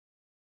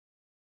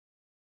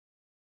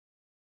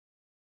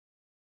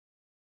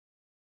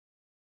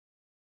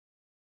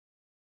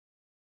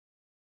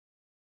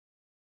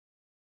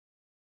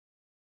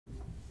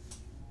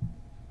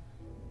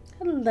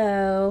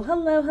Hello,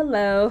 hello,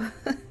 hello.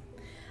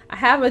 I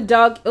have a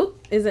dog. Oh,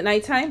 is it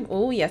nighttime?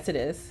 Oh, yes, it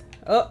is.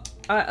 Oh,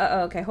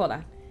 okay, hold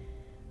on.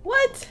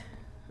 What?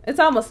 It's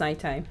almost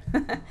nighttime.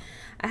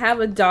 I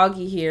have a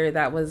doggy here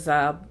that was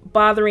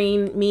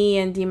bothering me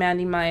and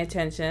demanding my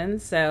attention.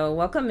 So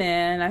welcome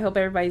in. I hope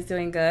everybody's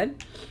doing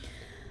good.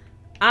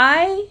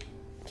 I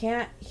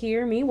can't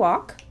hear me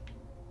walk.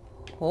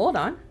 Hold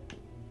on.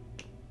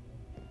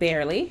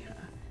 Barely.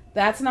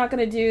 That's not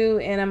going to do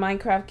in a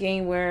Minecraft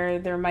game where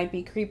there might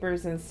be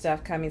creepers and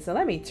stuff coming. So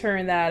let me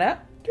turn that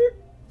up.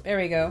 There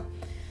we go.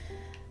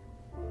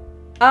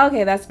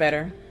 Okay, that's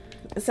better.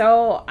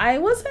 So I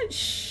wasn't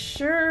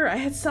sure. I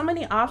had so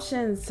many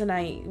options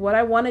tonight. What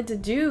I wanted to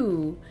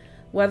do.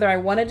 Whether I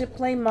wanted to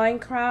play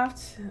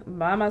Minecraft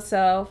by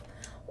myself.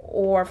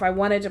 Or if I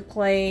wanted to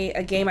play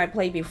a game I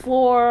played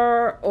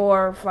before.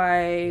 Or if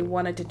I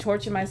wanted to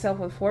torture myself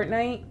with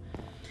Fortnite.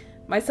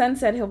 My son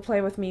said he'll play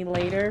with me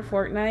later,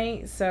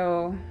 Fortnite,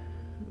 so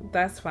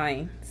that's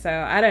fine. So,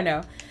 I don't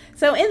know.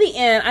 So, in the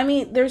end, I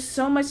mean, there's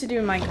so much to do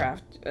in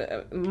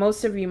Minecraft.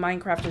 Most of you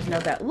Minecrafters know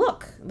that.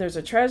 Look, there's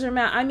a treasure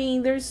map. I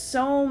mean, there's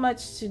so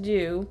much to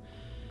do.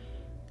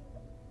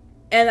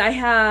 And I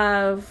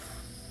have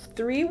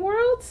 3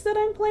 worlds that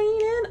I'm playing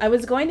in. I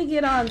was going to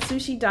get on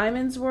Sushi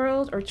Diamond's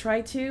world, or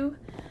try to.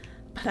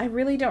 But I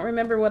really don't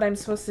remember what I'm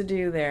supposed to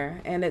do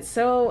there. And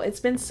it's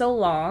been so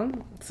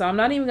long, so I'm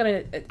not even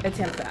going to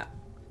attempt that.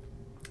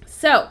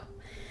 So,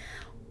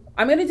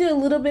 I'm going to do a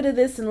little bit of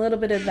this and a little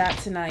bit of that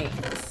tonight.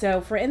 So,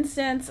 for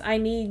instance, I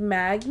need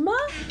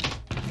magma.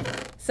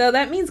 So,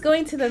 that means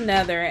going to the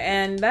nether.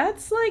 And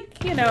that's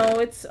like, you know,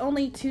 it's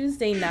only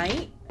Tuesday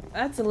night.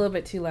 That's a little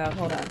bit too loud.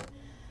 Hold on.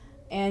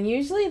 And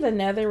usually the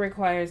nether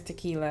requires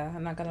tequila.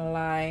 I'm not going to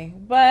lie.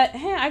 But,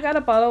 hey, I got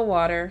a bottle of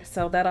water.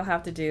 So, that'll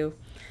have to do.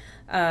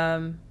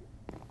 So,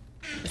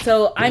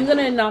 I'm going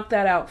to knock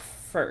that out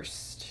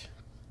first.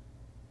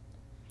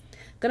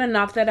 Gonna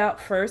knock that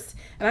out first,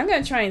 and I'm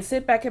gonna try and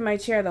sit back in my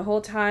chair the whole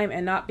time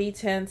and not be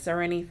tense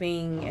or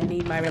anything and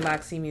need my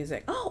relaxing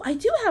music. Oh, I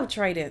do have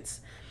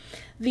tridents.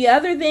 The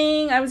other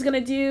thing I was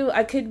gonna do,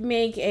 I could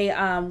make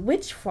a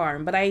witch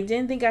farm, but I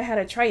didn't think I had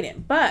a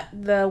trident. But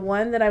the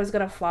one that I was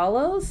gonna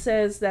follow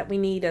says that we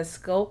need a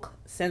skulk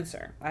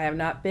sensor. I have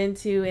not been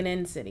to an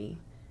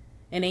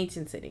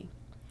ancient city.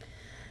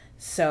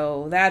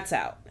 So that's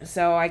out.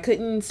 So I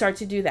couldn't start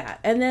to do that.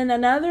 And then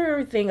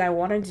another thing I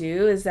want to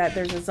do is that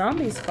there's a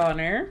zombie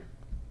spawner.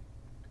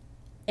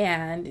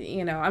 And,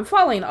 you know, I'm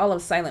following all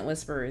of Silent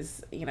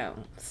Whisper's, you know,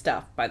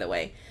 stuff, by the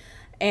way.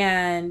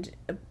 And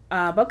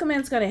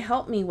Buckaman's going to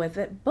help me with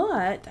it.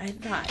 But I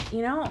thought,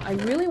 you know, I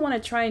really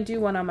want to try and do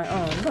one on my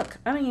own. Look,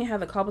 I don't even have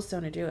the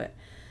cobblestone to do it.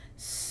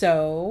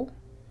 So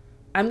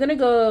I'm going to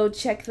go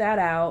check that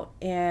out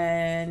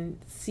and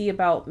see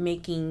about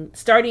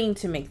starting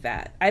to make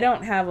that. I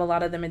don't have a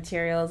lot of the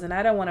materials and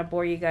I don't want to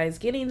bore you guys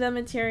getting the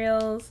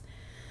materials.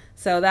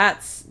 So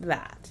that's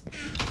that.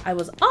 I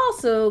was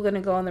also going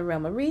to go on the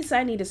realm of Reese.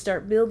 I need to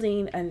start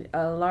building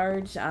a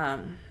large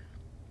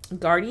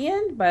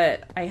guardian,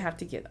 but I have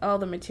to get all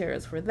the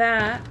materials for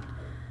that.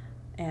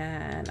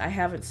 And I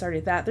haven't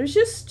started that. There's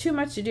just too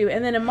much to do.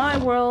 And then in my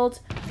world,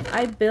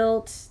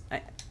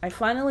 I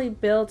finally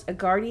built a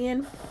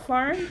guardian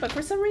farm, but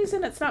for some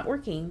reason it's not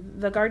working.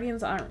 The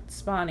guardians aren't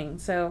spawning,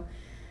 so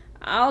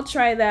I'll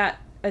try that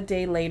a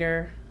day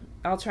later.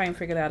 I'll try and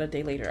figure it out a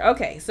day later.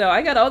 Okay, so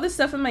I got all this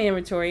stuff in my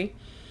inventory.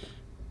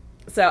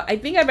 So I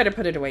think I better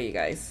put it away, you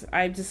guys.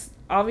 I just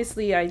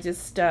I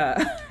just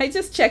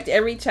checked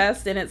every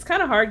chest, and it's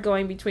kind of hard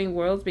going between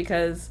worlds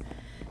because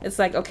it's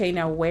like, okay,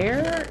 now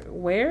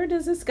where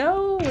does this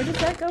go? Where does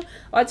that go?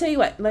 Oh, I'll tell you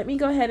what. Let me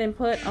go ahead and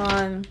put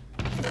on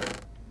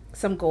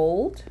some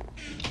gold.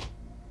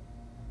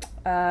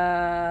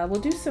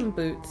 We'll do some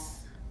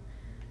boots.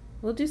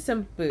 We'll do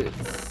some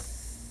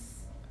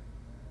boots.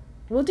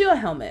 We'll do a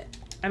helmet.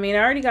 I mean, I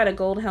already got a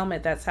gold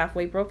helmet that's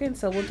halfway broken,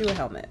 so we'll do a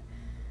helmet.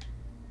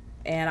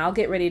 And I'll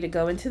get ready to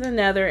go into the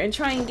nether and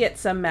try and get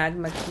some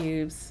magma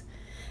cubes.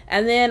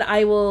 And then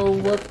I will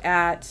look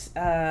at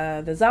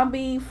the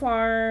zombie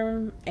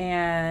farm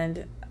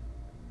and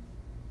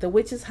the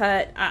witch's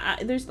hut.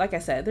 There's, like I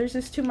said, there's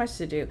just too much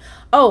to do.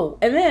 Oh,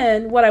 and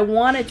then what I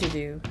wanted to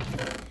do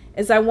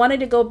is I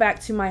wanted to go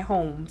back to my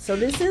home. So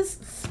this is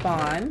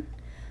spawn,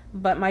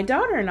 but my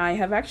daughter and I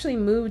have actually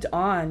moved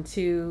on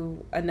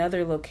to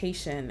another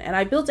location. And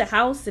I built a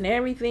house and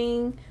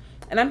everything,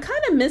 and I'm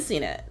kind of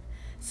missing it.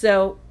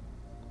 So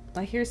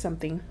I hear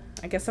something.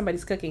 I guess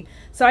somebody's cooking.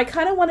 So I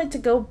kind of wanted to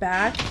go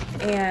back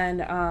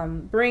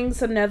and bring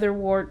some nether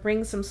wart,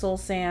 bring some soul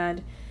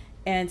sand,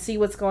 and see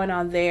what's going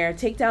on there.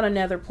 Take down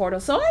another portal.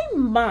 So I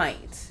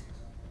might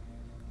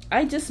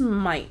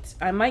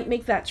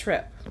make that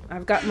trip.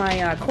 I've got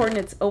my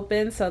coordinates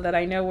open so that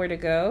I know where to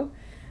go.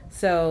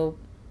 So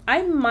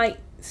I might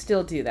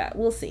still do that.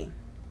 We'll see.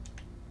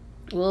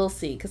 We'll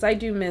see. Because I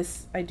do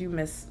miss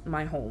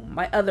my home.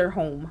 My other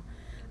home,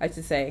 I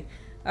should say.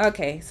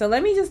 Okay, so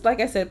let me just, like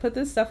I said, put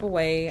this stuff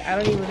away. I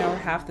don't even know where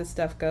half this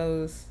stuff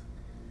goes.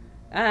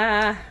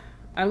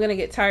 I'm gonna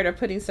get tired of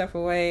putting stuff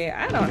away.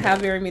 I don't have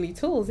very many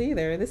tools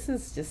either. This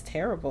is just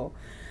terrible.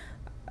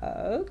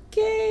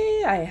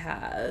 Okay, I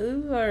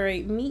have. All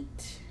right,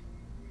 meat.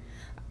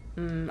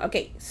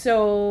 Okay,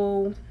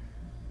 so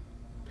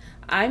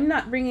I'm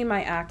not bringing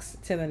my axe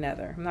to the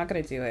nether. I'm not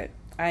gonna do it.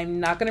 I'm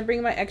not gonna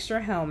bring my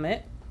extra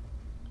helmet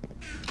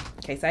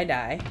in case I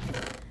die.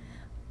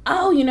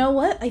 Oh, you know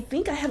what? I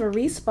think I have a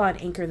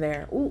respawn anchor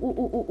there.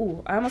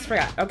 Ooh. I almost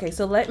forgot. Okay,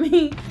 so let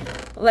me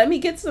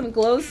get some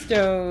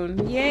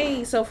glowstone.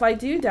 Yay. So if I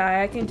do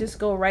die, I can just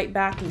go right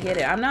back and get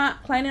it. I'm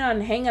not planning on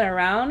hanging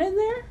around in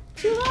there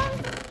too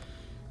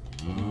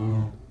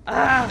long.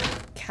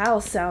 Cow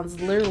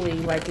sounds literally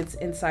like it's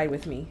inside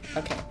with me.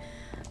 Okay.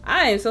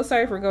 I am so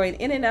sorry for going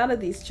in and out of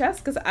these chests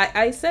because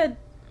I said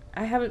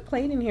I haven't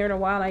played in here in a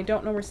while and I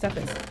don't know where stuff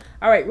is.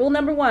 All right, rule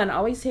number 1,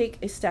 always take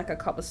a stack of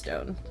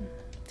cobblestone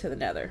to the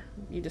nether.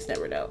 You just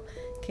never know.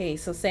 Okay,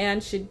 so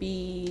sand should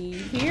be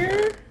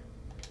here.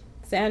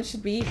 Sand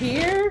should be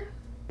here.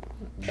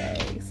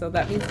 Okay, so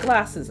that means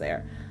glass is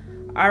there.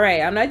 All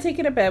right, I'm not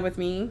taking a bed with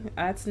me.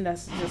 That's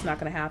just not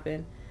gonna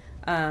happen.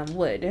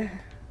 Wood.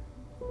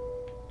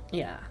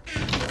 Yeah.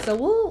 So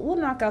we'll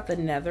knock out the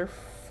nether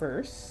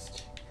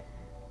first.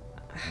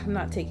 I'm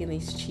not taking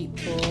these cheap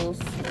tools.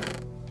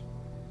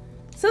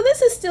 So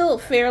this is still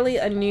fairly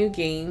a new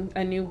game,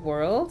 a new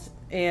world,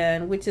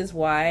 and which is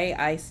why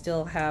I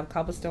still have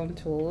cobblestone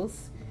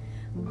tools.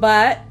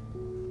 But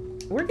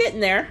we're getting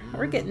there.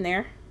 We're getting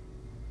there.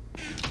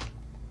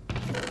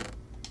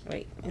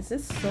 Wait, is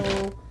this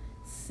soul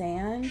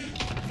sand?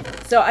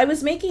 So I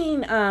was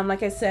making,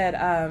 like I said,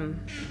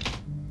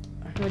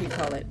 what do you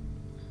call it?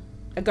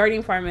 A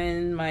gardening farm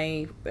in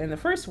the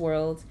first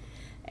world,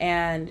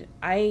 and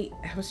I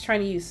was trying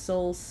to use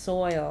soul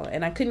soil,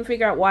 and I couldn't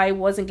figure out why I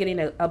wasn't getting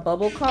a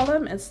bubble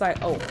column. It's like,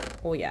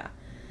 oh yeah.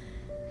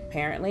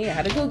 Apparently, I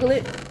had to Google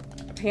it.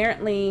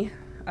 Apparently,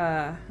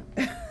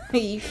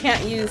 you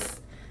can't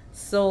use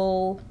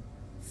soul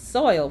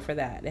soil for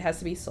that. It has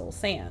to be soul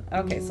sand.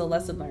 Okay, so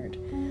lesson learned.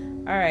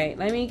 All right,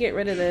 let me get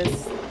rid of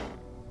this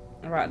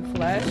rotten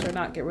flesh, or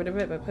not get rid of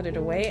it, but put it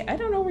away. I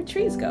don't know where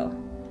trees go.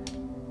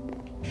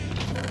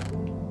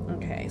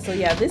 Okay, so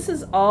yeah, this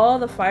is all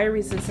the fire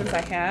resistance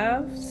I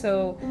have.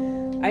 So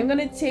I'm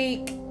gonna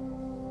take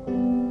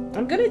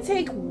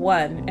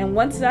 1, and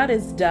once that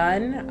is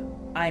done,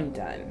 I'm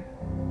done.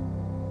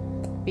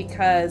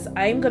 Because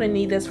I'm gonna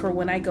need this for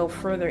when I go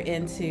further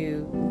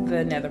into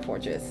the nether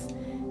fortress.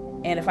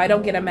 And if I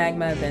don't get a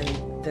magma,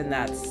 then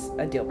that's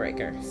a deal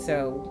breaker.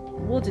 So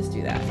we'll just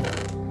do that.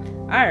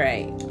 All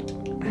right.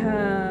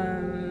 All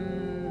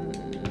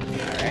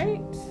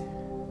right.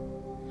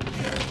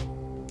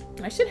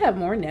 I should have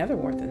more nether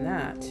wart than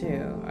that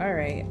too. All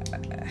right.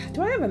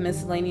 Do I have a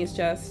miscellaneous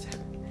chest?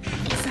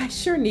 I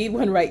sure need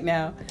one right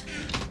now.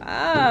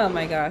 Oh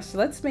my gosh.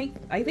 Let's make,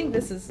 I think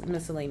this is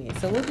miscellaneous.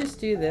 So we'll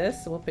just do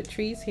this. So we'll put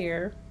trees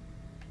here.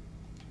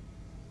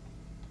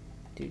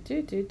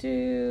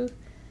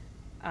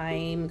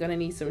 I'm gonna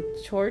need some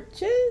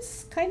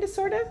torches, kind of,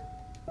 sort of.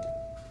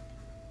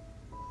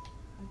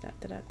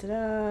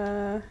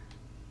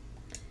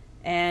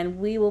 And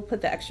we will put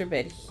the extra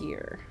bed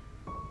here.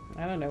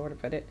 I don't know where to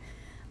put it.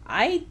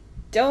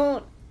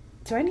 Do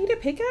I need a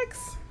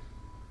pickaxe?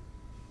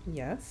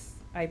 Yes,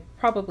 I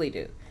probably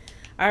do.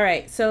 All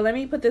right, so let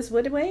me put this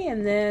wood away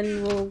and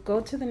then we'll go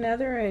to the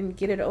nether and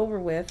get it over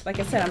with. Like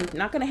I said, I'm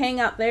not gonna hang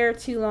out there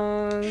too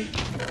long.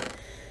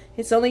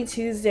 It's only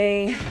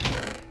Tuesday,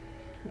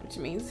 which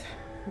means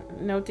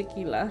no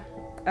tequila.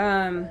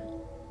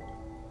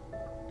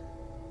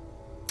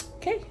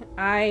 Okay,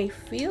 I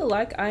feel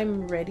like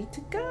I'm ready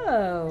to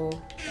go.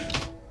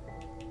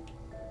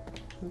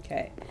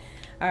 Okay,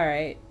 all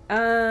right.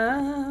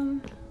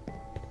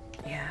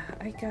 Yeah,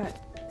 I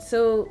got,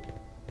 so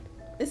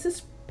this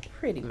is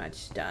pretty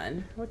much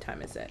done. What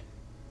time is it?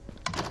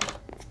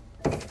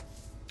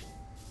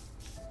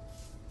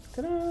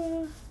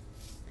 Ta-da!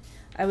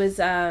 I was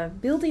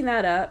building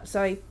that up,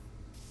 so I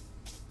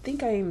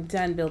think I'm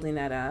done building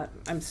that up.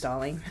 I'm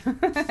stalling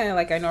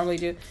like I normally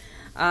do.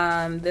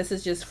 This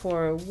is just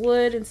for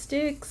wood and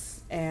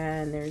sticks,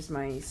 and there's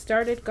my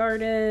started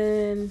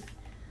garden.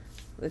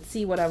 Let's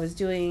see what I was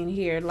doing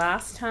here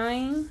last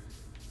time.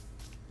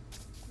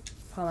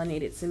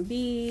 Pollinated some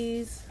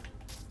bees.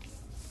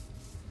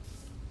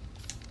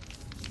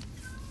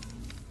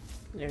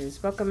 There's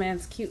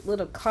Buckaman's cute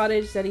little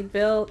cottage that he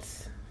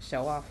built.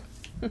 Show off.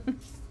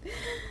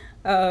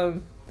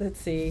 Let's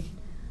see.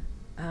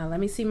 Let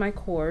me see my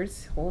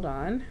cords. Hold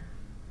on.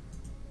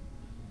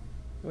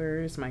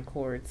 Where's my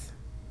cords?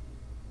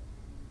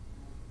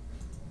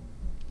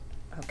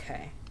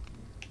 Okay.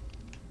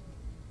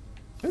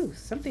 Ooh,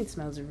 something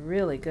smells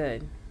really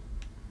good.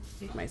 I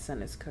think my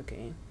son is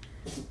cooking.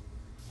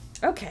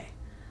 Okay.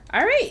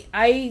 All right.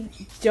 I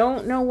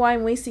don't know why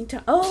I'm wasting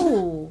time.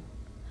 Oh,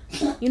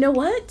 you know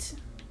what?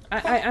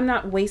 I'm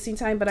not wasting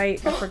time, but I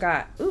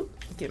forgot. Ooh,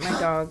 get my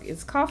dog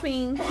is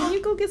coughing. Can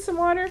you go get some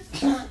water?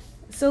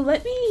 So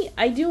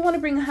I do want to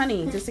bring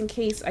honey just in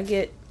case I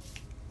get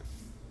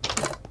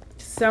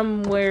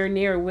somewhere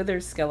near a wither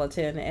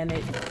skeleton and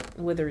it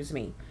withers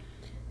me.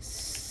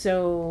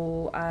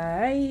 So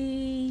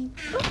oh,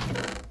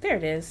 there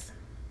it is.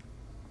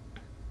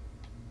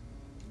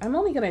 I'm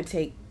only gonna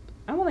take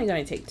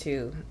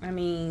 2. I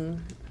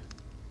mean,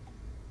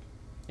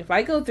 if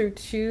I go through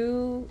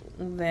 2,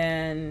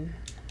 then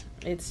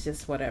it's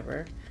just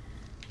whatever.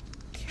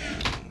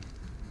 Okay.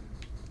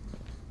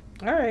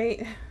 All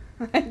right.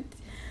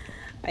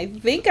 I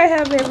think I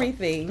have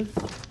everything.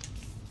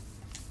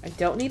 I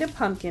don't need a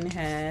pumpkin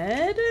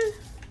head.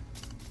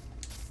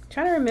 I'm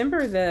trying to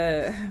remember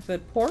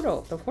the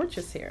portal, the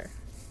fortress here.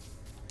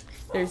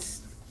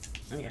 There's,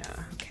 yeah,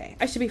 okay.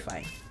 I should be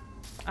fine.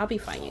 I'll be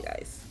fine, you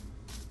guys.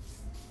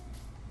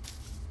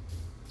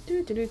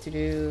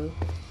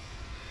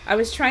 I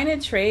was trying to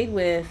trade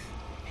with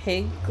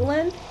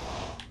Piglin.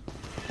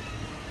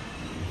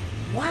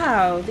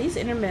 Wow, these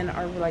Endermen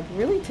are like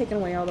really taking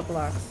away all the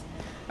blocks.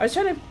 I was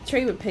trying to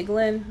trade with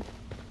Piglin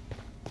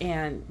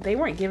and they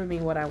weren't giving me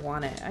what I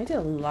wanted. I did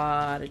a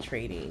lot of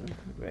trading,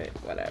 but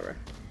whatever.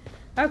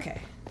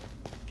 Okay.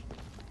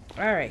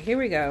 Alright, here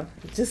we go.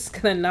 Just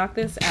gonna knock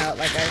this out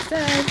like I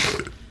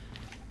said.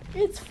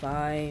 It's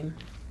fine.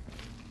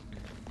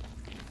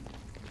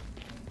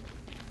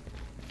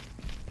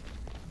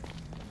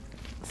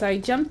 So I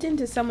jumped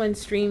into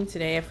someone's stream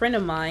today, a friend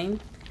of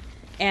mine,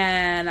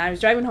 and I was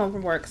driving home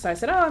from work, so I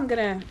said, oh, I'm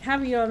gonna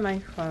have you on my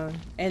phone.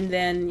 And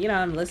then, you know,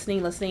 I'm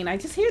listening, I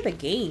just hear the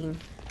game.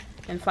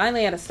 And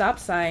finally at a stop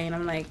sign,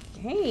 I'm like,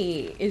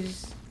 hey,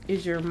 is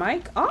your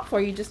mic off or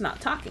are you just not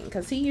talking?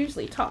 Because he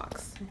usually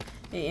talks.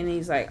 And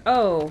he's like,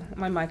 oh,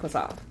 my mic was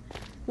off.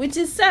 Which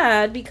is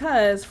sad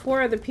because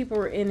 4 other people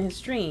were in his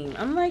stream.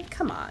 I'm like,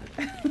 come on.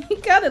 You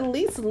gotta at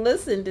least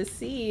listen to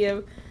see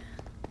if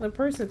the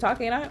person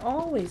talking. And I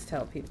always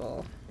tell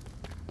people.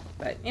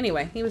 But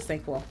anyway, he was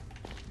thankful.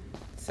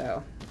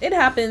 So it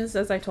happens,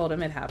 as I told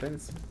him, it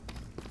happens.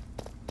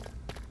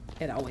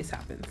 It always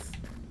happens.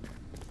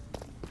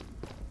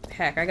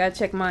 Heck, I gotta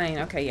check mine.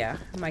 Okay, yeah,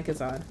 mic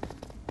is on.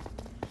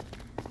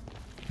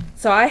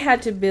 So I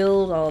had to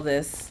build all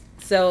this.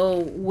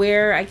 So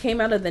where I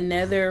came out of the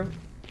nether,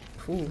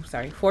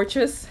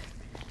 fortress.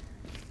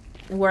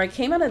 Where I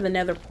came out of the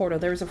nether portal,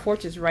 there was a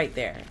fortress right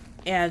there.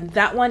 And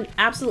that one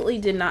absolutely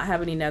did not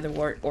have any nether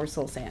wart or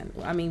soul sand.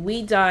 I mean,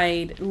 we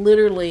died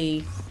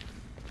literally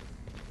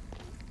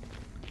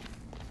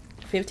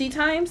 50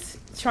 times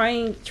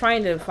trying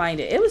to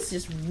find it. It was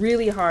just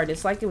really hard.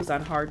 It's like it was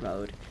on hard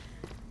mode.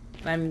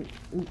 I'm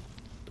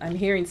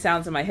hearing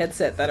sounds in my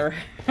headset that are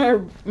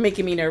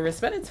making me nervous,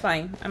 but it's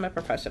fine. I'm a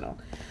professional.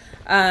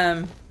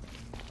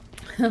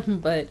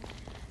 But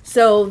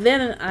so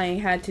then I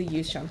had to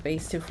use chunk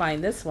base to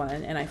find this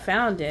one, and I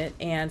found it,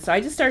 and so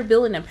I just started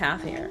building a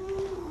path here.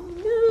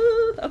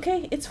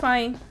 Okay, it's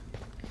fine.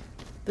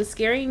 The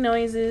scary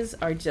noises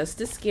are just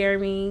to scare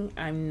me.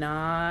 I'm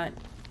not.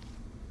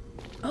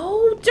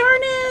 Oh,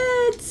 darn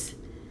it!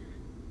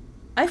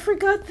 I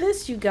forgot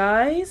this, you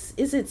guys.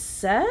 Is it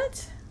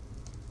set?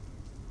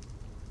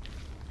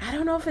 I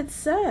don't know if it's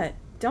set.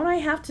 Don't I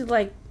have to,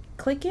 like,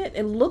 click it?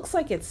 It looks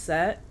like it's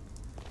set.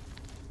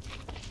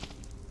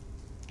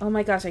 Oh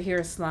my gosh, I hear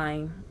a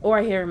slime. Or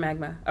I hear a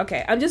magma.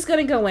 Okay, I'm just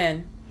gonna go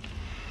in.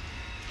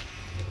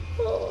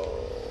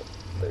 Oh,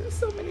 there's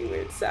so many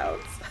weird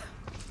sounds.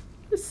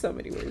 There's so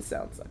many weird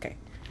sounds. Okay.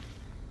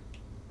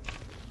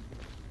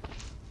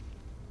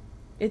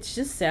 It's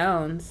just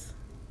sounds.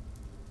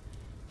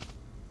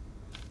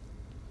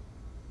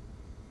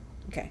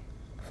 Okay.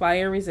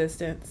 Fire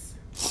resistance.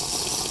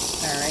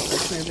 Alright,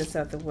 let's move this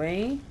out the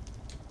way.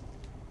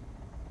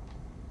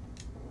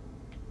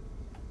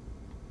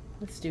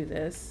 Let's do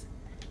this.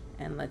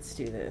 And let's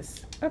do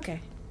this. Okay.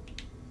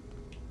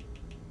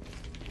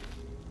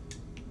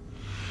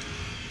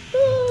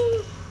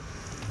 Woo!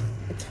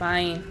 It's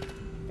fine.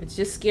 It's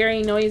just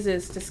scary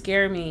noises to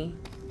scare me.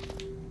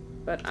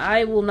 But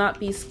I will not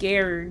be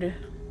scared.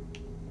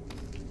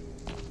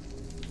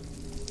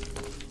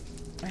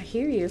 I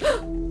hear you.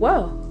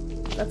 Whoa!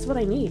 That's what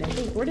I need, I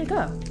think. Where'd it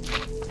go?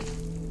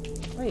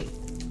 Wait.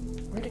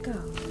 Where'd it go?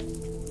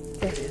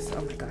 There it is.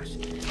 Oh my gosh.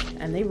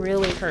 And they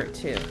really hurt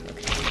too. Okay.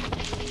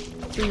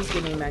 Please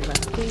give me magma.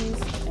 Please.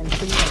 And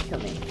please don't kill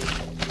me.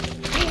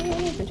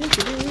 I could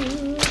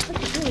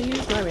really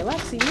use my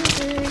relaxing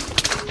music.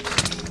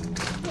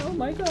 Oh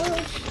my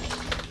gosh.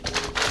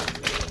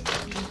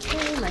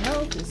 Okay, my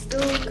health is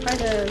still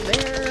kind of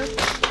there.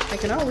 I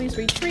can always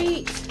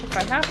retreat if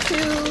I have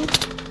to.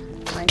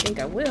 I think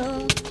I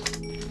will.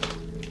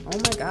 Oh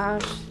my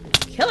gosh.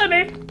 It's killing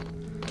me.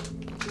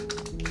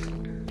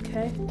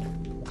 Okay.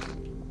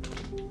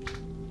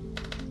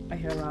 I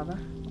hear lava.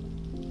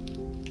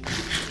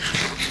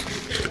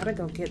 Gotta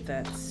go get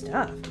that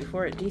stuff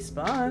before it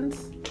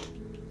despawns.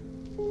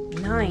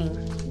 9.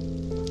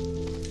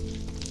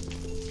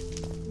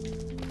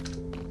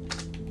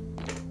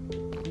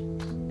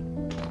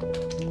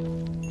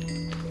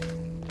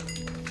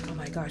 Oh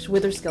my gosh,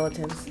 wither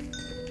skeletons.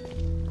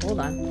 Hold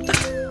on.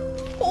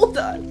 Hold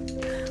on.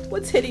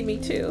 What's hitting me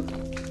too?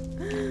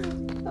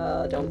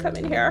 Don't come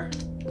in here.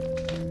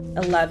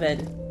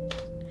 11.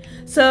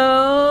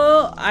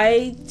 So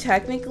I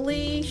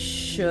technically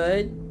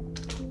should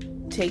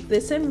take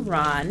this and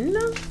run.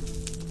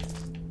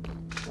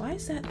 Why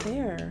is that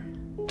there?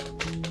 I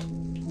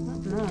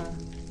don't know.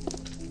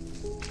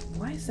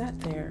 Why is that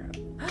there?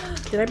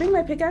 Did I bring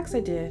my pickaxe? I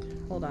did.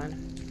 Hold on.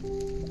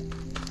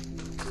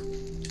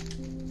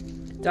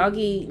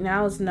 Doggy,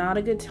 now is not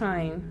a good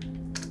time.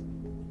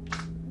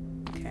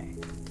 Okay.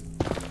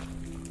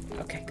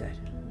 Okay, good.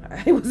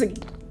 I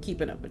wasn't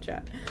keeping up with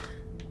chat.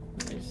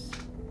 There's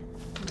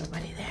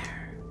nobody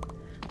there.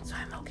 So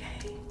I'm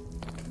okay.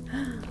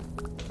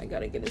 I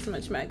gotta get as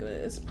much magma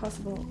as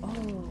possible.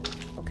 Oh,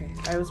 okay.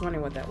 I was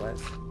wondering what that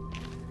was.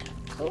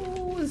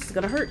 Oh, this is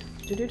gonna hurt.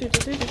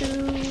 Just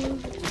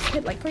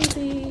hit like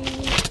crazy.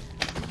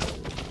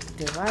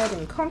 Divide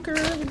and conquer.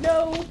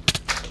 No.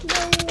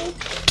 No.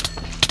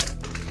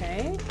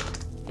 Okay.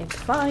 It's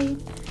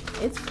fine.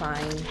 It's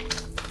fine.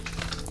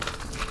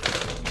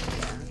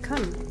 Yeah,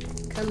 come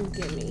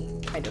get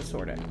me. Kind of,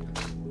 sort of.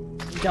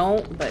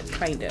 Don't, but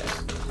kind of.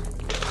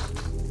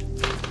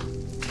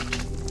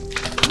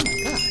 Oh my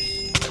gosh.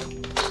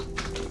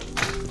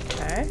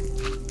 Okay.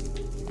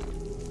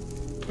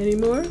 Any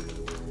more?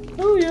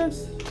 Oh,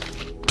 yes.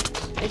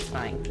 It's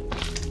fine.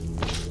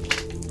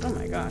 Oh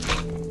my gosh.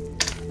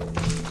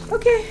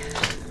 Okay.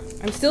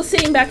 I'm still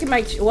sitting back in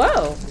my...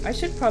 Whoa. I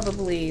should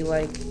probably,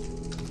 like,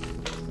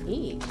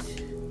 eat.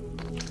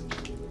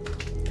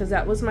 Because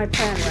that was my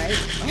plan, right?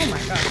 Oh my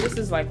gosh. This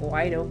is, like,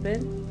 wide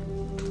open.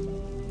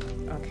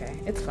 Okay.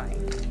 It's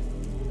fine.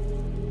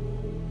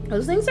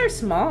 Those things are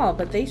small,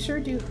 but they sure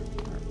do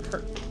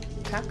hurt.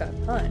 Pack a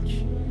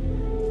punch.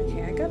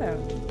 Okay, I gotta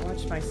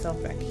watch myself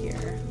back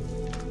here.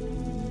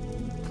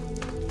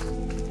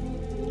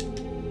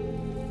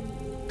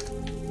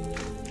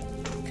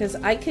 Because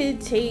I could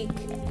take...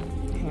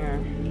 Here,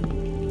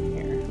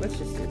 let's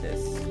just do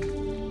this.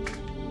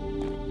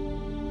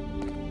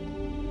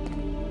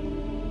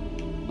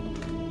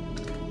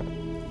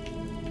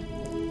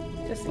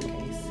 Just in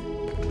case.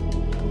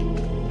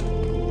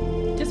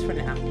 Just for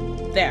now.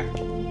 There.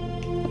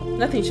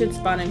 Nothing should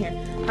spawn in here.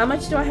 How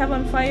much do I have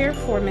on fire?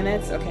 4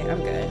 minutes? Okay,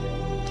 I'm good.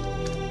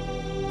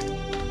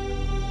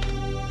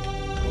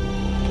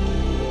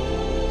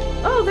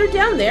 Oh, they're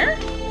down there?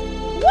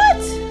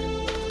 What?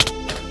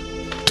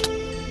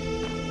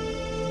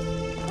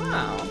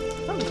 Wow,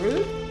 how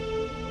rude.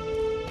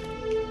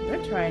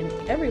 They're trying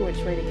every which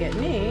way to get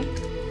me.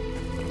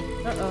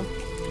 Uh-oh.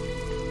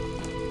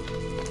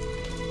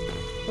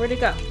 Where'd it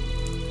go?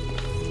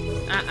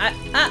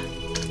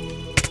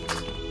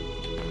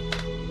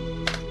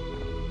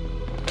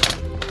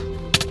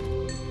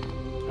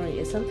 Oh,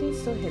 yeah, something's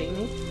still hitting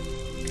me.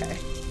 Okay.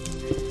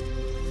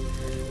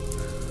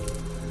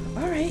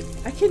 Alright,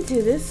 I can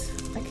do this.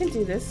 I can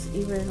do this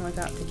even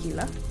without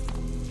tequila.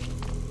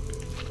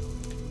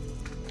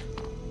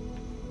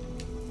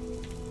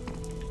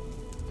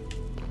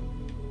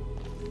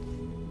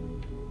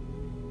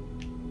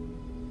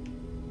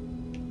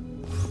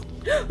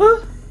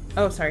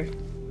 Oh, sorry.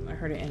 I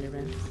heard an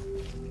Enderman.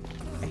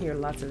 I hear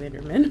lots of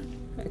Endermen,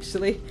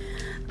 actually.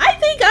 I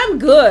think I'm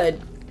good.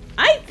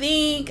 I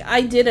think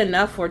I did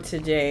enough for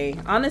today.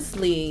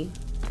 Honestly,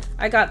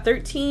 I got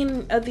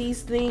 13 of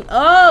these things.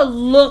 Oh,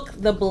 look,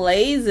 the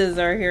blazes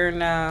are here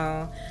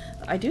now.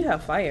 I do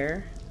have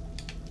fire.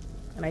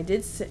 And I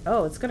did say,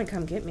 oh, it's gonna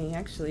come get me,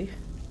 actually.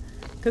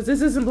 Because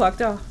this isn't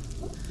blocked off.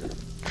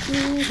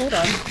 Ooh, hold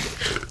on.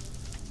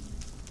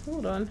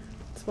 Hold on.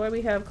 That's why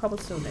we have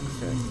cobblestone next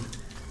to it.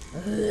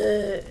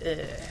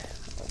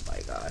 Oh my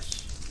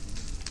gosh.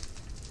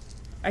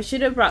 I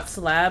should have brought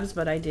slabs,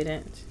 but I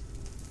didn't.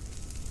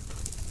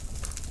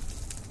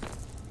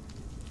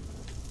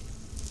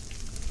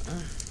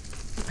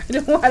 I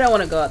don't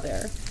want to go out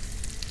there.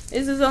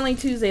 This is only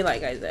Tuesday,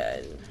 like I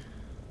said.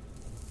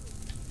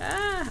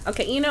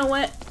 Okay, you know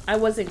what? I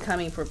wasn't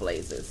coming for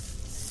blazes.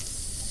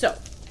 So,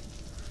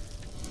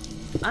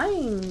 I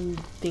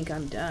think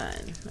I'm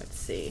done. Let's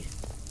see.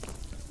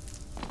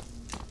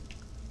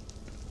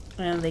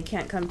 And they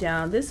can't come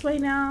down this way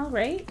now,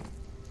 right?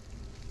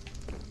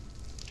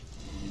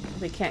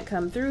 They can't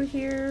come through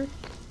here.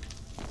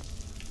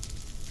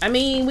 I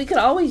mean, we could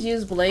always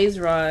use blaze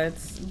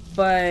rods,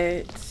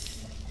 but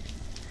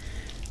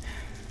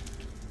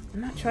I'm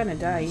not trying to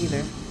die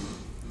either.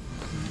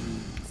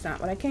 It's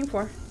not what I came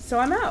for. So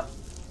I'm out.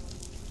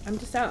 I'm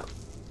just out.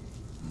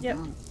 Yep.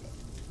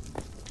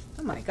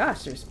 Oh my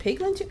gosh, there's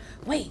piglin too.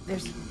 Wait,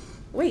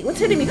 what's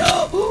hitting me?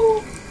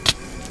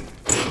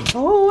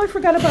 Oh, I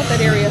forgot about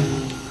that area.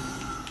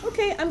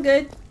 Okay, I'm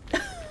good.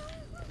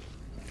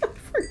 I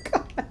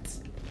forgot.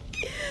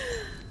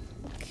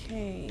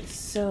 Okay,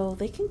 so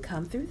they can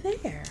come through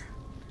there.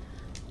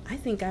 I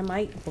think I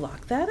might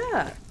block that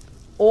up.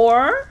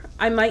 Or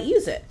I might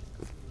use it.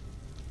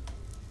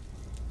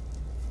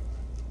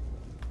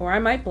 Or I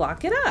might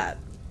block it up.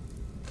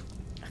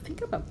 I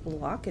think I'm gonna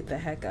block it the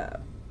heck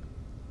up.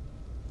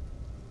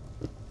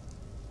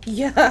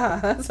 Yeah,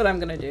 that's what I'm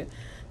gonna do.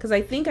 Because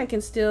I think I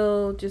can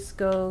still just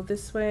go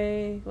this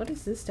way. What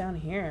is this down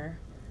here?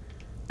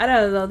 I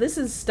don't know. This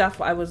is stuff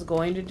I was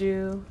going to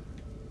do.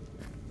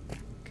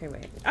 Okay,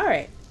 wait.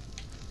 Alright.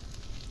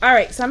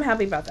 Alright, so I'm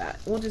happy about that.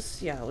 We'll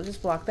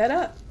just block that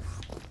up.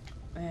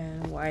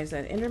 And why is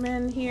that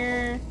Enderman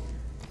here?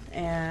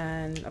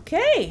 And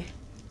okay,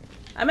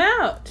 I'm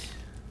out,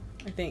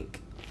 I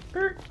think.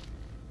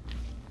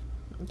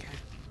 Okay.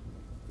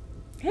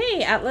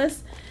 Hey,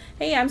 Atlas.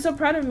 Hey, I'm so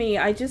proud of me.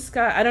 I just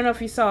got, I don't know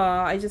if you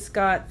saw, I just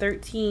got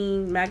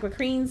 13 magma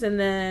creams, and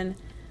then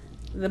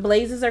the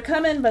blazes are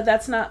coming, but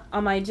that's not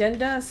on my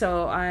agenda,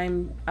 so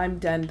I'm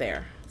done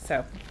there.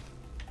 So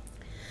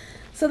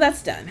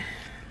that's done.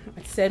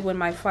 I said when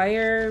my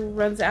fire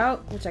runs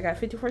out, which I got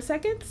 54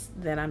 seconds,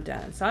 then I'm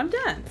done. So I'm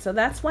done. So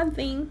that's one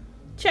thing.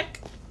 Check.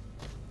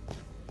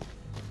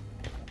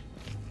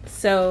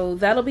 So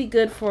that'll be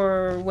good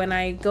for when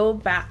I go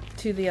back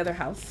to the other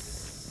house.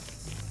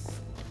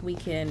 We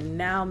can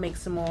now make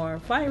some more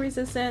fire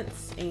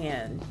resistance,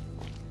 and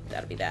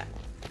that'll be that.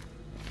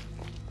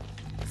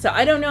 So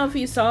I don't know if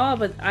you saw,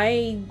 but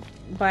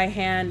by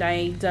hand,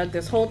 I dug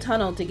this whole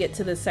tunnel to get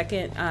to the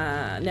second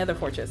nether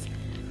fortress.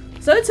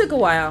 So it took a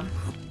while,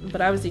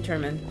 but I was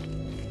determined.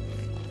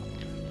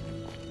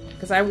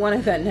 Because I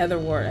wanted that nether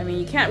wart. I mean,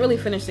 you can't really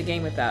finish the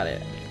game without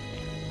it.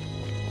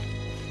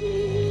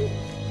 Ooh.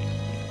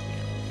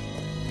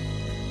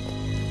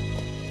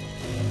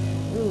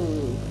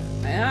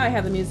 I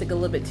have the music a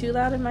little bit too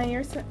loud in my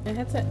headset.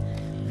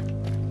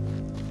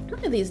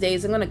 One of these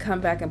days, I'm going to come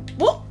back and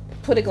whoop,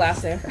 put a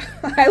glass there.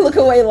 I look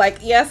away like,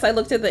 yes, I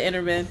looked at the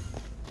Enderman.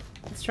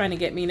 It's trying to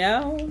get me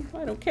now.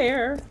 I don't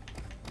care.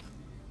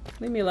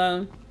 Leave me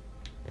alone.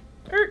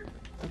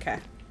 Okay.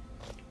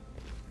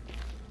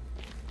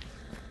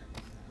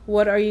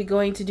 What are you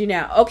going to do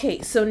now?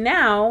 Okay, so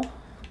now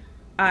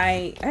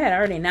I had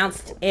already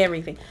announced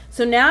everything.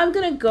 So now I'm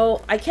gonna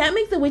go. I can't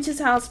make the witch's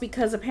house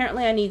because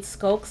apparently I need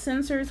skulk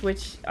sensors,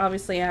 which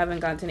obviously I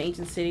haven't gone to an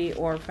ancient city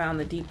or found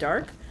the deep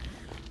dark.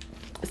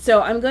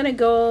 So I'm gonna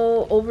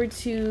go over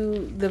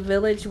to the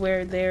village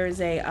where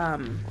there's a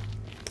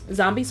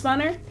zombie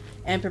spawner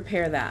and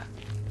prepare that.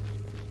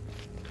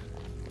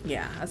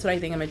 Yeah, that's what I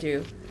think I'm gonna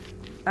do.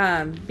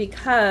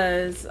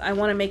 Because I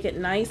want to make it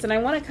nice and I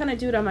want to kind of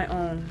do it on my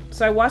own.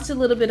 So I watched a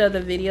little bit of the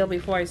video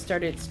before I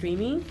started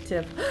streaming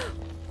to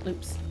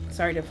oops,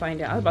 sorry, to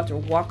find out. I was about to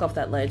walk off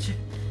that ledge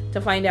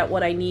to find out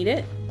what I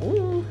needed.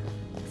 Ooh.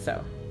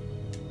 So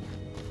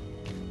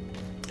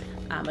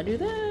I'm gonna do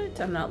that.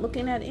 I'm not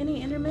looking at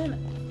any Enderman.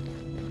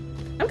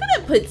 I'm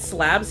gonna put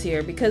slabs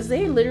here because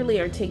they literally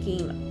are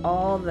taking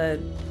all the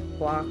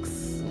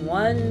blocks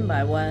one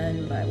by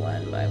one by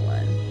one by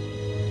one.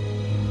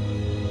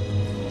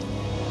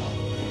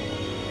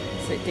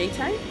 Is it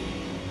daytime?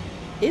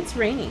 It's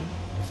raining.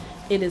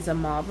 It is a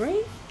mob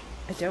rain?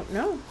 I don't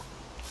know.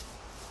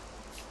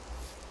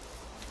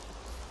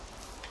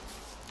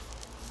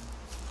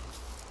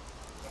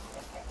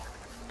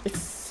 It's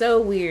so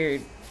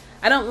weird.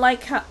 I don't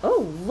like how...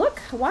 Oh, look.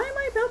 Why am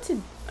I about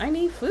to... I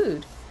need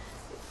food.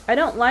 I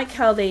don't like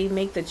how they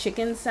make the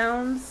chicken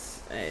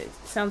sounds. It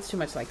sounds too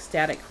much like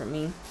static for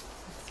me.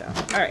 So,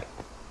 alright.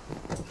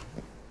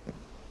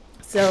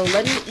 So,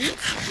 let me eat.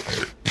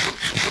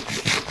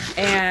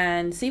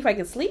 And see if I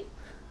can sleep.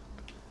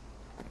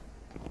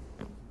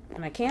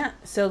 And I can't.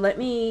 So let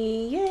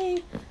me,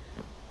 yay,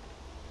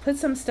 put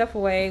some stuff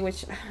away,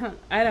 which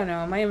I don't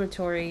know. My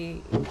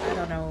inventory, I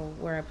don't know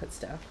where I put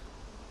stuff.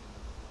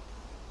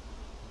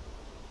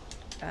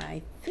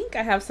 I think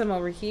I have some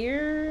over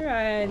here.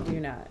 I do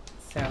not.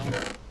 So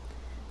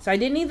I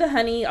didn't need the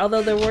honey,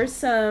 although there were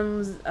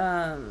some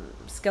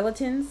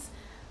skeletons.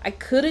 I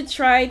could have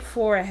tried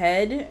for a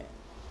head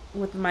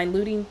with my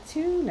looting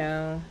too.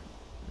 No.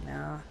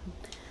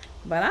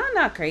 But I'm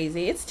not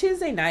crazy. It's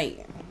Tuesday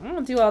night. I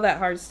don't do all that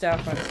hard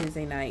stuff on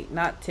Tuesday night.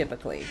 Not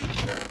typically.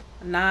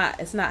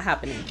 It's not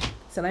happening.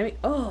 So let me,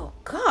 oh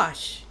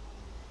gosh.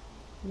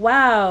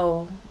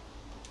 Wow.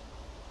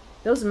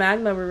 Those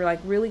magma were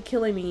like really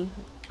killing me.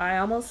 I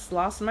almost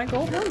lost my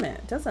gold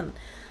helmet. I'm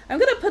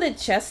gonna put a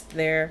chest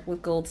there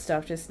with gold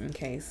stuff just in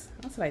case.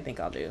 That's what I think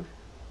I'll do.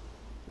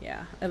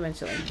 Yeah,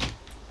 eventually.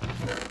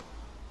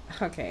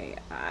 Okay,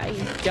 I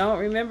don't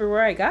remember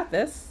where I got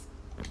this.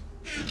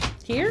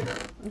 Here?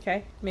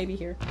 Okay, maybe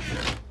here.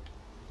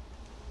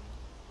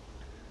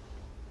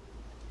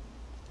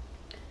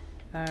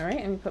 Alright,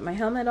 let me put my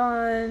helmet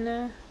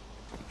on.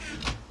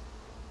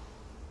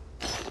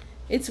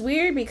 It's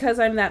weird because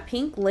I'm that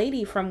pink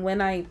lady from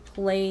when I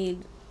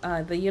played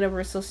the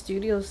Universal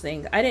Studios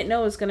thing. I didn't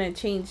know it was going to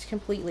change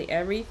completely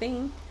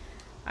everything.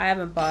 I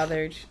haven't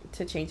bothered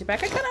to change it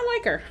back. I kind of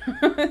like her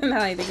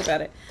now I think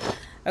about it.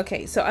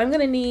 Okay, so I'm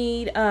going to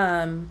need,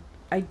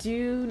 I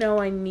do know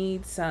I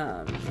need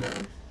some...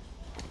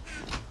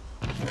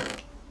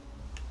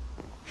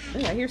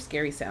 Ooh, I hear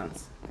scary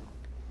sounds.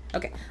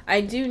 Okay,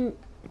 I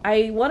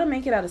want to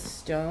make it out of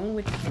stone,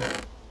 which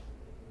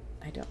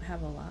I don't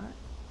have a lot.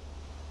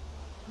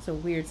 Those are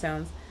weird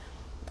sounds.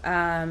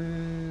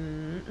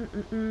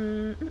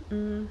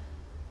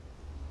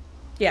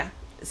 Yeah,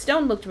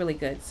 stone looked really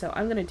good, so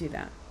I'm gonna do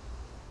that.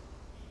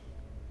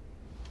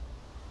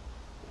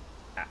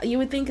 You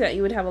would think that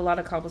you would have a lot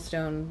of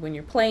cobblestone when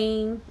you're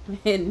playing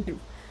and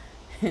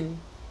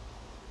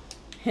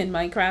in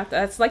Minecraft.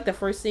 That's like the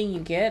first thing you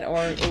get, or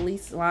at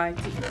least like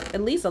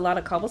a lot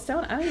of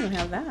cobblestone. I don't even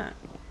have that.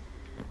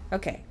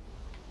 Okay.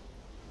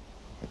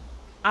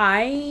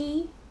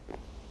 I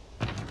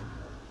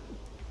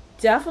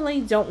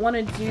definitely don't want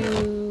to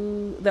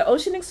do the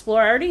Ocean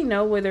Explorer. I already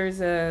know where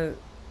there's a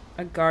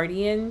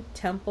guardian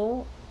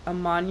temple, a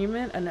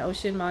monument, an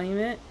ocean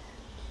monument.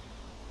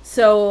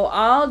 So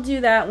I'll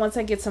do that once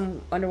I get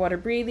some underwater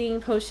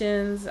breathing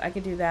potions. I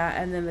can do that.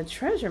 And then the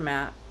treasure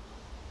map.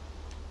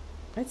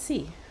 Let's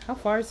see. How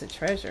far is the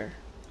treasure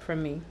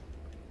from me?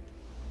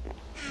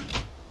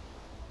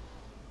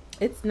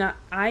 It's not,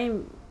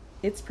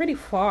 it's pretty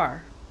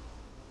far.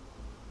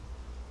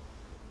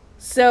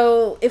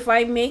 So if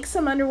I make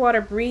some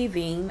underwater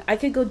breathing, I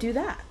could go do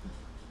that.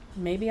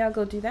 Maybe I'll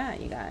go do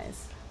that, you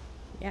guys.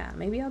 Yeah,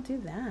 maybe I'll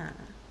do that.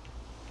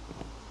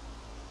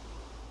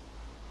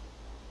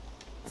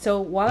 So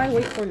while I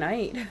wait for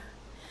night,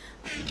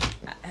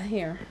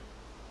 here.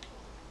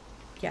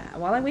 Yeah,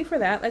 while I wait for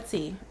that, let's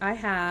see. I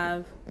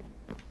have,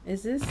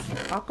 is this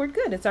awkward?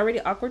 Good, it's already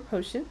awkward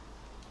potion.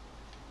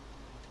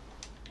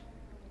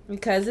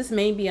 Because this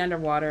may be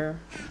underwater.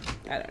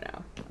 I don't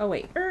know. Oh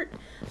wait, I'm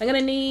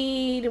gonna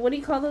need, what do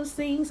you call those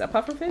things? A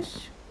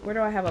pufferfish? Where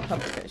do I have a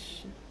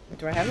pufferfish?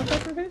 Do I have a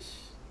pufferfish?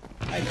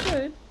 I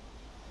should.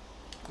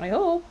 I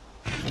hope.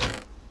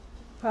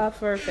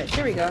 Pufferfish.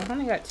 Here we go. I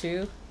only got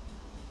 2.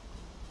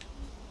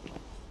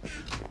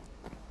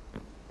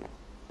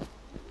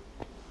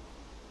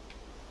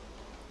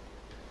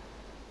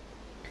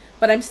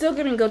 But I'm still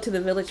gonna go to the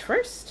village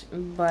first.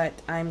 But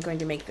I'm going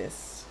to make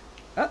this.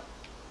 Oh.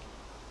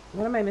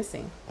 What am I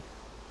missing?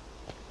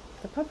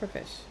 The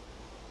pufferfish.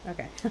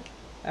 Okay.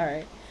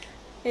 Alright.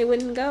 It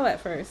wouldn't go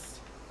at first.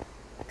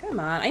 Come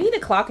on. I need a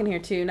clock in here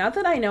too. Not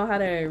that I know how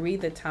to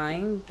read the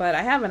time, but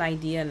I have an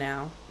idea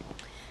now.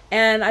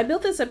 And I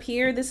built this up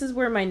here. This is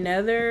where my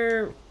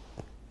nether...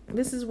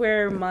 This is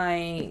where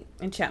my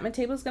enchantment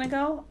table is going to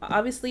go.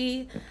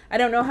 Obviously, I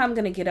don't know how I'm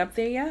going to get up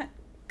there yet.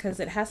 Because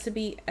it has to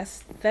be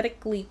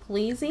aesthetically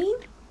pleasing.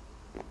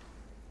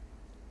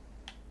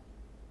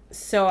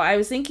 So I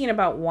was thinking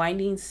about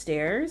winding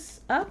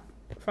stairs up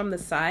from the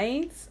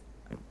sides.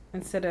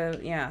 Instead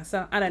of, yeah,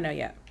 so I don't know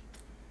yet.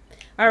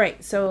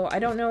 Alright, so I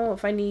don't know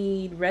if I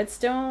need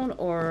redstone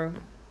or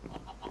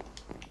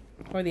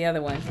the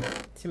other one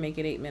to make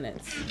it 8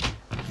 minutes.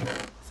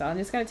 So I'm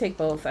just going to take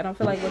both. I don't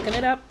feel like looking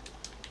it up.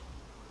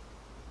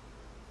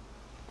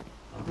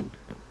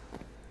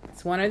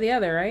 It's one or the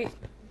other, right?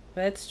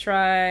 Let's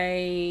try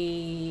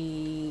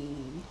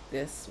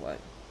this one.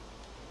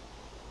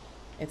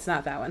 It's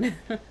not that one.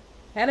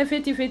 Had a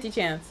 50-50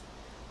 chance.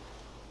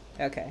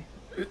 Okay.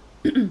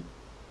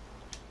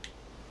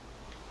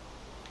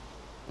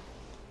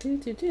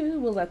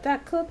 We'll let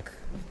that cook.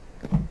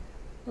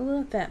 We'll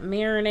let that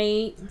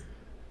marinate.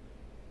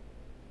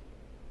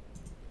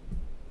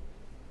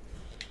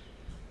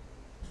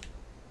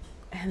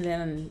 And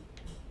then,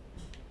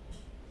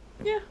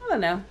 yeah, I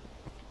don't know.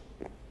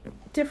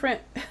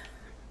 Different.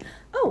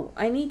 Oh,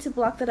 I need to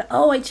block that.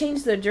 Oh, I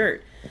changed the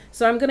dirt.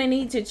 So I'm going to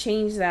need to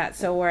change that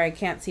so where I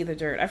can't see the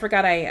dirt. I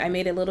forgot I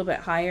made it a little bit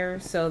higher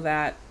so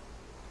that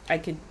I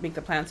could make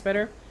the plants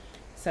better.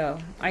 So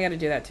I got to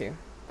do that too.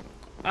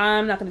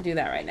 I'm not going to do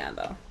that right now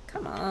though.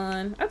 Come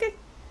on. Okay.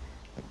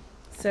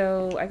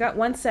 So I got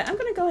one set. I'm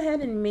going to go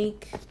ahead and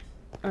make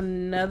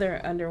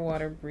another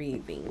underwater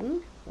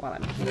breathing while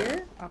I'm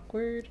here.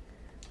 Awkward,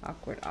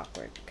 awkward,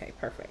 awkward. Okay,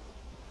 perfect.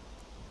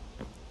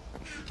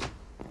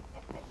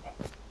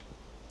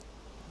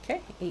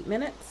 Okay, 8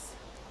 minutes.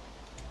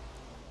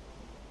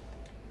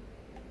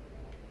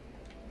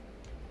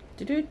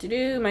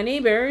 My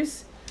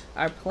neighbors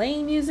are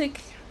playing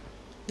music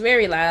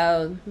very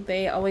loud.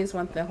 They always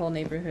want the whole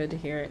neighborhood to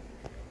hear it.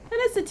 And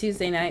it's a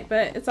Tuesday night,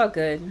 but it's all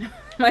good.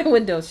 My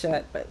window's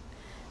shut, but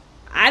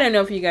I don't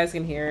know if you guys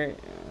can hear it.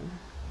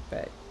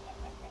 But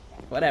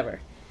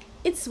whatever.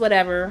 It's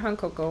whatever, huh,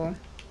 Coco?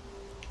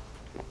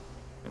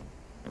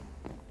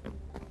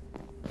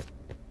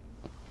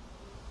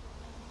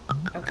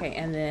 Okay,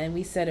 and then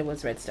we said it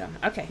was redstone.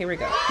 Okay, here we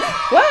go.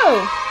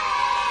 Whoa!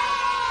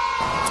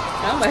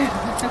 Oh my.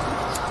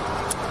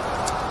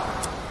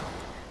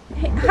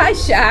 Hey, hi,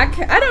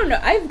 Shaq. I don't know.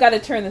 I've got to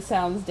turn the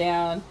sounds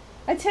down.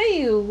 I tell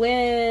you,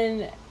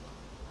 when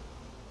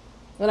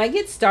I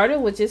get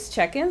started with just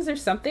check-ins,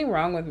 there's something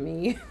wrong with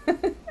me.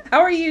 How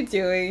are you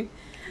doing?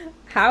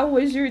 How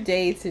was your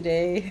day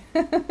today?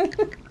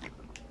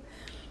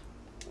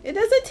 It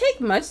doesn't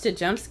take much to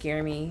jump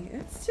scare me.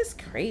 It's just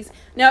crazy.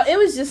 No, it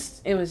was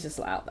just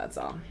loud. That's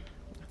all.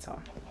 That's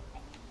all.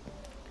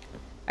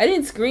 I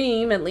didn't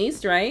scream, at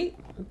least, right?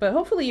 But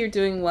hopefully you're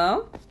doing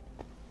well.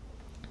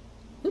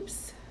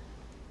 Oops.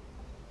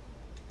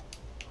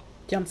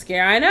 Jump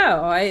scare. I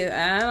know.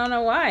 I don't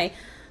know why.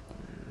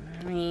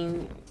 I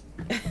mean,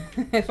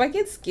 if I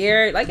get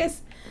scared, like I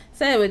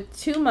said, with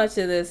too much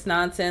of this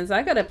nonsense,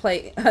 I gotta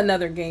play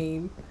another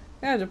game.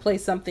 I gotta play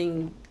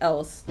something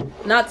else.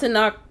 Not to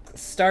knock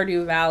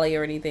Stardew Valley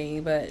or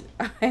anything, but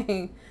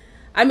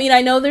I mean,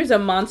 I know there's a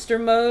monster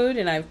mode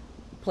and I've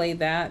played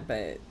that,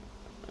 but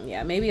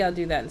yeah, maybe I'll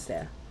do that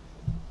instead.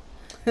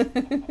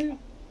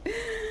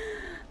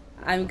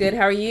 I'm good.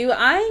 How are you?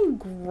 I'm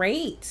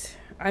great.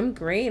 I'm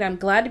great. I'm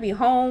glad to be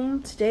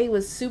home. Today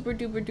was super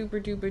duper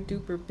duper duper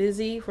duper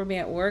busy for me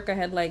at work. I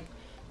had like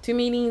 2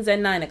 meetings at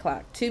 9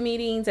 o'clock, 2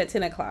 meetings at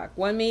 10 o'clock,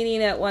 one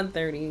meeting at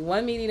 1:30,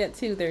 one meeting at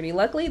 2:30.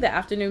 Luckily, the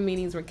afternoon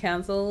meetings were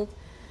canceled,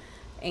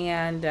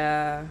 and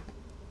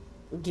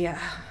yeah,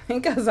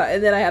 because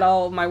then I had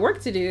all my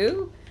work to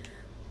do,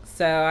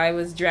 so I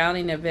was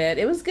drowning a bit.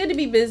 It was good to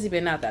be busy,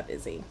 but not that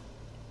busy.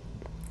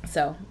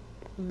 So,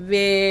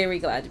 very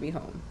glad to be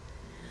home.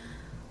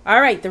 All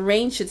right, the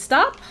rain should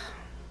stop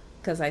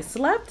because I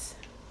slept.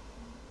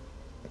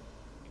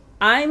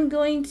 I'm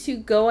going to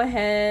go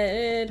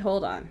ahead.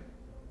 Hold on.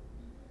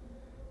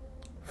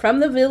 From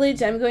the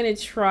village, I'm going to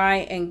try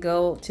and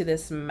go to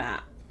this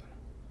map.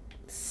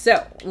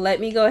 So let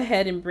me go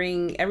ahead and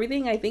bring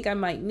everything I think I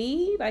might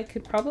need. I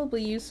could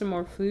probably use some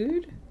more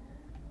food.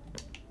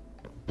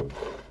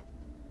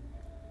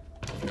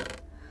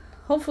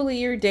 Hopefully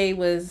your day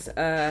was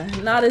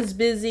not as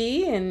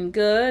busy and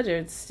good, or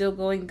it's still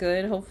going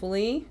good,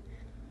 hopefully.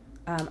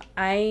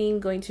 I'm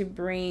going to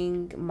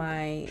bring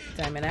my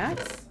diamond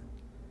axe.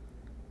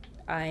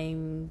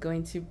 I'm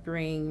going to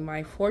bring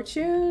my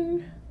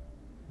fortune.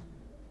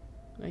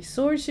 My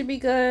sword should be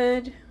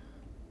good.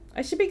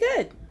 I should be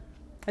good.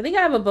 I think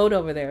I have a boat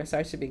over there, so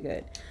I should be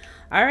good.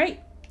 All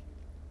right.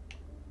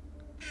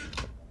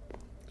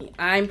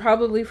 I'm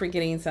probably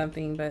forgetting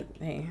something, but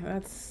hey,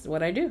 that's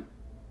what I do.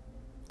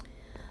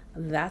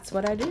 That's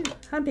what I do.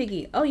 Hi,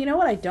 Piggy. Oh, you know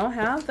what I don't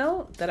have,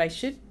 though, that I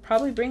should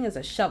probably bring is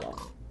a shovel.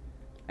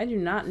 I do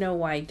not know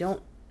why I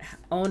don't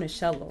own a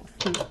shovel.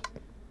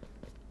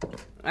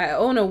 I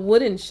own a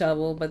wooden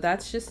shovel, but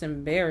that's just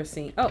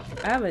embarrassing. Oh,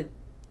 I have a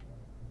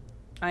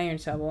iron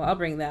shovel. I'll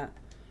bring that.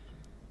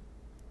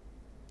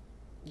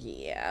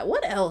 Yeah,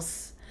 what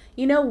else?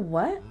 You know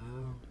what?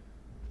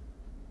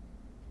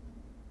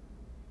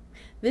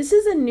 This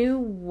is a new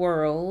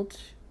world-ish.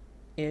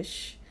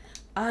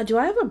 Do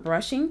I have a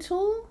brushing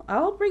tool?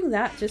 I'll bring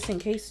that just in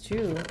case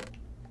too.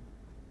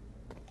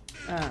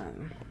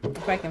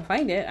 If I can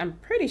find it. I'm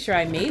pretty sure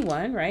I made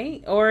one,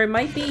 right? Or it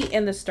might be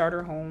in the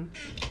starter home.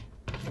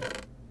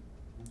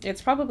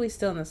 It's probably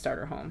still in the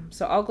starter home.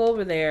 So I'll go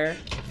over there.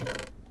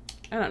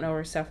 I don't know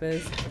where stuff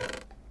is.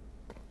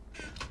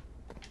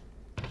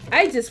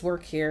 I just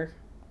work here.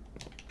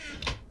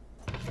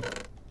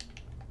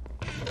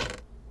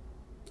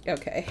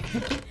 Okay.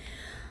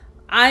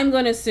 I'm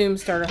going to assume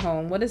starter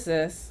home. What is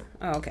this?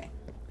 Oh, okay.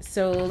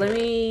 So let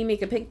me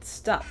make a pit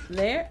stop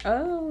there.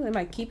 Oh, am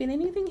I keeping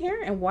anything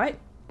here? And why?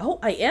 Oh,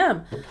 I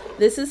am.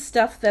 This is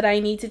stuff that I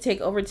need to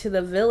take over to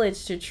the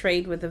village to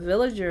trade with the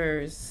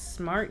villagers.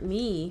 Smart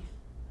me.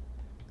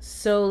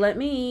 So let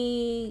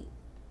me...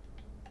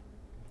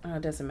 Oh,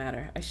 it doesn't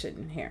matter. I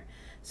shouldn't here.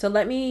 So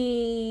let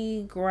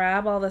me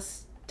grab all the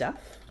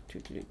stuff.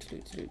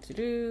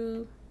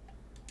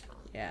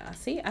 Yeah,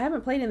 see? I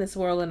haven't played in this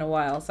world in a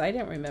while, so I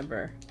didn't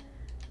remember.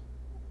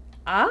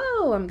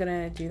 Oh, I'm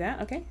gonna do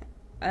that. Okay.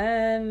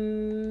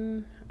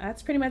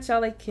 That's pretty much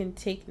all I can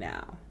take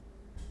now.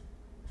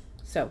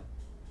 So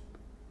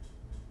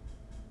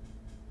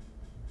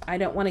I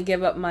don't want to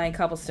give up my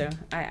cobblestone.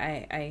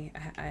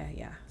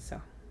 Yeah,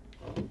 so.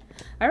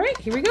 All right,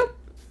 here we go.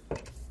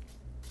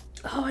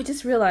 Oh, I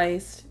just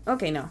realized.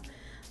 Okay, no.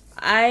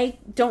 I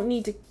don't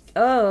need to.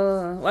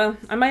 Oh, well,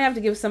 I might have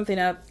to give something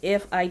up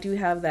if I do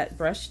have that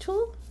brush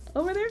tool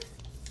over there.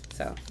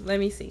 So, let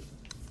me see.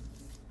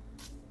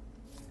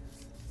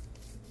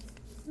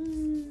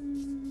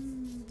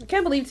 I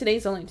can't believe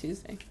today's only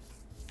Tuesday.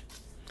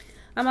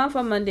 I'm off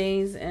on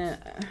Mondays and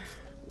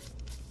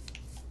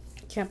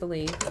can't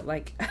believe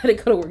like I had to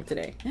go to work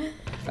today.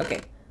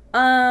 Okay.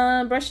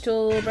 Brush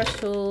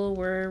tool,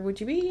 where would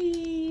you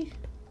be?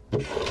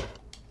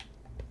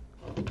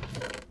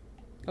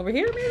 Over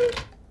here, maybe?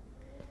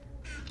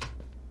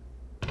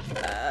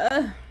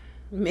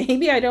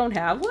 Maybe I don't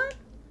have one?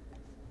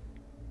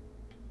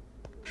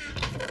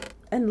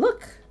 And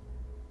look.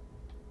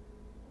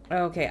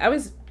 Okay, I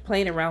was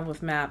playing around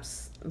with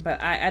maps, but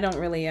I don't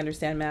really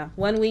understand map.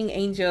 One Wing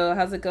Angel,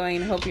 how's it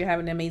going? Hope you're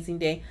having an amazing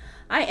day.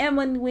 I am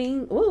One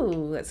Wing.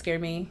 Ooh, that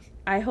scared me.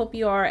 I hope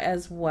you are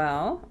as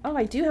well. Oh,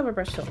 I do have a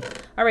brush tool.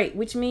 All right,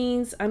 which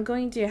means I'm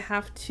going to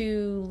have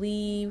to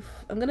leave.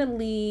 I'm going to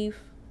leave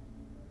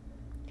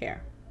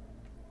here.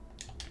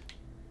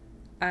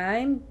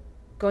 I'm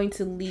going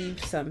to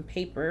leave some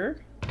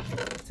paper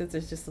since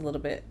there's just a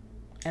little bit,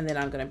 and then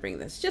I'm going to bring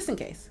this just in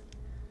case.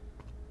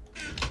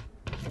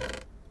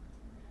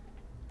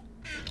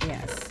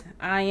 Yes,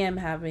 I am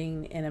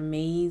having an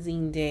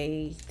amazing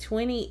day.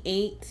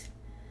 28.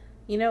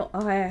 You know,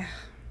 okay.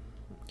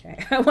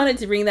 I wanted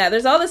to bring that.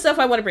 There's all this stuff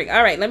I want to bring.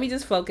 All right, let me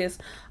just focus.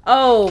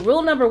 Oh,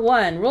 rule number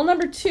 1. Rule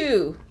number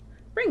 2.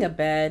 Bring a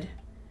bed.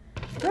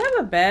 Do I have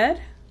a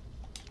bed?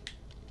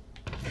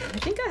 I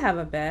think I have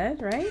a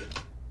bed, right?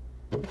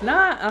 If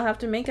not, I'll have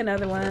to make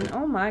another one.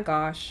 Oh my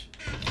gosh.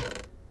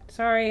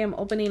 Sorry, I'm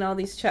opening all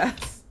these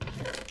chests.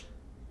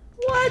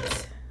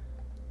 What?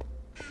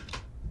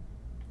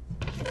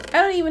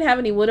 I don't even have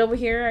any wood over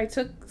here. I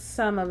took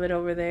some of it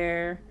over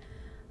there.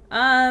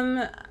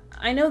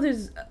 I know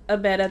there's a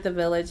bed at the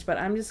village, but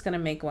I'm just gonna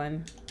make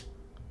one.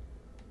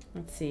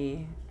 Let's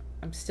see.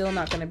 I'm still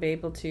not gonna be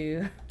able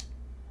to.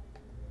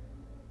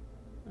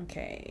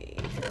 Okay,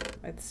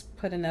 let's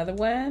put another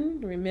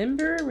one.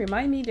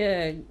 Remind me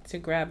to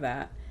grab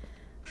that.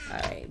 All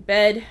right,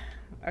 bed.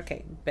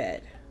 Okay,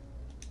 bed.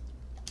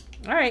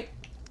 All right.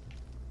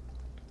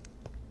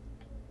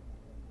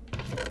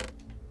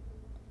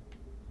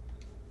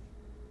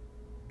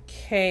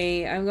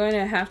 Okay, I'm going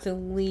to have to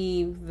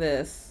leave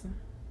this.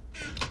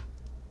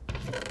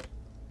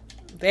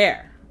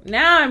 There.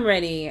 Now I'm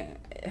ready.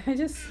 I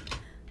just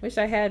wish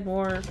I had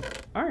more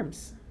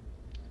arms.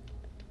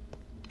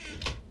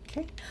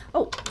 Okay.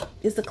 Oh,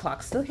 is the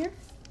clock still here?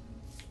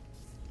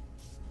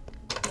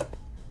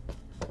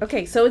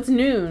 Okay, so it's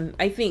noon,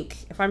 I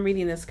think, if I'm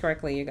reading this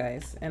correctly, you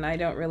guys. And I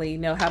don't really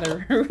know how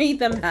to read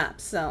the map,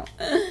 so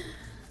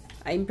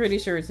I'm pretty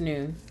sure it's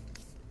noon.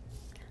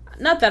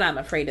 Not that I'm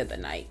afraid of the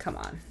night, come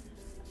on.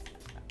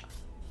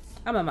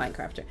 I'm a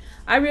Minecrafter.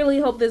 I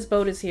really hope this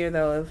boat is here,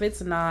 though. If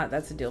it's not,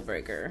 that's a deal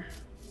breaker.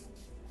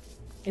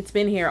 It's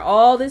been here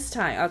all this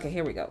time. Okay,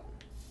 here we go.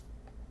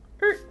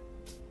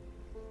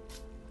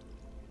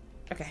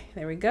 Okay,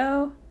 there we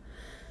go.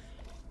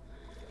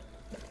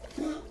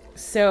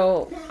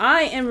 So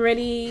I am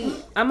ready.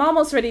 I'm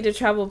almost ready to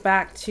travel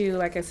back to,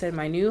 like I said,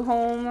 my new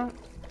home.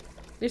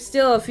 There's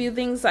still a few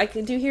things I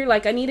could do here.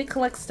 Like I need to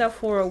collect stuff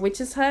for a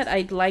witch's hut.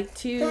 I'd like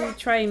to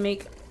try and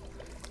make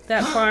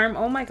that farm.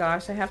 Oh my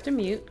gosh, I have to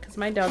mute because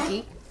my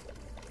doggy.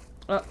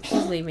 Oh,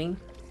 she's leaving.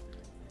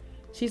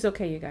 She's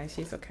okay, you guys.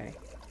 She's okay.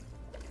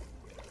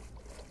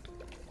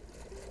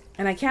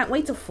 And I can't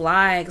wait to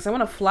fly because I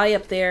want to fly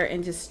up there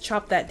and just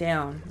chop that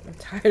down. I'm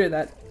tired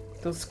of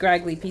those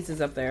scraggly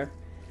pieces up there.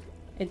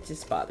 It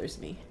just bothers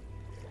me.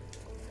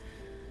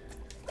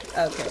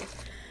 Okay.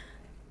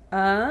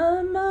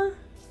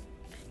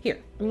 Here,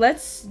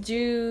 let's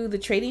do the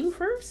trading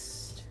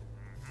first.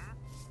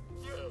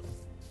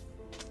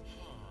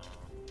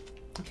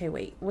 Okay,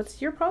 wait.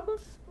 What's your problem?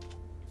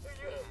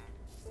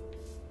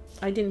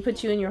 I didn't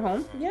put you in your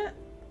home yet?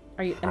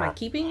 Am I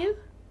keeping you?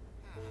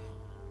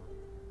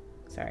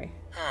 Sorry.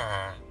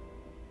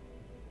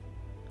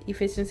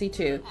 Efficiency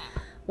 2.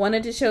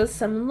 Wanted to show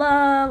some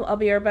love. I'll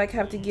be right back.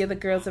 Have to give the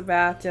girls a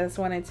bath. Just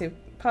wanted to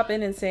pop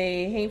in and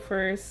say, hey,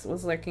 first.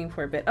 Was lurking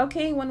for a bit.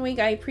 Okay, 1 week.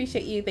 I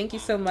appreciate you. Thank you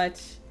so much.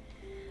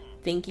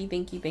 Thank you,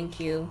 thank you, thank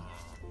you.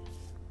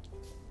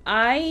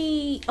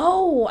 I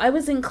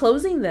was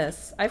enclosing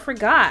this. I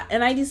forgot.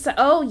 And I decided,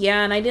 oh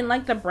yeah, and I didn't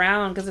like the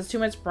brown because it's too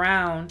much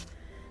brown.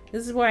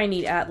 This is where I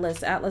need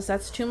Atlas. Atlas,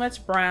 that's too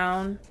much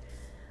brown.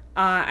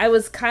 I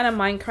was kind of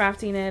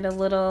Minecrafting it a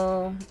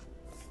little.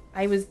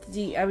 I was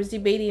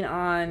debating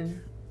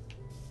on.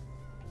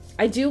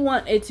 I do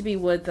want it to be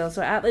wood though,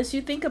 so Atlas,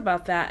 you think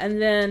about that.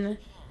 And then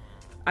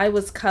I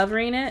was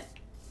covering it,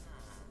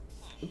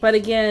 but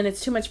again,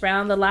 it's too much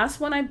brown. The last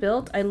one I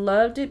built, I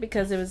loved it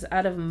because it was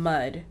out of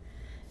mud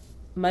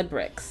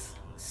bricks.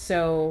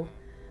 So,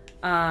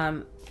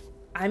 I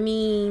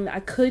mean, I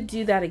could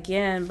do that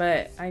again,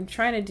 but I'm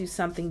trying to do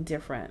something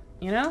different,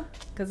 you know,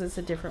 because it's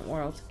a different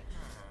world.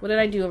 What did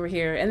I do over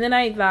here? And then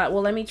I thought,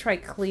 well, let me try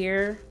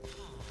clear.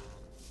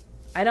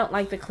 I don't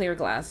like the clear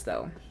glass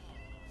though.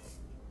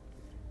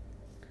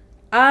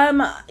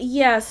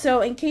 Yeah,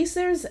 so in case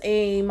there's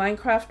a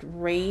Minecraft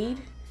raid,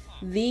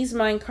 these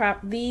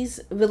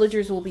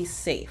villagers will be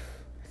safe.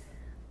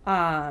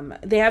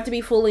 They have to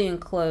be fully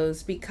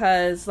enclosed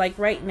because like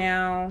right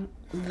now,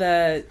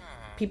 the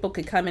people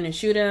could come in and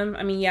shoot them.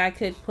 I mean, yeah, I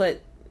could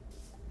put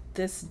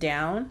this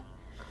down,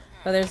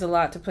 but there's a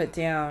lot to put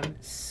down.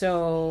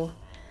 So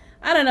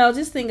I don't know,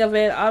 just think of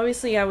it.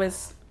 Obviously, I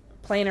was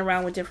playing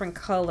around with different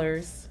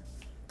colors.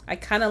 I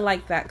kind of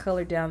like that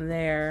color down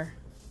there.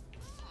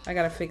 I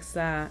gotta fix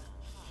that.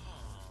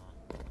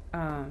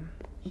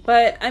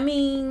 But I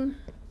mean,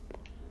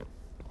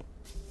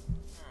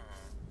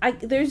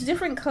 there's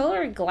different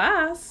colored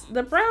glass.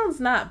 The brown's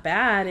not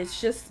bad.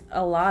 It's just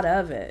a lot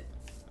of it.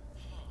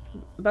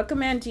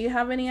 Buckaman, do you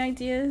have any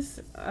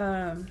ideas?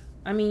 I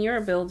mean, you're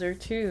a builder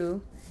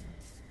too.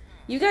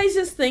 You guys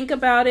just think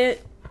about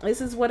it.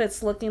 This is what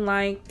it's looking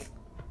like.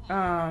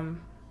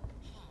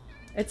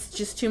 It's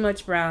just too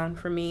much brown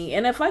for me.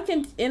 And if I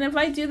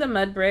do the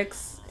mud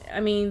bricks, I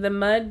mean, the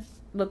mud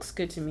looks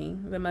good to me.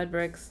 The mud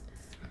bricks.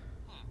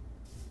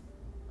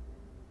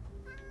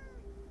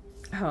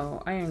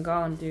 Oh, Iron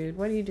Golem, dude.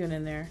 What are you doing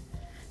in there?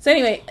 So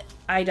anyway,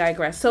 I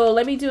digress. So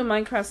let me do a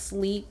Minecraft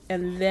sleep,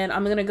 and then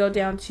I'm going to go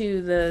down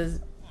to the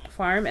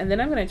farm, and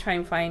then I'm going to try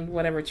and find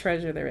whatever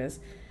treasure there is.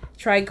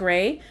 Try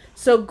gray.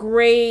 So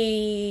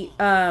gray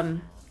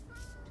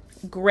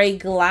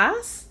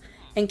glass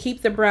and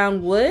keep the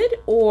brown wood,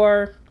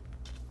 or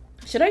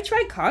should I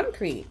try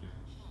concrete?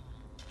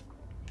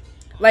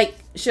 Like,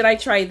 should I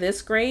try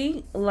this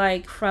gray,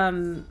 like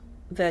from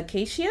the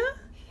acacia?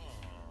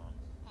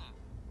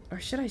 Or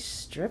should I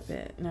strip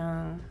it?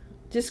 No.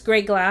 Just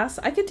gray glass.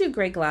 I could do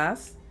gray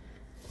glass.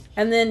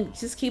 And then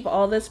just keep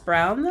all this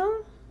brown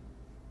though.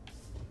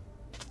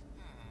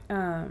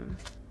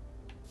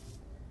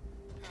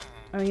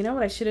 Oh, you know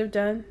what I should have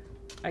done?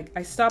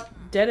 I stopped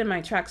dead in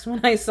my tracks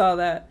when I saw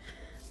that.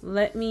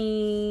 Let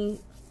me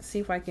see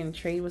if I can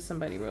trade with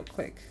somebody real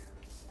quick.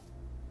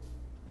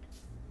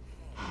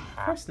 Of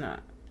course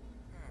not.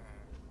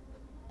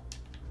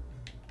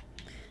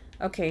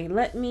 Okay,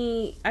 let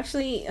me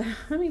actually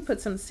let me put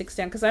some sticks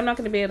down because I'm not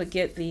going to be able to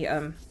get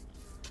the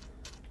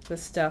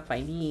stuff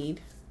I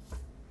need.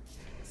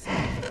 So,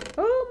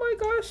 oh my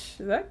gosh,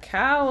 that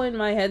cow in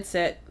my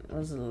headset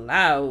was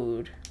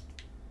loud.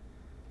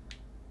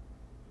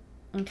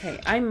 Okay,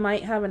 I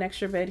might have an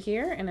extra bed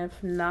here, and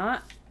if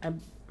not, I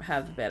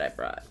have the bed I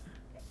brought.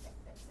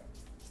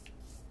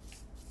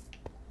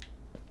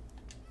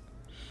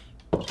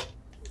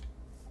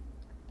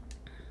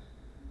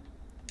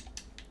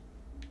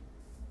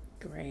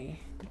 Gray,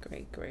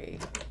 gray, gray.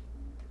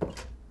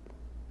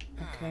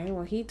 Okay,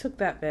 well, he took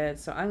that bed,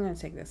 so I'm going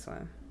to take this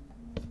one.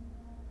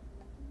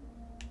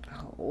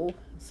 Oh,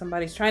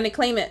 somebody's trying to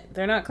claim it.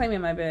 They're not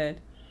claiming my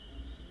bed.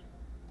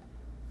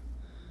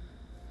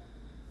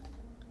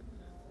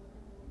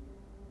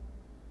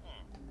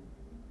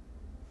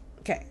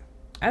 Okay.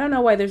 I don't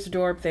know why there's a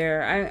door up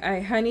there.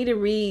 I need to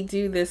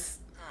redo this.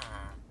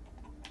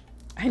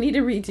 I need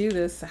to redo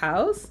this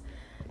house.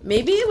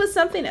 Maybe it was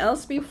something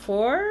else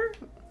before.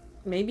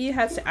 Maybe it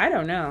has to. I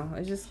don't know.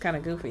 It's just kind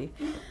of goofy.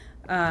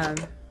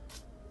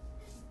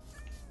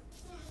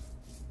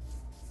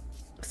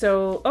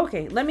 So,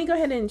 okay. Let me go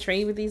ahead and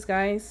trade with these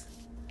guys.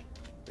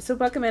 So,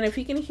 Buckaman, if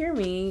you can hear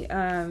me,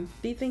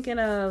 be thinking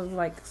of,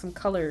 like, some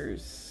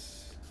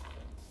colors.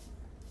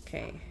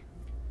 Okay.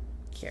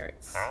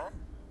 Carrots.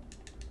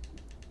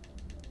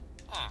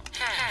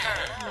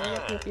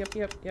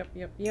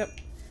 Yep.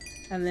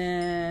 And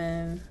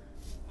then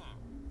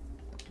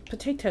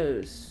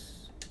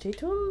potatoes.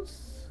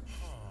 Potatoes?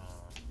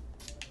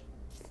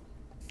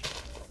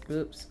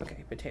 Oops.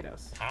 Okay,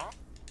 potatoes.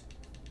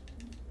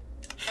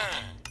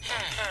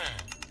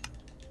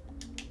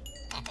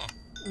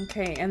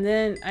 Okay, and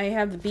then I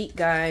have the beet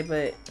guy,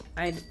 but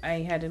I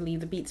had to leave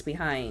the beets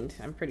behind,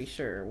 I'm pretty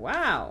sure.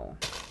 Wow.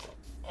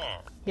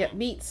 Yep,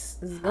 beets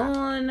is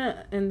gone,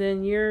 and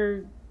then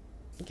you're...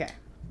 Okay.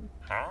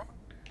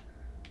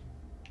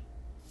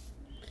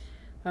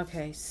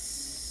 Okay,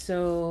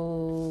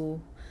 so...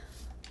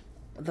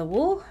 The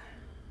wool?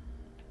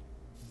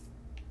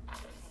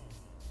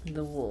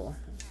 The wool.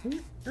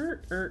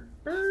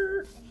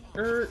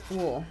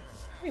 Wool.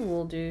 Hey,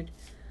 wool, dude.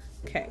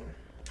 Okay.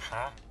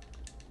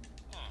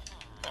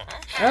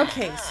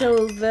 Okay,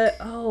 so the...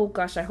 Oh,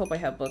 gosh, I hope I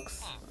have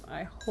books.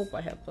 I hope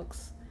I have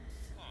books.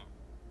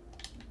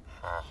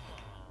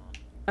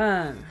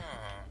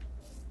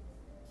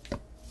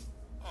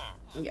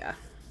 Yeah.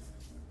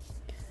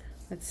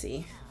 Let's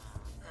see.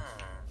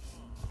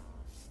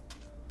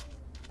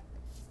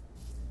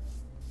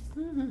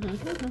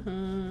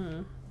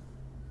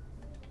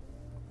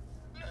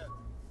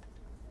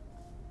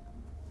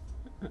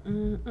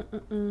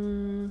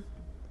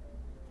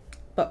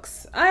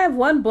 Books. I have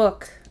one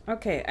book.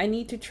 Okay, I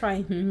need to try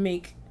and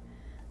make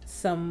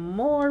some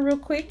more real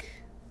quick.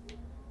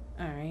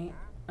 Alright.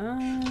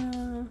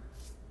 Oh,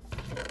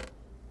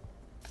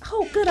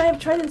 good. I have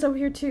tridents over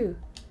here too.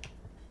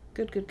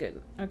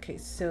 Good. Okay,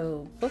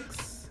 so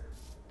books.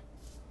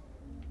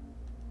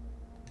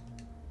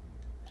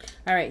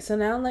 Alright, so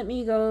now let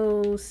me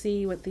go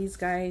see what these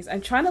guys...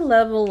 I'm trying to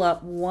level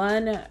up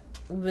one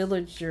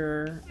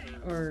villager,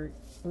 or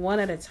one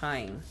at a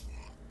time.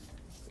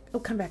 Oh,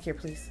 come back here,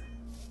 please.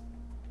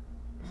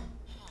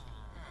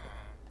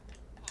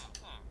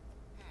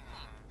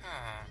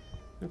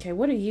 Okay,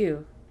 what are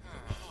you?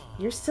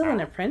 You're still an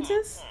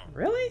apprentice?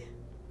 Really?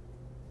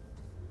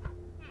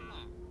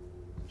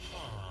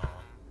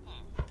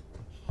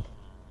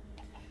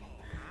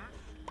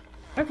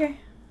 Okay.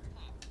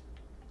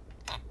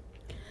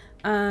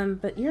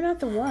 But you're not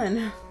the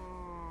one.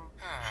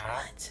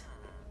 What?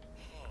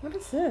 What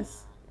is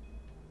this?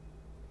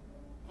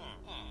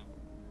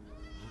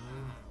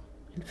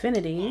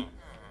 Infinity.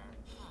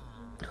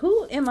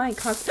 Who am I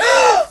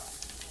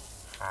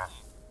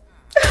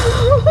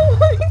Oh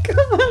my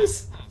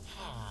gosh.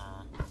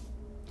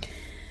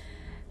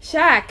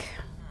 Shaq.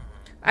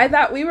 I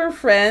thought we were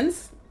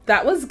friends.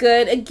 That was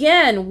good.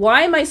 Again,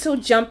 why am I so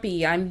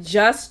jumpy? I'm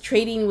just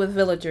trading with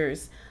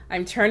villagers.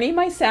 I'm turning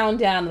my sound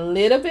down a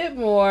little bit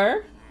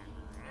more.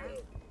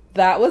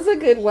 That was a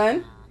good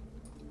one.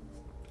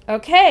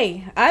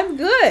 Okay, I'm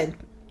good.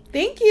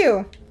 Thank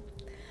you.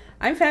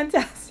 I'm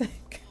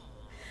fantastic.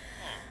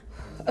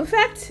 In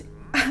fact,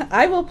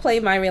 I will play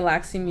my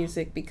relaxing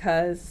music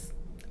because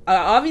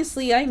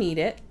obviously I need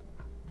it.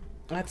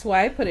 That's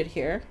why I put it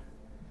here.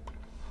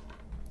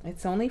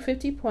 It's only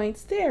 50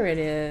 points. There it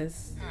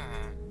is.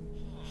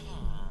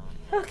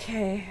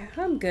 Okay,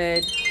 I'm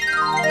good.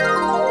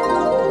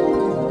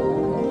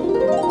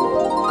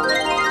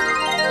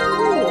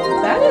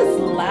 Ooh, that is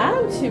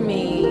loud to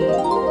me.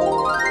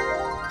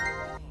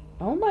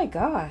 Oh my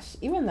gosh,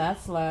 even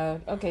that's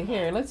loud. Okay,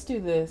 here, let's do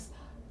this.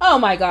 Oh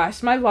my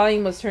gosh, my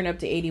volume was turned up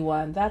to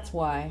 81. That's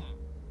why.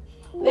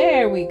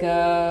 There we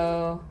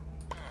go.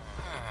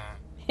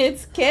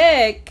 It's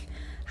Kick.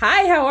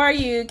 Hi, how are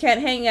you?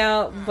 Can't hang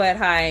out, but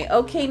hi.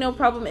 Okay, no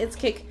problem. It's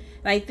Kick.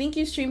 And I think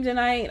you stream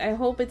tonight. I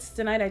hope it's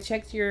tonight. I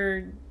checked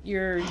your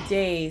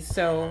days,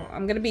 so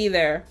I'm gonna be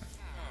there.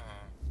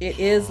 It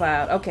is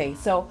loud. Okay,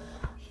 so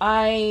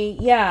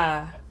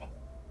yeah.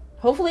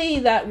 Hopefully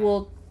that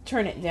will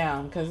turn it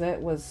down because it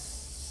was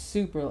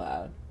super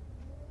loud.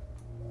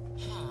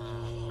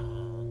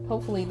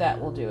 Hopefully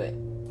that will do it.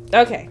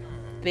 Okay,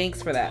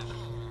 thanks for that.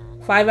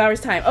 5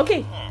 hours time.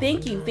 Okay,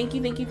 thank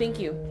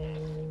you.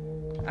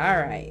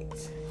 All right.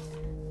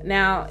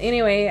 Now,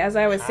 anyway, as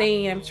I was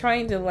saying, I'm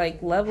trying to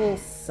like level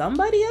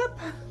somebody up.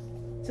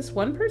 Just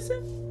one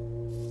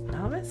person?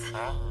 Novice?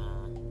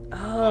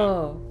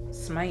 Oh,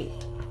 smite.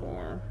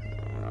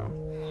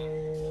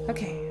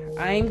 Okay,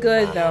 I'm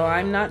good though.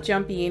 I'm not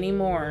jumpy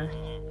anymore.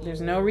 There's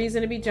no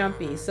reason to be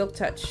jumpy. Silk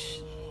touch.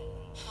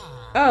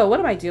 Oh, what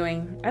am I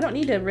doing? I don't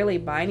need to really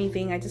buy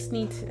anything. I just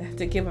need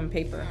to give him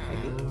paper, I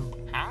think.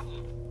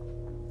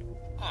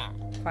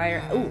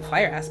 Fire. Ooh,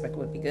 fire aspect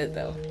would be good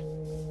though.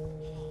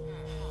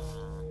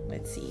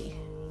 Let's see.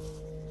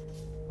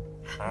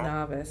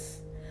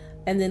 Novice.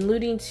 And then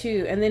looting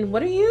 2. And then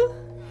what are you?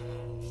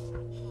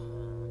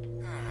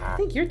 I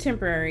think you're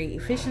temporary.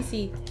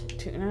 Efficiency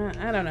 2.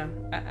 I don't know.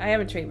 I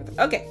haven't traded with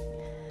them. Okay.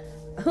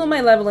 Who am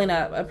I leveling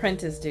up?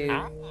 Apprentice dude.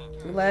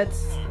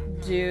 Let's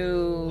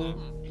do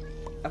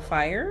a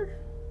fire.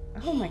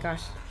 Oh my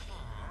gosh.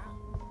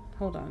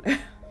 Hold on.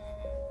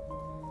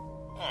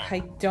 I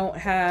don't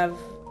have...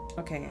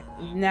 Okay,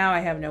 now I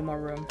have no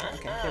more room.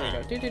 Okay, there we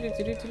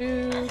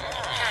go.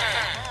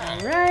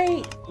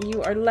 Alright,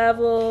 you are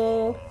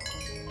level.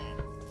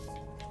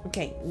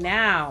 Okay,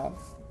 now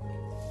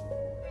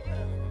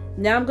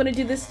I'm gonna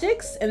do the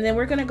sticks and then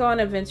we're gonna go on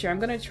an adventure. I'm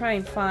gonna try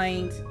and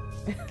find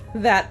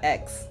that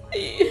X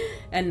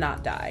and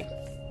not die.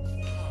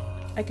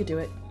 I could do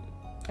it.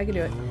 Who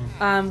do I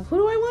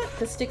want?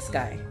 The sticks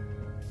guy.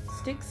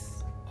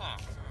 Sticks.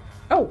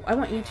 Oh, I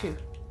want you too.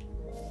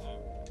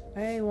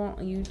 I want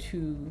you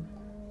to,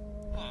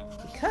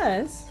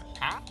 because,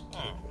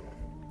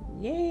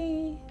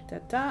 yay,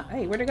 da-da,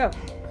 hey, where'd it go?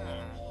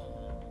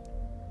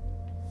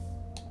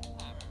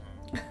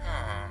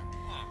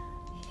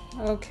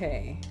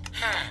 Okay,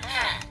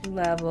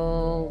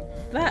 level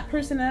that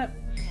person up.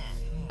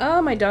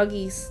 Oh, my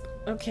doggies,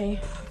 okay,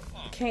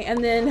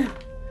 and then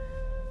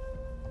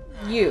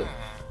you,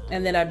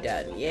 and then I'm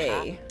done,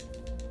 yay.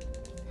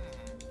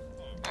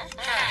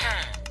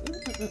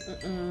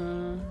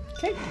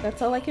 Okay,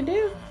 that's all I can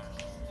do.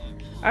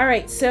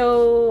 Alright,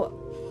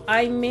 so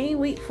I may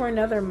wait for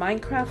another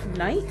Minecraft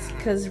night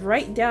because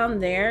right down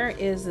there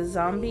is a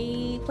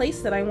zombie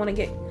place that I want to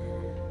get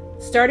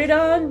started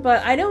on,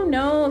 but I don't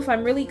know if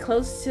I'm really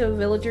close to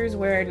villagers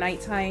where at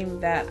nighttime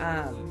that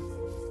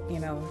you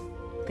know,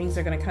 things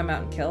are gonna come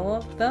out and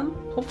kill them.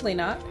 Hopefully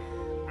not.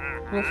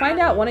 We'll find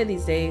out one of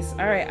these days.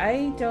 Alright,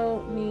 I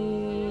don't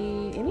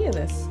need any of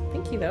this.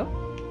 Thank you though.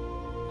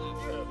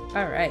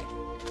 Alright.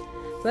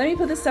 So let me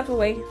put this stuff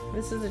away.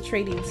 This is the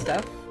trading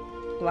stuff.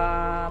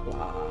 Blah,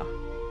 blah.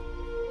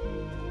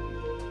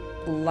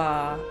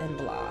 Blah, and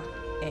blah.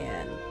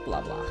 And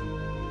blah, blah.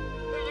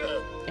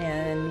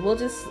 And we'll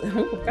just...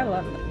 We've got a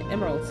lot of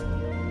emeralds.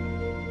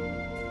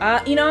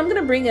 You know, I'm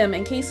gonna bring them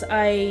in case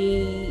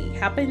a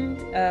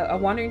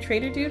wandering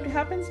trader dude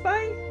happens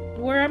by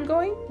where I'm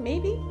going.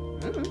 Maybe.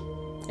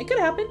 It could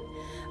happen.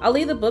 I'll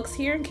leave the books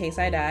here in case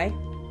I die.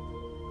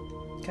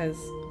 Because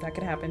that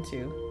could happen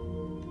too.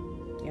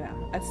 You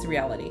know, that's the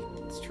reality.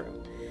 It's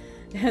true.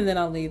 And then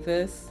I'll leave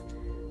this.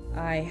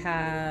 I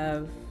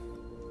have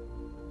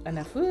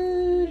enough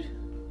food.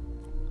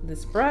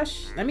 This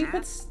brush. Let me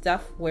put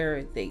stuff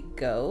where they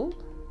go.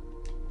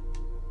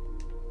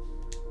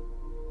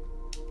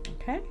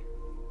 Okay.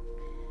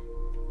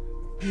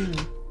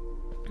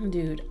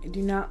 Dude, I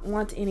do not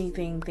want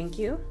anything. Thank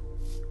you.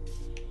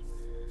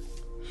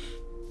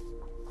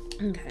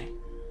 Okay.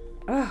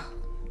 Oh,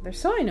 they're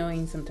so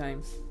annoying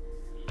sometimes.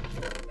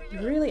 They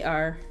really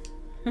are.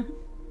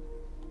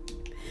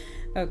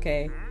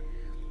 Okay.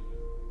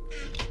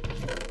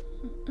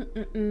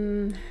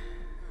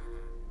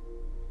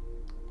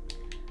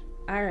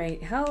 All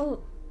right.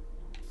 How?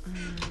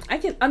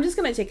 I'm just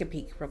gonna take a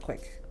peek real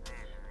quick.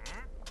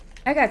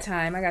 I got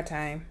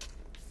time.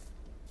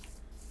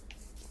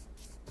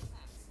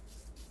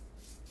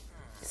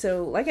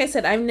 So, like I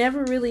said, I've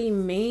never really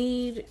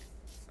made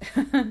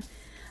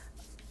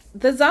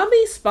the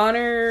zombie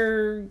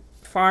spawner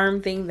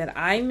farm thing that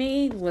I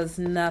made was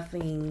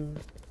nothing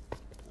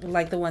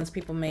like the ones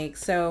people make.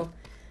 So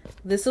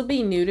this will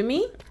be new to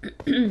me.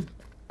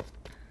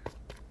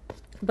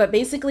 But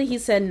basically he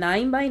said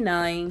 9 by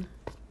 9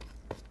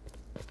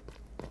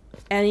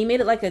 and he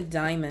made it like a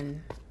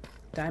diamond.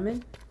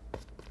 Diamond?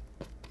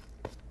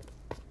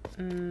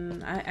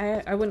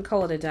 I wouldn't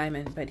call it a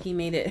diamond, but he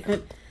made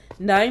it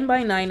 9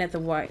 by 9 at the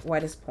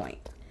widest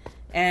point.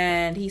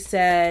 And he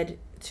said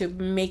to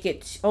make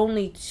it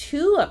only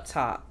 2 up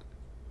top.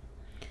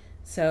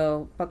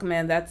 So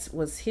Buckman, that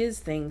was his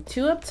thing.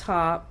 2 up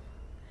top.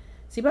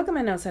 See,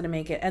 Buckman knows how to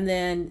make it. And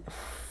then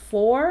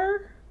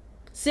 4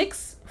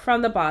 6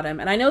 from the bottom.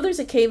 And I know there's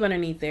a cave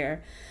underneath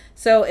there.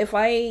 So if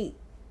I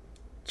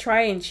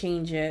try and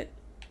change it,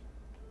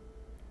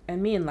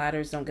 and me and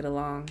ladders don't get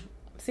along.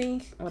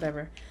 See?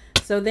 Whatever.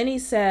 So then he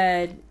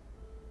said,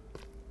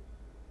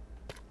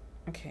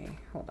 okay,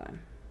 hold on.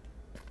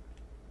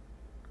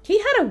 He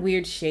had a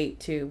weird shape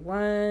too.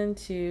 1,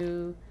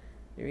 2,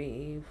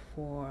 3,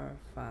 4,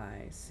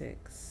 5,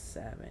 6,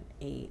 7,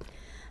 8.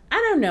 I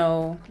don't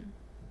know.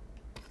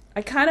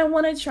 I kind of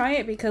want to try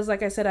it because,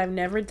 like I said, I've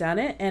never done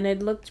it, and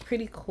it looked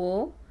pretty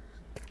cool.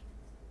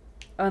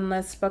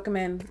 Unless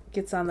Buckaman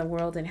gets on the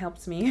world and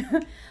helps me.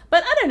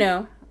 But I don't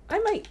know. I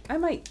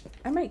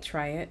might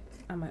try it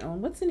on my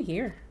own. What's in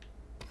here?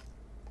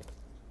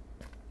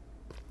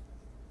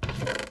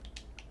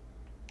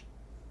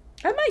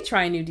 I might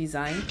try a new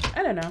design.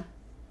 I don't know.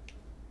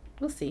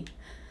 We'll see.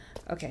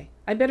 Okay,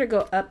 I better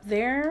go up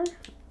there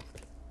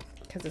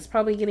because it's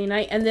probably getting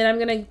night, and then I'm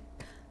gonna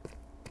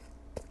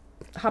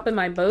hop in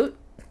my boat.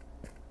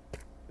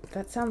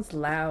 That sounds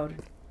loud.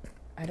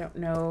 I don't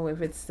know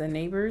if it's the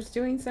neighbors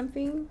doing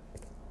something.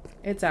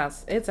 It's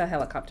us. It's a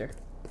helicopter.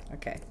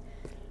 Okay.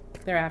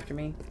 They're after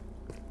me.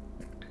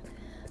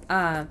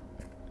 Yeah.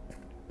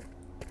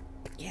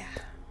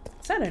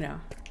 So I don't know.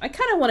 I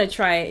kind of want to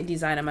try a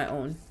design on my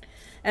own.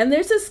 And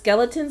there's a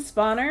skeleton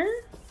spawner.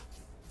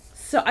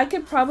 So I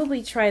could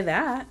probably try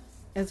that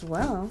as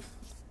well.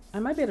 I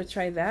might be able to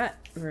try that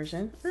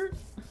version.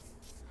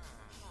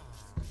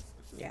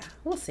 Yeah,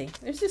 we'll see.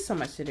 There's just so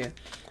much to do.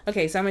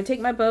 Okay, so I'm going to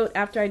take my boat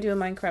after I do a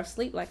Minecraft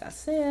sleep, like I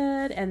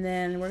said. And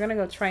then we're going to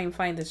go try and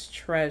find this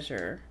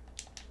treasure.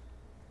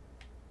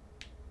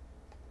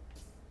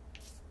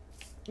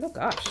 Oh,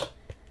 gosh.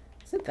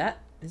 Is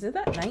it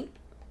that night?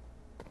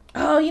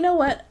 Oh, you know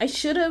what? I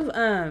should have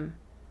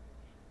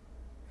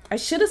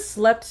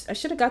slept. I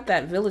should have got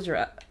that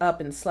villager up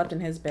and slept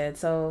in his bed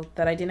so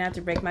that I didn't have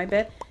to break my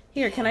bed.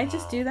 Here, can I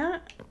just do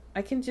that?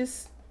 I can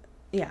just,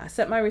 yeah,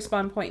 set my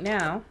respawn point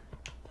now.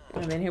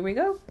 And then here we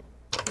go.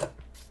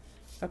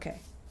 Okay.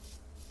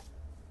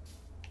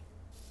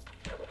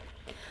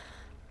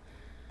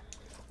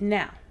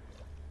 Now,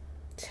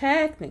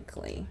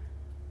 technically,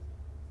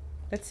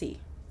 let's see.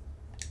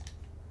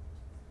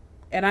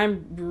 And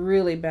I'm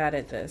really bad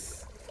at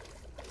this.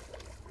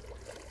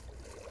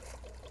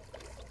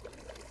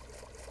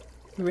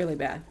 Really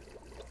bad.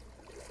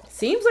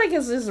 Seems like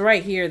it's just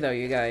right here though,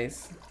 you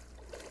guys.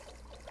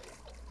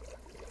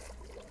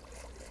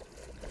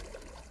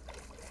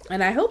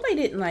 And I hope I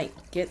didn't like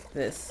get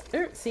this.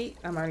 See,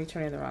 I'm already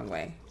turning the wrong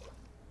way.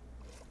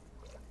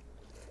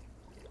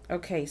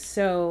 Okay,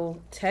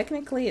 so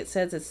technically it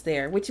says it's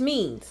there, which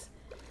means.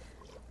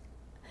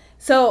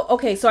 So,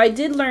 okay, so I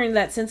did learn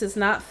that since it's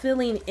not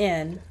filling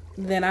in,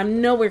 then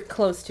I'm nowhere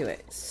close to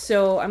it.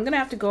 So I'm going to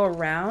have to go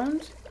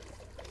around.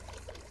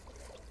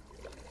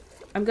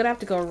 I'm going to have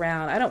to go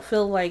around. I don't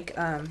feel like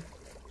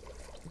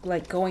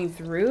going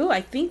through.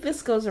 I think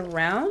this goes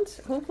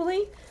around,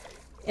 hopefully.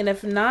 And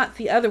if not,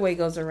 the other way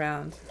goes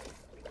around.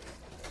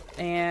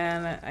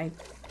 And I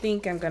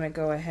think I'm going to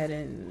go ahead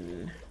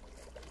and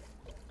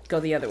go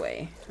the other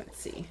way. Let's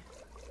see.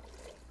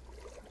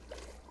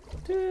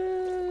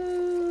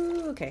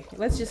 Okay,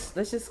 let's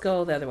just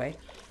go the other way.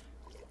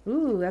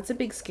 Ooh, that's a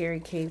big scary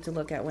cave to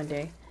look at one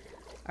day.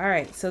 All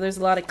right, so there's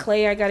a lot of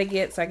clay I got to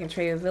get so I can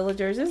trade with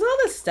villagers. There's all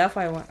this stuff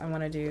I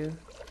want to do.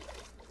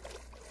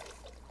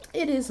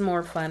 It is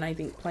more fun, I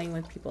think, playing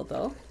with people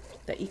though.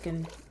 That you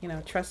can, you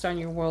know, trust on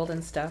your world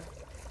and stuff.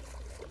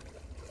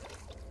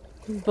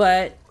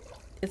 But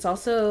it's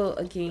also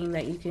a game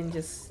that you can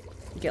just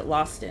get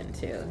lost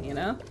into, you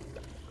know?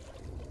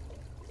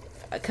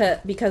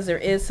 Because there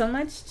is so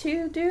much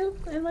to do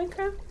in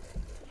Minecraft.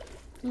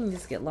 You can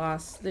just get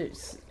lost.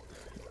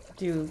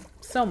 Do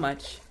so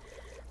much.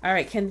 All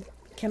right, can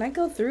I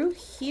go through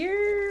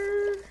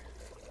here?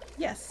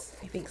 Yes,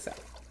 I think so.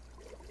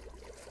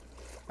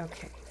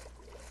 Okay.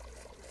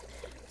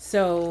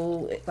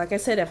 So, like I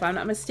said, if I'm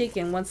not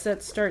mistaken, once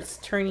that starts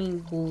turning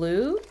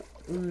blue,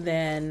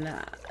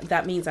 then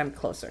that means I'm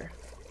closer.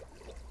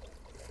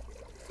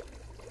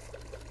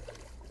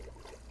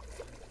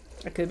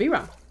 I could be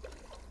wrong.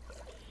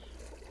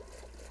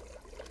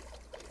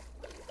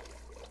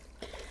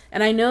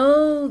 And I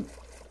know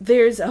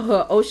there's an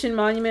ocean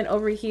monument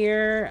over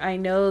here. I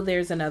know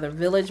there's another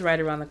village right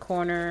around the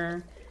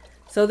corner.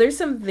 So there's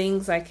some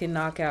things I can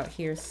knock out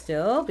here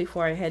still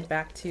before I head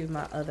back to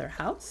my other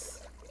house.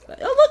 But,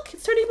 oh look,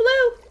 it's turning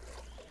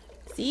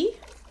blue. See?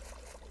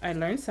 I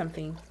learned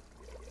something.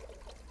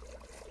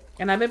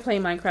 And I've been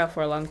playing Minecraft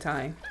for a long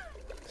time.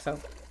 So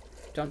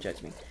don't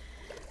judge me.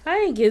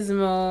 Hi,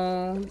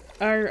 Gizmo.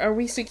 Are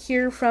we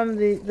secure from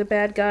the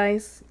bad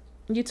guys?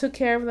 You took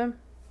care of them?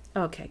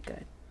 Okay,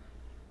 good.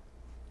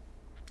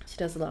 She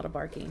does a lot of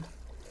barking.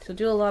 She'll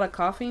do a lot of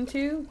coughing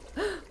too.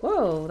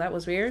 Whoa, that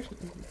was weird.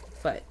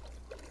 But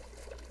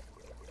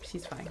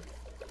she's fine.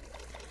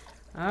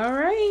 All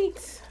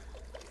right.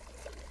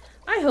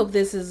 I hope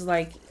this is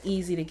like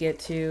easy to get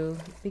to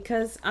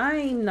because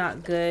I'm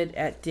not good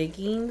at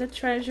digging the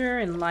treasure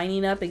and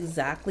lining up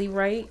exactly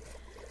right.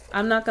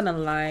 I'm not gonna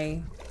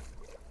lie.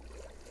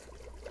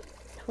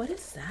 what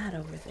is that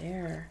over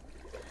there?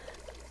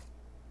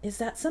 Is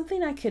that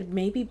something I could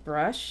maybe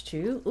brush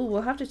too? Ooh,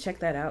 we'll have to check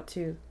that out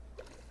too.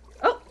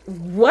 Oh,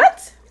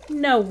 what?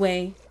 No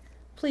way.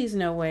 Please,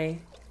 no way.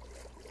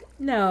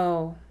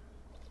 No.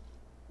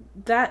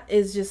 That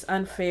is just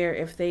unfair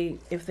if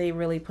they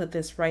really put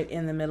this right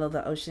in the middle of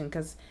the ocean,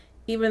 because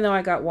even though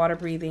I got water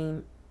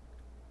breathing,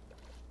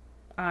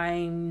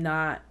 I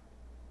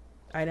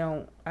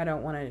don't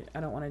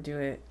want to do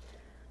it.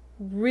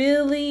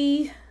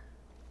 Really?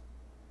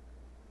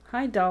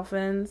 Hi,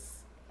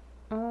 dolphins.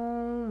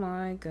 Oh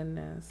my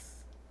goodness.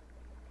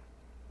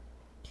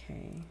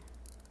 Okay.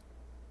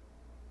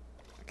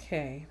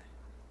 Okay.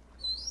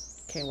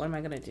 Okay, what am I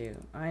gonna do?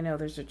 I know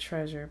there's a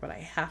treasure, but I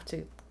have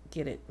to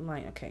get it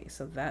line. Okay,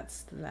 so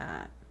that's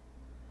that.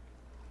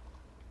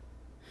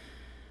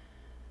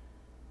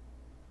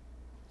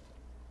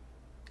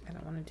 I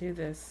don't want to do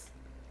this.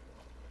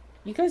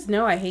 You guys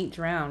know I hate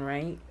drown,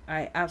 right?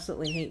 I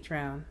absolutely hate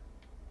drown.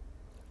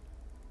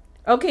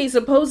 Okay,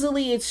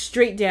 supposedly it's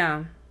straight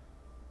down.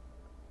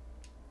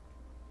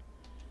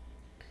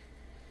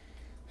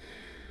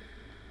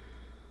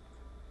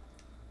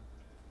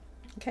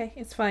 Okay,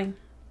 it's fine.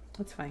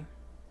 It's fine.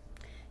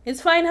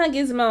 It's fine, huh,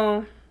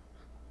 Gizmo?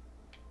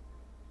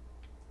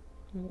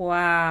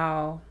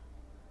 Wow.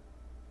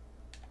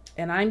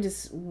 And I'm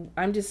just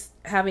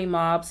having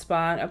mob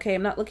spawn. Okay,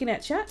 I'm not looking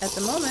at chat at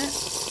the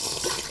moment.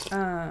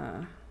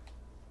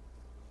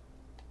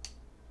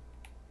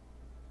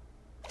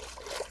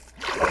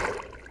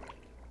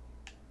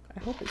 I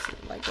hope it's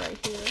like right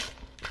here.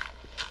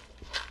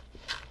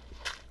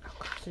 Oh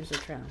gosh, there's a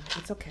drown.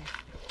 It's okay.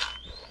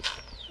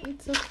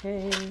 It's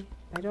okay.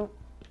 I don't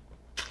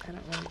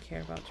really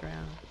care about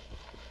drown.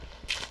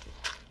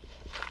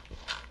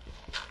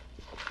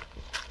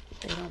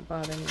 They don't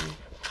bother me.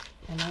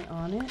 Am I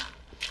on it?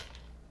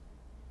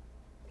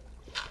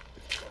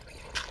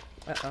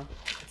 Uh-oh.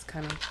 It's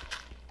coming.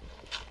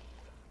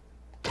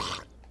 Oh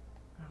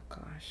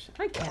gosh.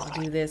 I can't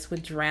do this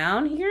with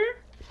drown here.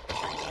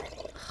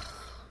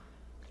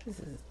 This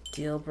is a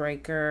deal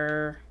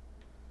breaker.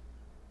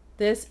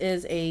 This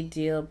is a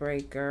deal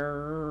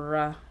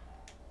breaker.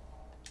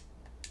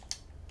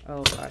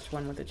 Oh gosh,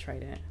 one with a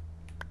trident.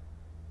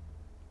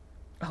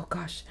 Oh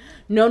gosh.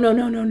 No, no,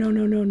 no, no, no,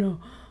 no, no, no.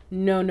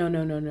 No, no,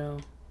 no, no, no.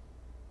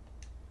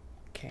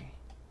 Okay.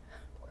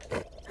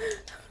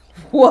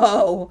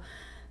 Whoa.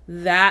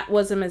 That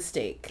was a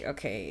mistake.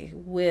 Okay.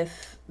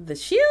 With the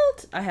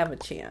shield, I have a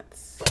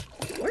chance.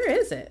 Where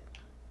is it?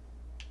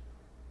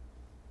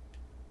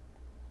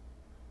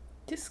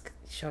 Just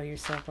show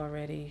yourself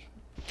already.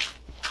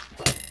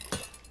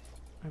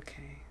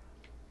 Okay.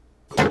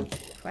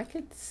 If I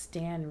could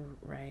stand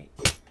right.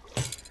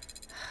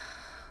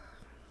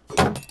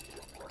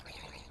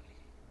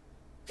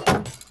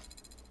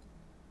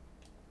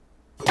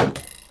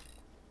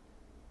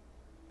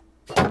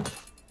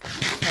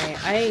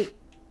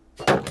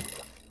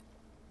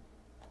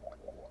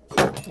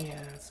 Okay,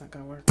 yeah, it's not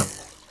gonna work.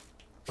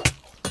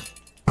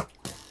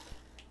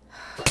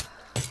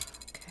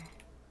 Okay.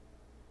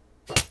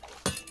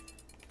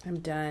 I'm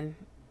done.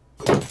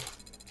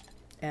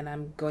 And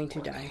I'm going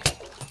to die.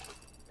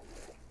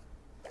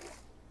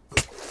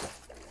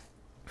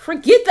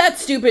 Forget that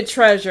stupid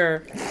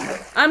treasure.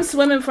 I'm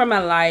swimming for my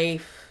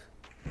life.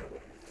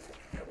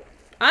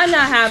 I'm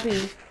not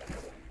happy.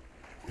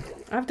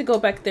 I have to go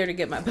back there to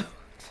get my boat.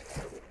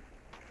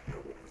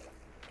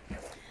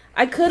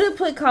 I could have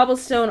put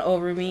cobblestone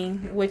over me,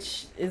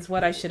 which is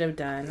what I should have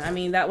done. I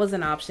mean, that was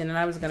an option and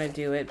I was going to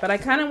do it. But I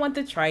kind of want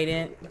the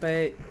trident,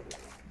 but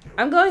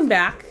I'm going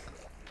back.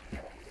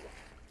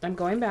 I'm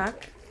going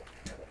back.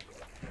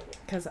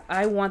 Because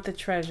I want the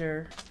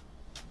treasure.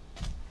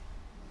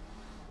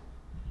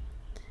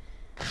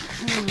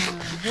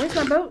 Where's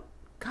my boat?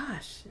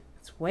 Gosh,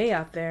 it's way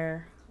out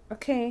there.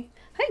 Okay.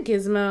 Hi,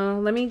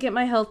 Gizmo. Let me get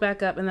my health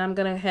back up and then I'm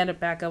going to head it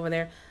back over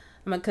there.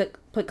 I'm going to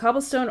put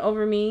cobblestone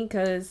over me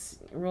because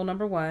rule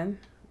number 1,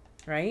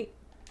 right?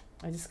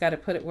 I just got to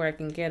put it where I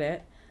can get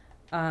it.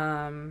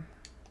 I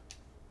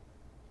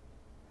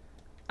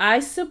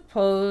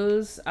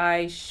suppose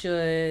I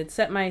should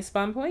set my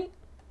spawn point.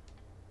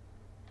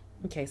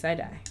 In case I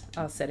die,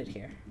 I'll set it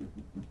here.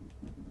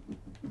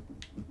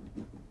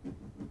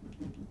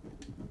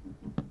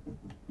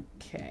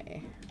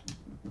 Okay.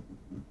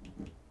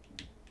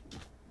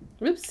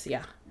 Oops,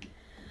 yeah.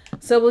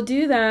 So we'll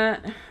do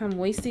that. I'm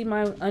wasting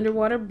my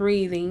underwater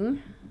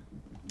breathing.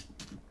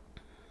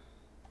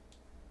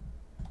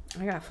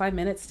 I got 5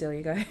 minutes still,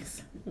 you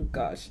guys. Oh,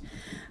 gosh.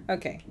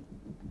 Okay.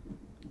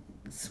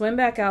 Swim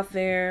back out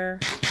there.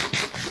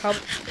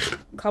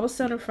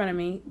 Cobblestone in front of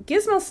me.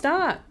 Gizmo,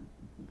 stop!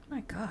 Oh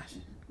my gosh.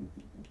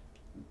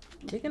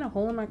 Digging a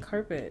hole in my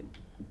carpet.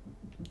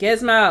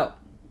 Gizmo!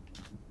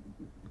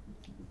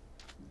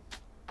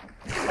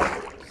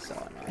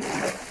 So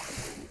annoying.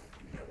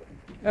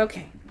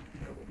 Okay.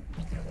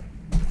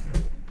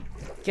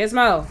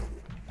 Gizmo!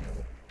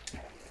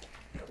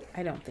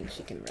 I don't think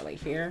she can really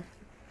hear.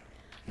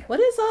 What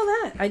is all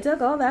that? I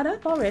dug all that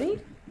up already.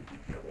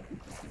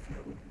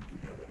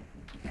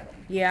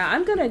 Yeah,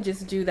 I'm gonna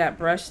just do that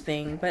brush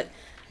thing, but...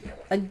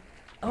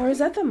 or is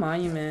that the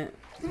monument?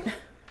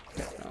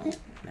 Oh,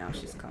 now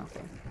she's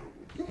coughing.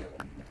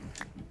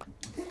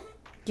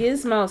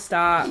 Gizmo,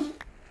 stop.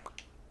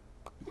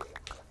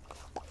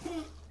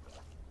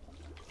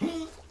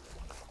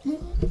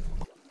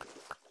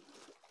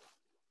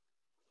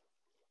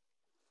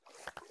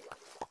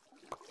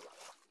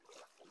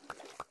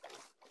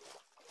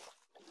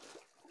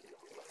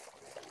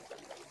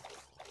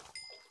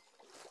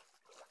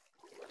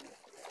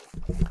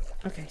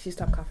 Okay, she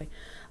stopped coughing.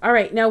 All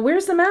right, now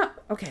where's the map?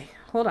 Okay,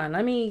 hold on.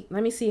 Let me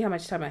see how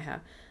much time I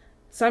have.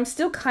 So I'm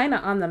still kind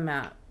of on the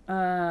map.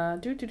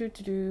 Let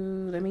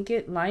me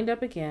get lined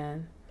up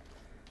again.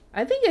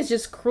 I think it's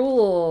just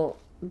cruel.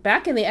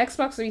 Back in the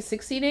Xbox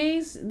 360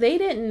 days, they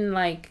didn't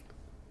like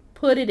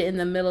put it in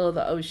the middle of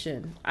the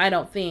ocean. I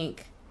don't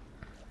think.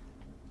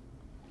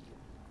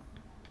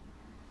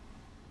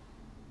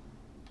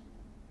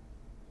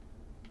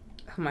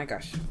 Oh my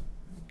gosh.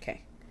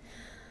 Okay.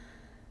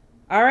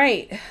 All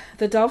right.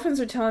 The dolphins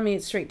are telling me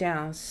it's straight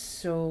down,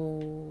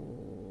 so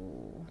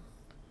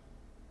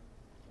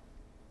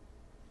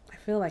I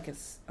feel like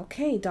it's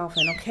okay,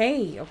 dolphin.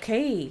 Okay,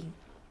 okay.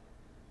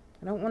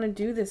 I don't want to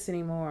do this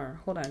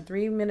anymore. Hold on.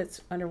 3 minutes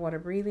underwater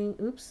breathing.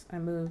 Oops, I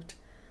moved.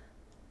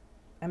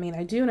 I mean,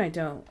 I do and I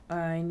don't.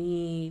 I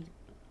need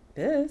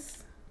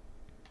this.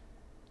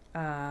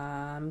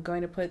 I'm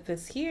going to put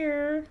this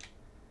here.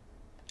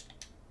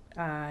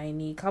 I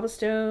need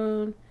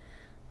cobblestone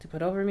to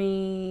put over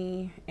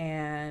me.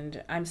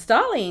 And I'm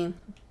stalling.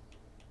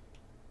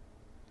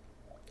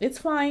 It's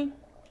fine.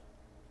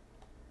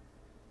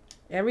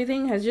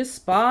 Everything has just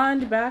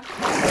spawned back.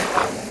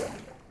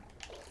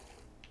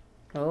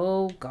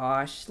 Oh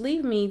gosh,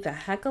 leave me the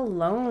heck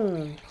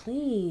alone,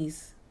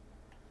 please.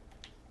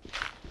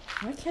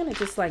 Why can't it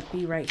just like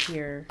be right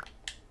here?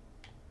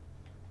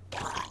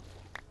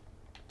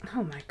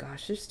 Oh my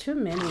gosh, there's too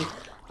many.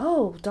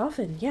 Oh,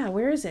 dolphin, yeah,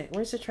 where is it?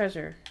 Where's the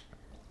treasure?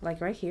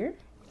 Like right here?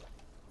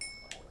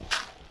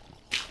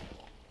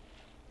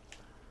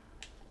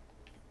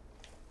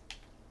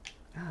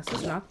 Oh, is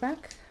this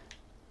knockback?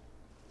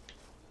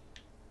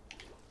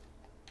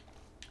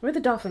 Where'd the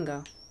dolphin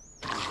go?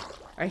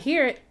 I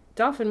hear it.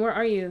 Dolphin, where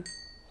are you?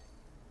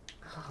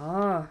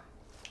 Ah,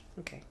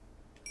 okay.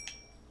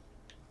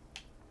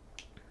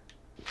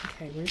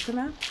 Okay, where's the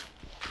map?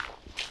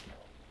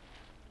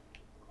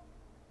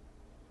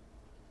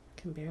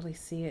 Can barely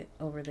see it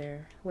over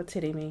there. What's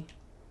hitting me?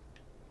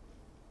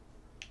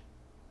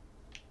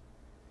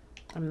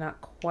 I'm not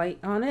quite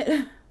on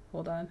it.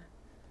 Hold on.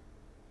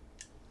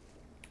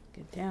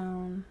 Get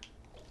down.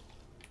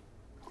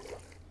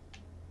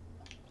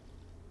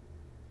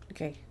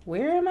 Okay,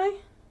 where am I?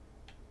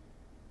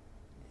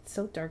 It's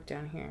so dark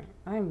down here.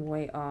 I'm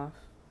way off.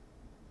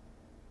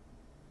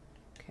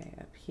 Okay,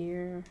 up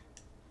here,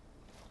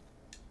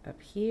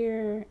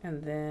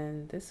 and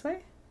then this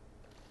way?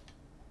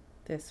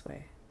 This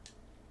way.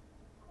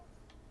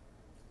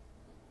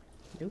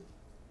 Nope.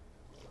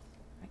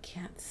 I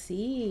can't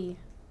see.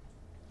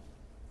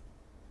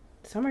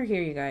 Somewhere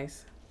here, you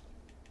guys.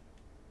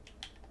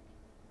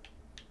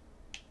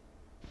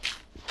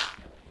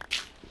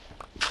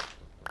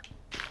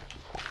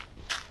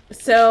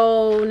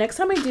 So next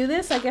time I do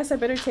this, I guess I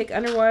better take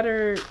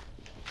underwater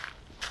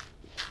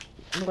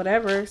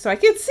whatever so I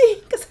can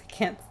see, because I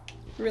can't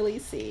really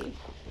see.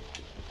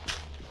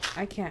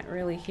 I can't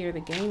really hear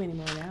the game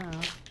anymore now.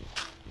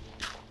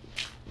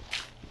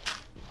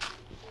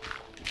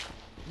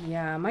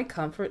 Yeah, my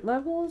comfort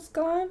level is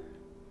gone.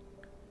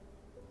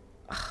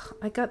 Ugh,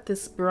 I got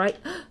this bright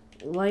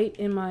light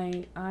in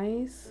my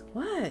eyes.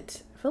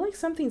 What? I feel like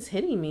something's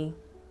hitting me.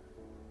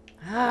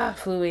 Ah,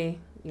 phooey.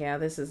 Yeah,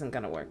 this isn't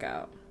gonna work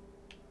out.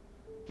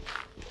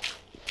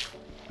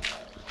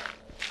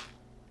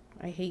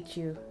 I hate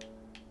you.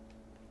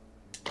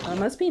 Oh, it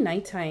must be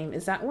nighttime.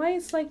 Is that why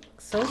it's like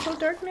so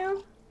dark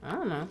now? I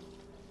don't know.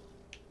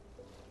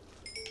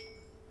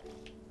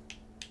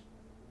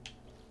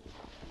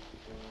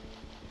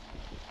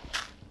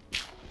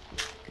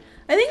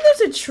 I think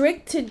there's a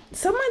trick to...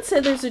 Someone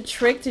said there's a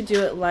trick to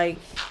do it like...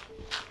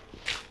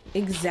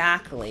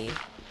 exactly.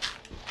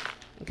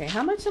 Okay,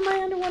 how much am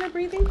I underwater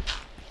breathing?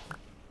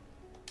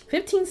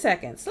 15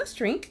 seconds. Let's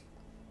drink.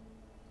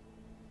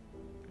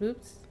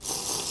 Oops.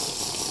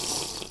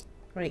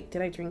 Wait,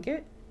 did I drink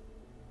it?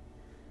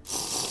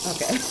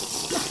 Okay.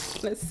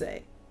 Let's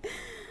say.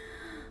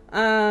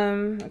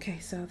 Okay,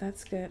 so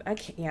that's good. I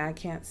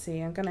can't see.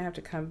 I'm gonna have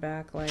to come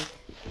back like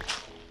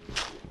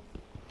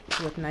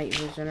with night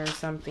vision or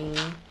something.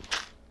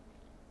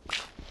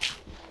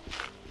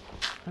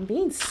 I'm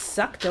being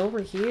sucked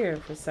over here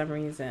for some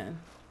reason.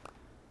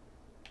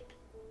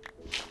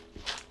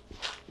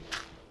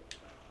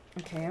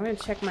 Okay, I'm gonna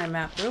check my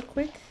map real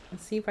quick and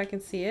see if I can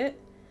see it.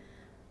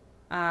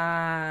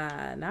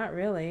 Not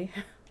really.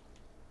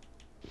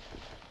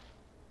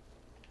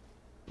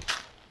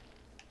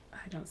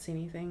 I don't see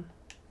anything.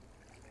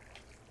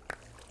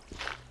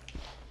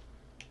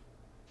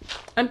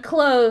 I'm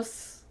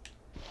close.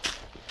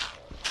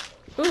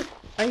 Ooh,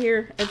 I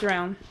hear a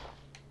drown.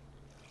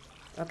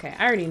 Okay,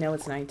 I already know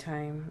it's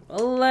nighttime.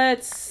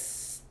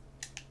 Let's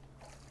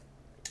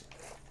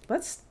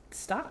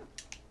stop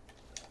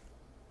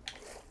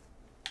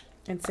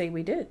and say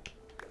we did.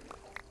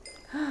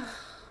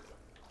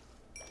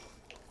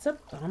 It's a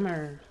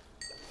bummer.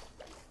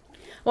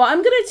 Well,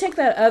 I'm gonna check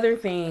that other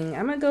thing.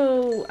 I'm gonna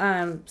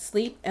go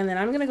sleep, and then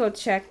I'm gonna go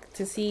check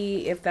to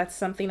see if that's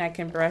something I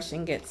can brush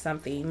and get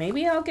something.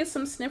 Maybe I'll get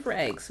some sniffer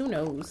eggs. Who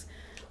knows?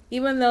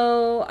 Even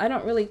though I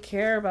don't really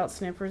care about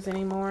sniffers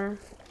anymore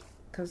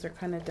because they're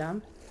kind of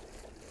dumb.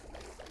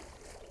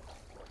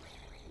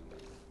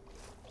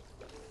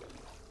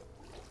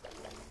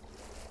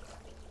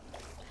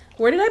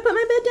 Where did I put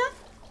my bed down?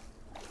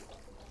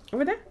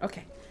 Over there?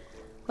 Okay.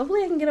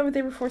 Hopefully I can get over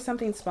there before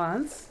something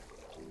spawns,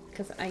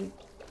 because I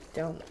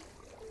don't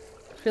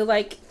feel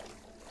like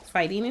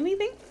fighting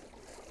anything.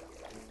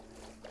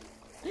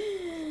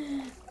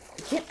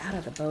 Get out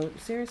of the boat.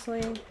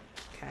 Seriously?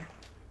 Okay.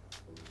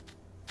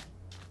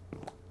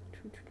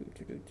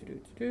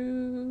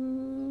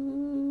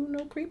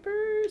 No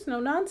creepers. No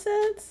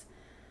nonsense.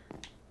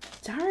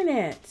 Darn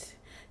it.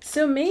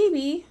 So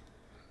maybe...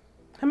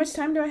 How much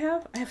time do I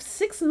have? I have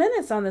 6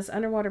 minutes on this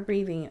underwater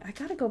breathing. I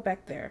gotta go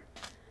back there.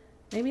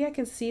 Maybe I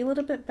can see a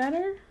little bit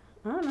better?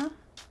 I don't know.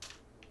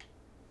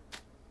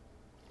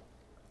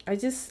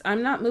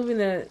 I'm not moving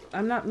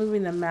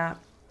the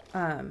map.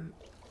 I'm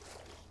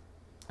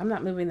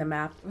not moving the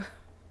map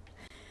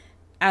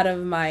out of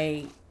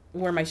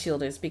where my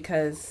shield is,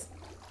 because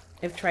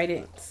if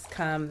tridents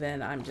come,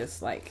 then I'm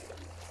just like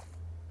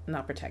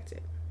not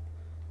protected.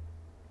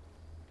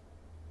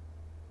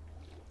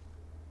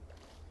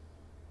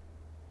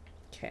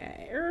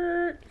 Okay.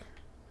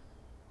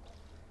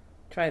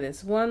 Try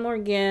this one more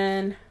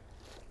again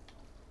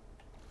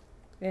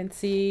and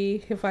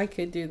see if I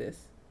could do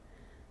this.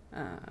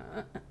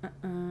 I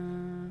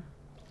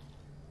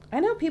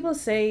know people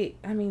say,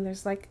 I mean,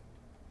 there's like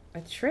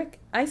a trick.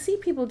 I see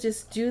people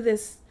just do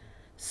this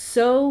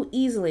so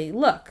easily.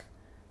 Look,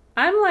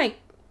 I'm like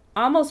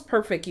almost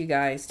perfect, you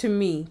guys, to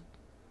me.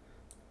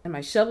 And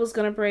my shovel's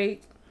gonna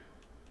break.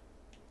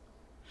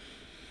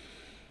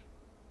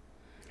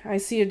 I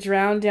see a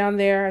drown down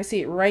there. I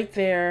see it right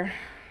there.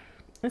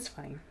 It's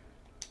fine.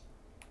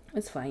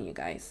 It's fine, you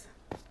guys.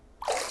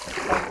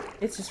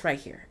 It's just right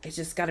here. It's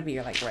just gotta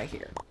be like right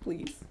here.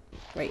 Please.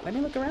 Wait, let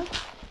me look around.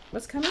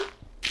 What's coming?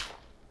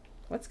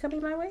 What's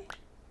coming my way?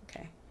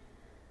 Okay.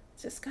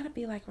 It's just gotta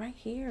be like right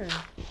here.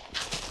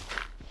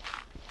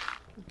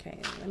 Okay,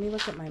 let me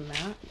look at my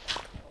map.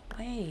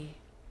 Wait.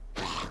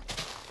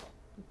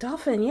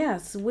 Dolphin,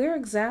 yes. Where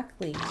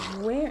exactly?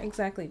 Where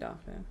exactly,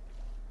 Dolphin?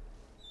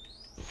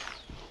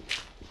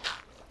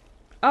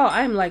 Oh,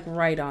 I'm like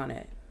right on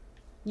it.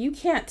 You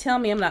can't tell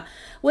me I'm not.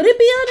 Would it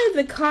be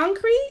under the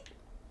concrete?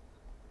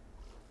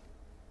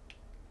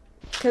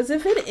 Because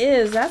if it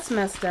is, that's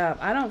messed up.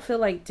 I don't feel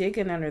like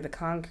digging under the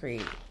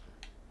concrete.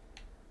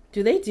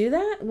 Do they do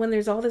that when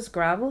there's all this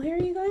gravel here,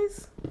 you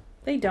guys?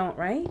 They don't,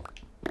 right?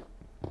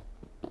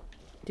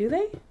 Do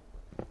they?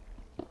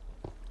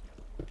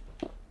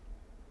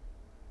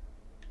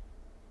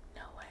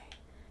 No way.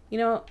 You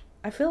know,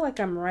 I feel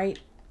like I'm right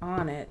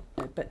on it,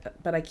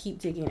 but I keep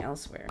digging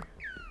elsewhere.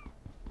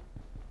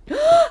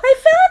 I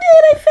found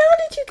it! I found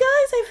it, you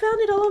guys! I found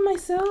it all on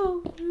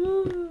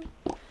myself.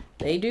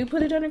 They do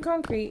put it under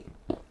concrete.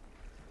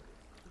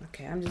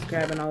 Okay, I'm just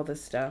grabbing all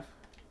this stuff.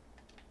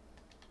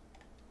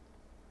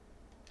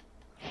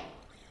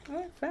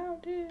 I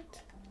found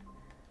it.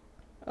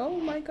 Oh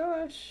my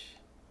gosh.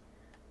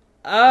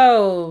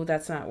 Oh,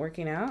 that's not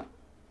working out.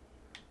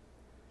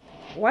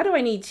 Why do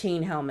I need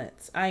chain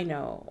helmets? I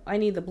know. I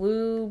need the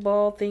blue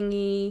ball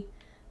thingy.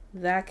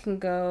 That can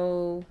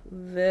go.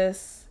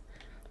 This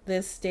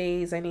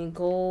stays. I need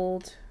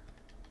gold.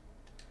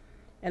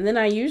 And then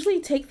I usually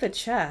take the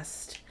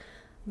chest.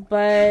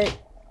 But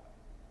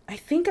I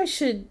think I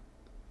should...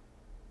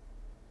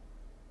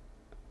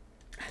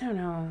 I don't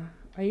know.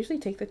 I usually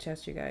take the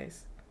chest, you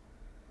guys.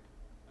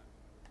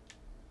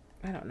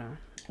 I don't know.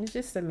 It's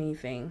just a me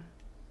thing.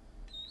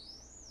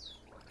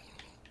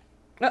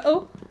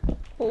 Uh-oh.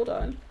 Hold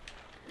on.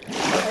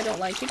 I don't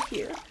like it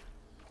here.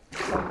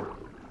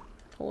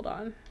 Hold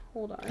on.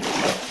 Hold on.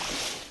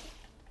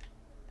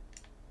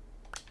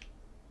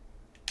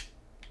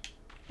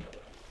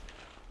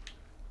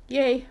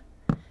 Yay.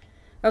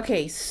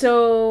 Okay,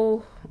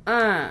 so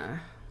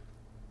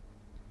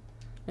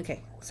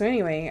okay, so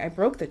anyway, I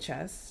broke the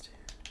chest.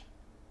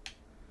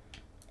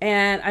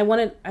 And I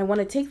want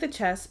to take the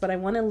chest, but I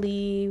want to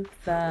leave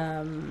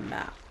the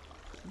map,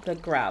 the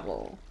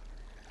gravel.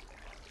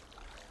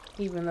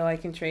 Even though I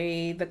can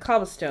trade the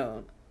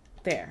cobblestone.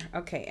 There.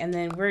 Okay, and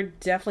then we're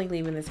definitely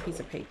leaving this piece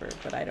of paper,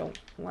 but I don't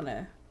want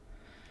to.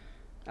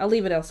 I'll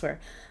leave it elsewhere.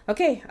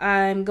 Okay,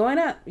 I'm going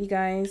up, you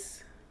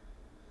guys.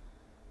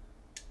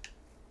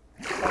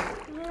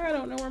 I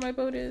don't know where my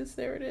boat is.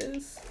 There it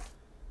is.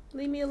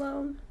 Leave me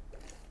alone.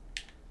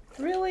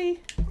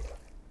 Really?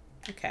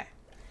 Okay.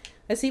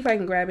 Let's see if I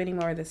can grab any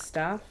more of this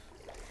stuff.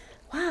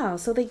 Wow,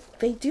 so they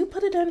do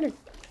put it under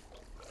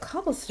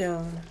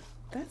cobblestone.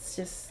 That's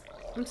just...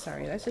 I'm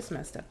sorry, that's just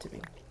messed up to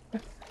me.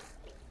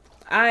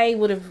 I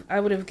would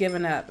have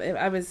given up.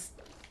 I was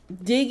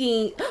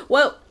digging.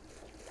 Whoa.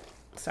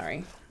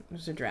 Sorry.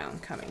 There's a drown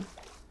coming.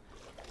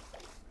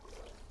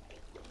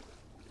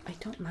 I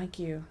don't like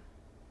you.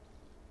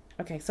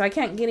 Okay, so I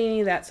can't get any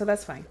of that, so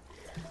that's fine.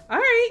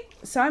 Alright,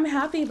 so I'm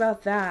happy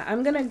about that.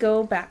 I'm gonna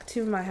go back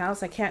to my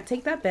house. I can't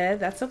take that bed.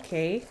 That's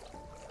okay.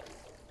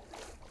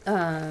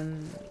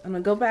 I'm gonna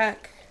go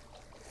back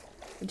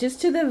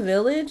just to the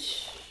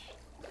village.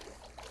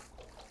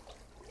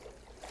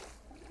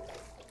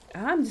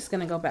 I'm just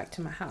gonna go back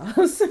to my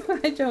house.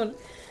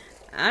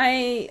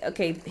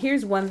 Okay,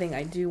 here's one thing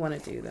I do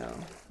want to do though.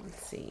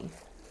 Let's see.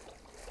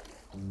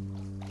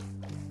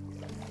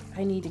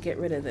 I need to get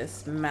rid of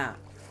this map.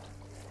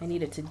 I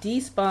need it to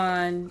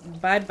despawn.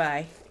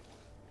 Bye-bye.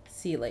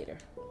 See you later.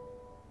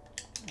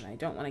 And I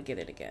don't want to get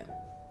it again.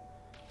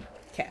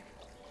 Okay.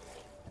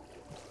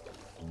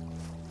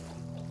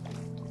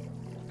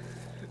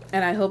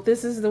 And I hope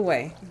this is the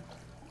way.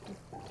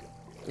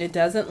 It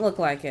doesn't look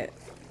like it.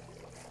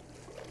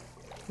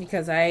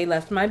 Because I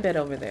left my bed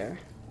over there.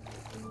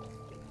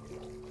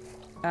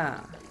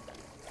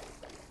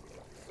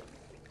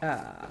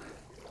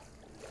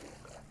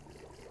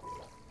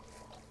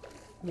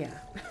 Yeah.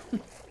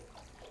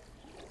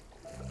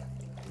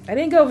 I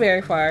didn't go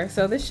very far,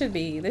 so this should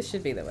be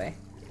the way.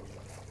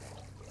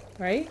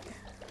 Right?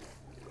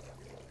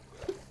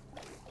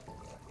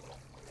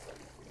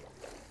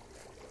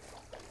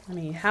 I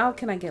mean, how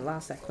can I get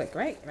lost that quick?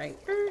 Right.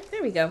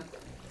 There we go.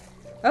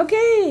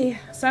 Okay,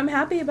 so I'm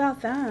happy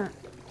about that.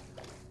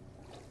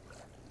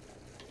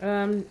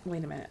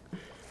 Wait a minute.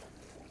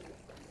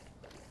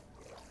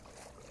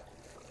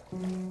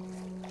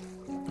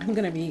 I'm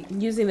gonna be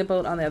using the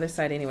boat on the other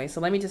side anyway, so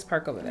let me just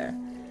park over there.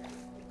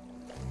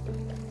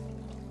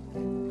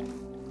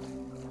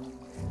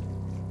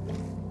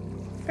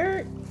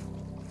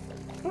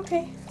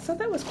 Okay, so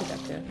that was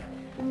productive.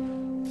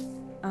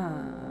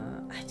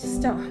 I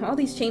just don't, all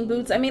these chain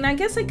boots. I mean, I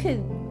guess I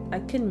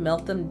could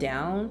melt them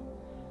down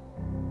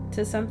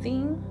to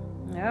something.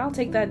 I'll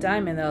take that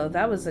diamond though.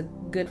 That was a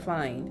good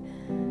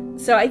find.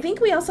 So I think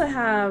we also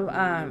have,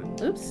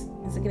 oops,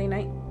 is it getting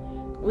night?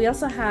 We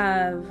also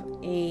have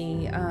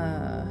a,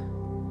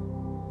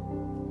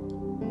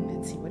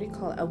 let's see, what do you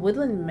call it? A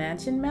woodland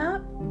mansion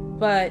map,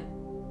 but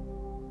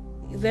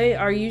they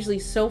are usually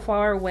so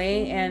far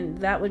away, and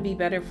that would be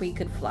better if we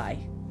could fly.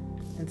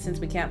 And since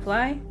we can't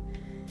fly,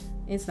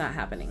 it's not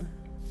happening.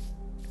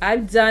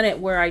 I've done it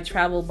where I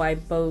travel by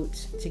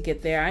boat to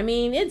get there. I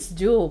mean, it's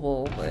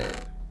doable,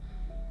 but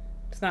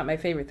it's not my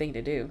favorite thing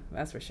to do,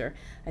 that's for sure.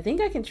 I think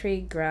I can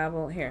trade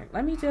gravel. Here,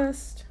 let me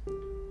just...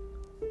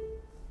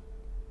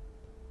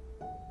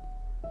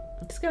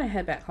 I'm just gonna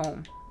head back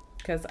home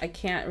because I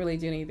can't really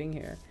do anything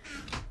here.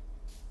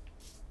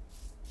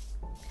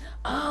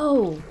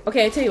 Oh,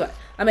 okay, I tell you what.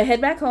 I'm gonna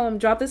head back home,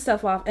 drop this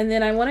stuff off, and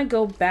then I want to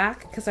go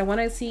back because I want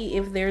to see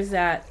if there's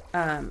that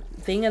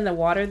thing in the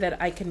water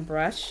that I can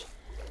brush.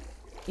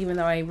 Even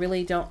though I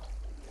really don't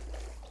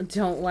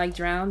like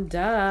drown.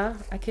 Duh,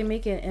 I can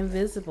make it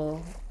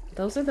invisible.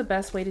 Those are the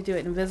best way to do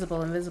it.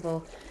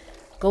 Invisible.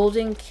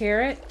 Golden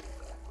carrot.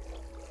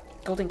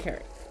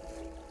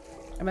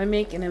 I'm gonna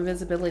make an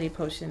invisibility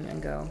potion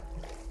and go.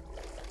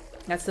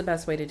 That's the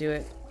best way to do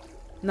it.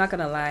 I'm not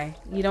gonna lie.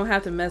 You don't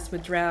have to mess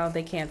with drown.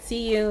 They can't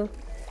see you.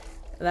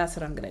 That's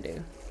what I'm gonna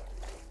do.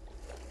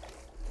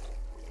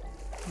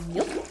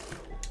 Yep.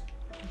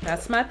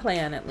 That's my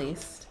plan, at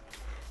least.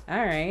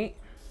 Alright.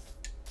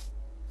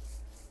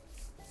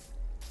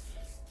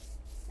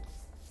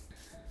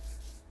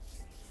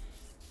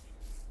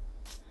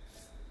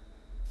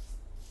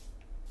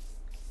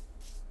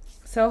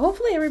 So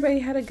hopefully everybody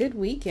had a good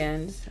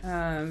weekend.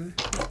 I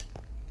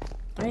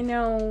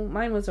know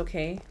mine was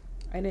okay.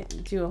 I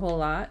didn't do a whole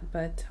lot,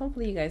 but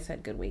hopefully you guys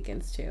had good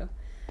weekends too.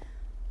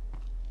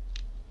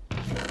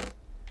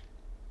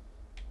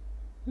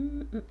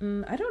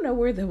 I don't know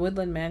where the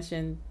woodland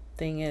mansion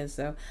thing is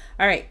though.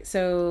 All right,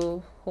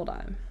 so hold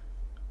on.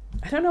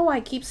 I don't know why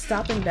I keep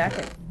stopping back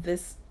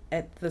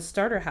at the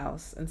starter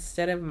house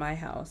instead of my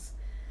house.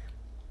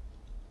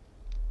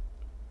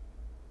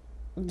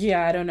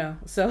 Yeah, I don't know.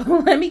 So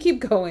let me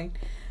keep going.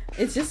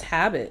 It's just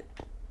habit.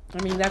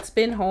 I mean, that's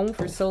been home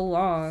for so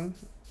long.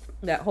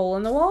 That hole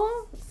in the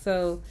wall.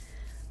 So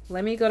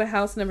let me go to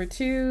house number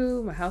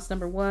 2. My house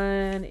number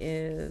 1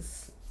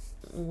 is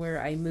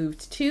where I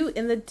moved to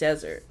in the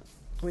desert,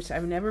 which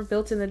I've never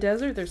built in the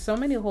desert. There's so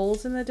many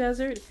holes in the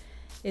desert.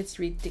 It's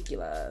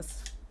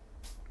ridiculous.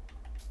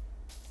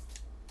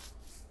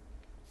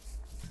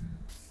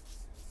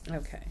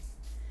 Okay.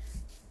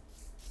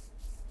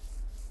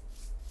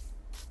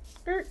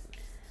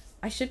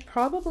 I should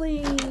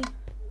probably...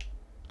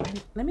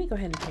 Let me go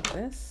ahead and take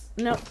this.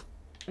 No.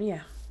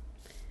 Yeah.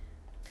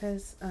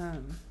 Because I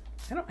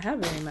don't have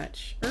very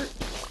much.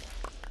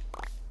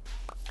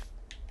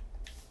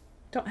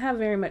 Don't have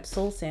very much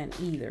soul sand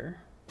either.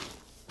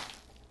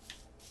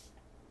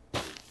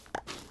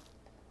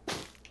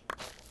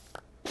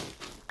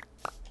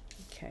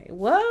 Okay.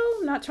 Whoa.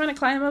 I'm not trying to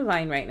climb a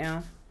vine right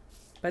now.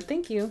 But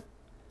thank you.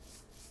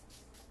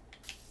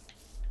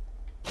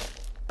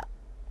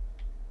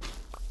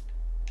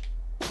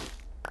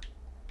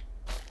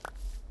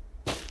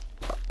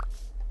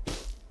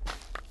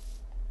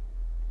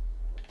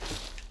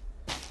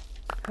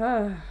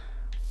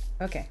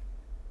 Okay.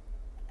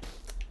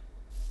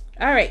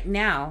 All right,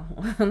 now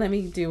let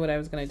me do what I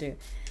was gonna do.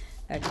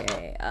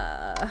 Okay,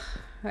 I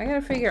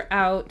gotta figure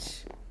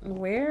out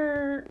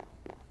where,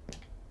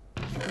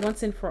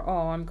 once and for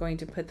all, I'm going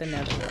to put the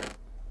nether.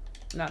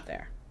 Not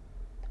there.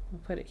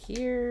 We'll put it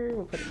here.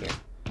 We'll put it here.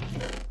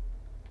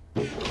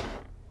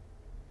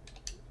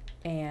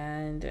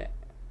 And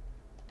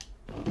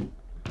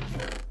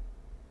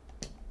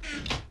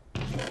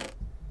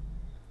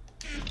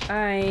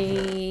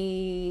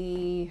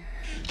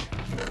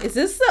is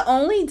this the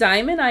only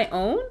diamond I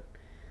own?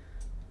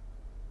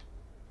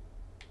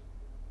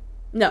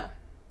 No,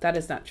 that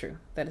is not true.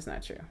 That is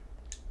not true.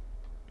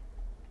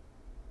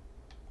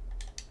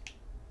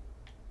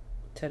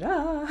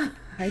 Ta-da!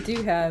 I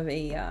do have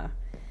a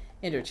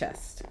ender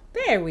chest.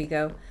 There we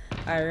go.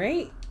 All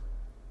right.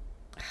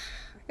 I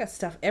got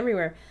stuff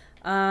everywhere.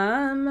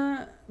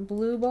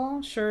 Blue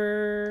ball,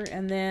 sure.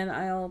 And then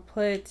I'll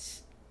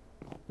put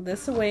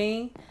this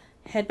away.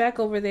 Head back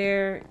over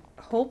there.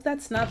 Hope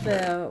that's not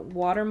the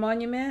water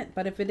monument,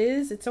 but if it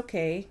is, it's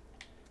okay.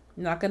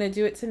 I'm not gonna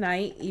do it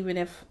tonight, even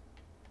if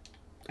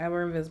I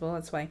were invisible.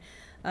 That's fine.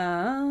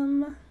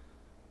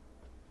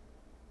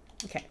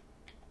 Okay.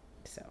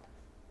 So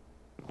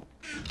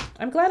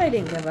I'm glad I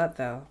didn't give up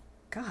though.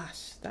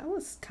 Gosh, that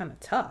was kind of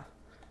tough.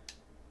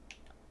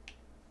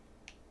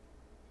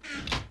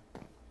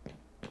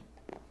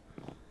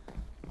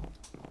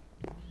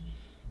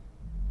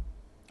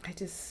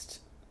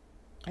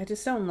 I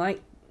just don't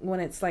like when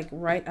it's like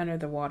right under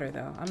the water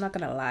though. I'm not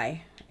gonna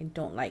lie. I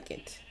don't like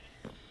it.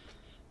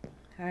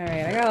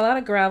 Alright, I got a lot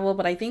of gravel,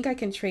 but I think I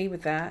can trade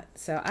with that.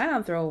 So I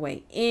don't throw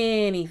away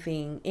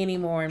anything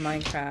anymore in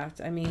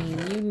Minecraft. I mean,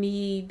 you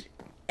need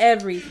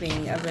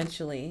everything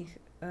eventually.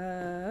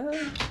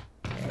 Okay.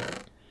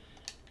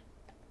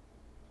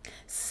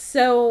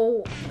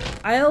 So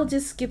I'll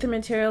just get the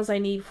materials I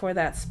need for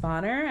that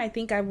spawner. I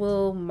think I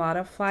will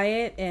modify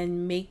it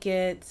and make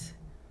it...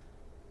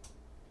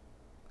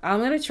 I'm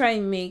going to try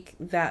and make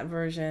that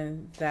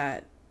version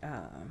that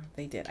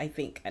they did. I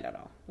think. I don't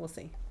know. We'll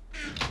see.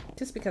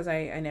 Just because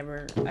I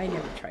never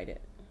tried it.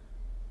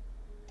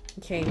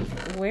 Okay,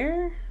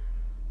 where?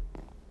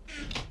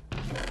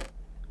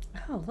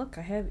 Oh, look,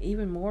 I have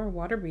even more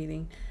water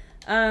breathing.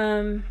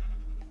 Dynamite.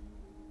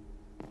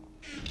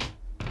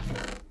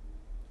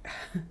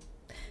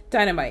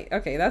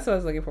 Okay, that's what I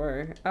was looking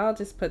for. I'll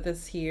just put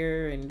this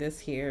here and this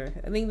here.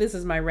 I think this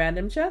is my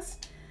random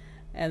chest.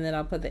 And then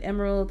I'll put the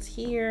emeralds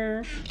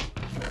here.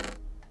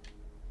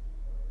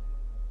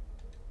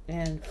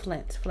 And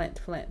flint.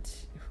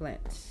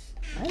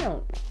 I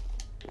don't...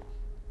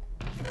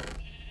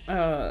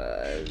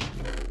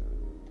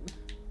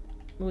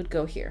 would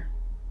go here.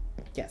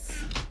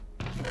 Yes.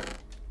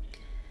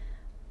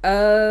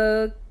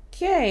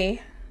 Okay.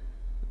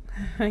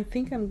 I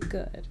think I'm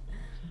good.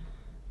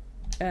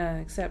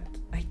 Except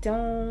I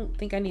don't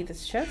think I need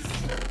this chest.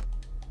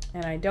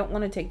 And I don't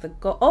want to take the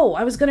gold. Oh,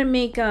 I was gonna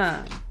make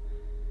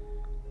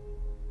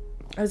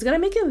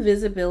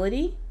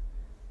invisibility.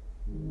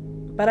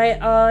 But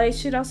I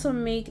should also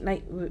make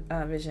night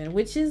vision,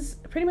 which is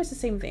pretty much the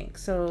same thing.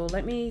 So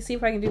let me see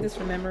if I can do this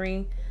from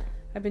memory.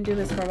 I've been doing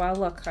this for a while.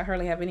 Look, I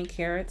hardly have any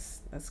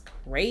carrots. That's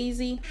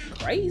crazy.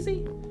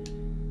 Crazy.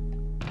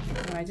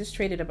 Oh, I just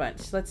traded a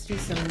bunch. Let's do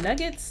some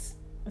nuggets.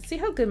 Let's see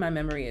how good my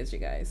memory is, you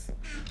guys.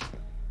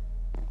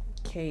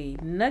 Okay,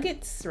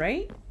 nuggets,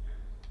 right?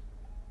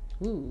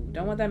 Ooh,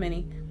 don't want that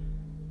many.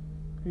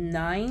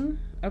 9.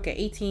 Okay,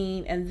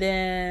 18. And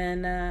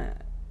then,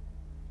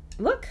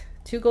 look,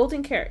 2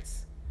 golden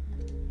carrots.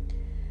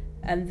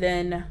 And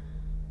then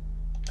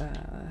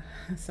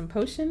some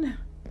potion.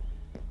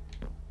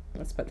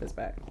 Let's put this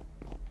back.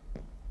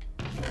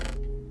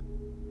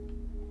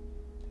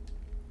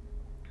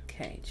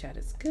 Okay, chat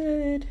is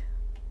good.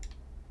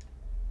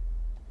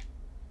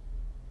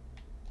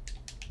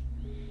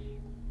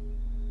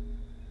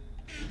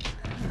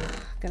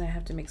 Gonna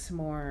have to make some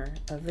more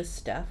of this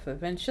stuff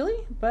eventually,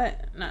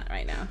 but not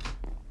right now.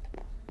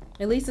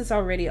 At least it's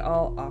already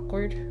all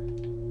awkward.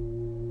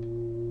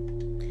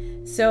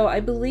 So I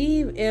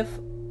believe if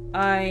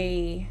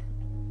I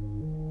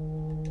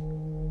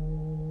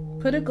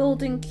put a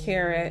golden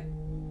carrot,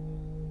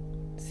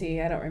 see,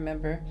 I don't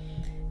remember.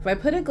 If I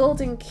put a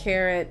golden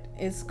carrot,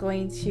 it's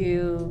going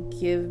to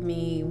give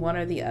me one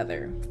or the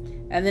other.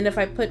 And then if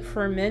I put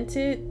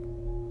fermented,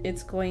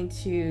 it's going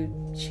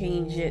to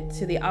change it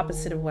to the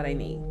opposite of what I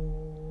need,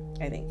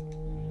 I think.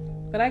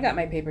 But I got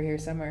my paper here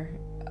somewhere.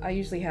 I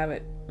usually have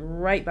it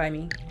right by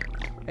me.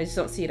 I just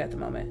don't see it at the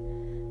moment.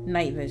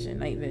 Night vision,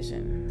 night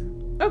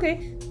vision.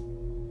 Okay.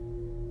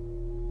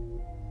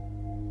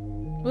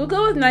 We'll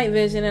go with night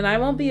vision, and I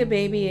won't be a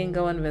baby and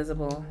go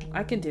invisible.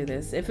 I can do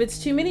this. If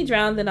it's too many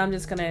drowned, then I'm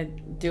just gonna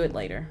do it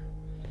later.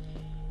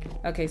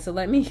 Okay, so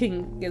let me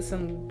get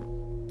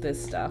some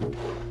this stuff.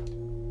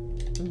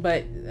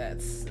 But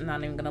that's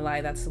not even gonna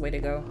lie, that's the way to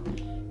go.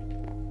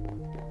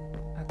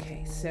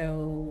 Okay,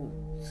 so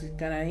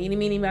gonna eeny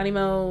meeny miny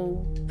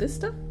mo this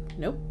stuff?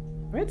 Nope.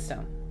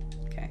 Redstone.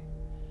 Okay.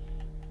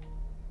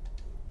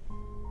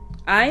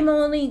 I'm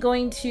only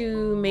going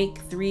to make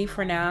 3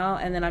 for now,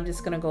 and then I'm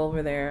just gonna go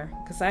over there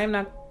because I'm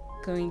not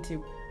going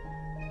to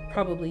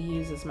probably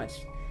use as much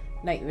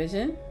night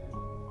vision.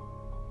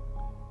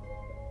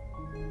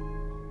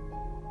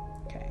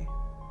 Okay.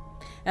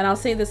 And I'll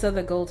save this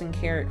other golden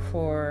carrot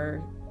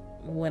for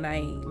when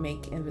I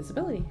make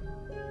invisibility.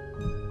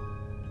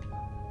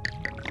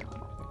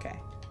 Okay.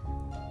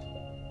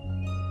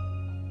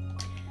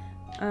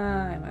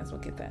 I might as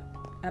well get that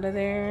out of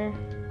there.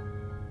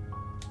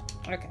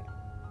 Okay.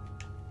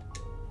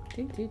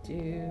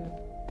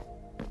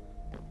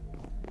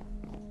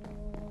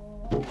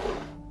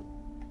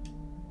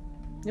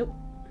 Nope.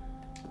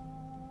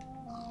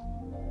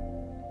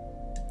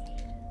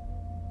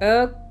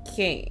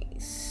 Okay,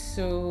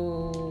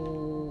 so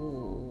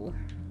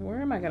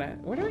where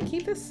do I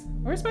keep this?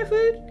 Where's my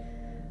food?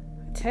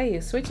 I tell you,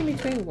 switching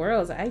between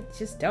worlds, I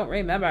just don't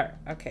remember.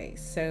 Okay,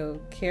 so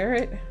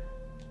carrot.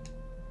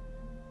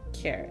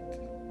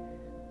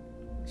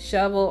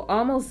 Shovel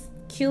almost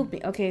killed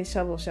me. Okay,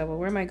 shovel.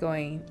 Where am I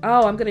going?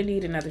 Oh, I'm gonna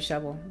need another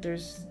shovel.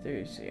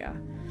 Yeah.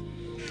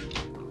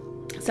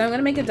 So I'm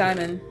gonna make a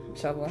diamond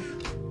shovel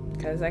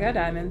because I got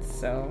diamonds.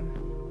 So,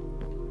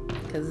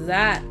 because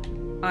that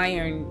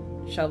iron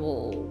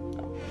shovel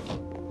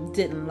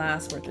didn't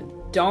last worth a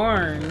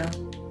darn.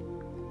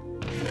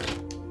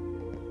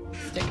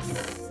 Sticks.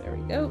 There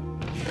we go.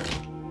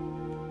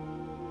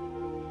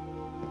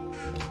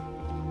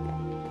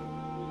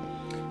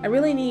 I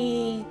really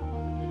need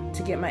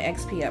to get my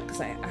XP up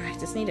because I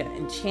just need to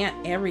enchant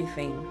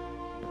everything,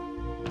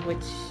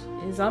 which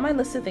is on my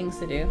list of things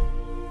to do.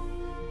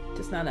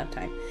 Just not enough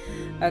time.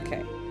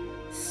 Okay,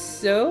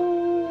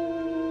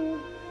 so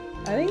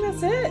I think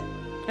that's it.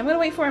 I'm gonna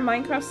wait for a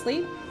Minecraft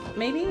sleep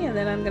maybe, and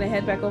then I'm gonna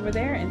head back over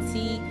there and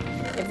see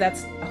if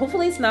that's,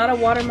 hopefully it's not a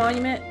water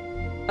monument,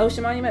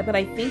 ocean monument, but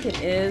I think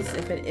it is.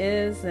 If it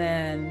is,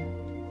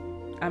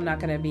 then I'm not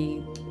gonna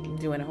be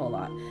doing a whole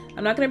lot.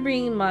 I'm not gonna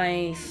bring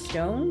my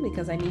stone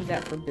because I need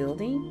that for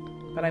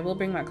building, but I will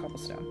bring my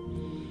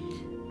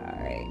cobblestone.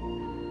 Alright,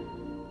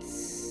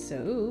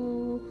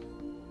 so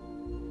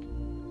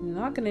I'm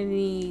not gonna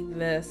need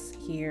this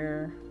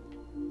here.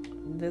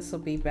 This will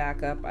be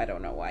back up. I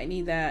don't know why I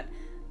need that.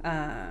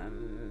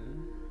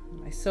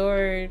 My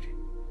sword.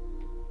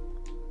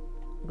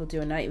 We'll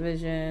do a night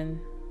vision.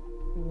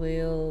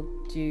 We'll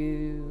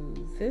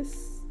do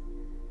this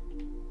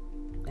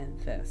and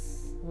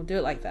this. We'll do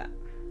it like that.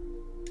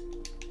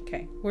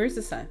 Okay, where's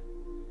the sun?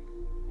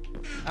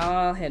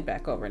 I'll head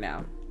back over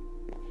now.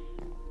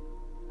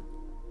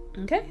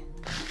 Okay.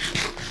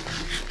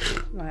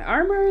 My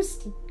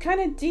armor's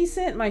kind of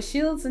decent. My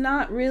shield's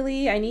not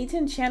really. I need to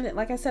enchant it.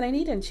 Like I said, I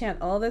need to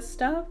enchant all this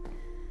stuff.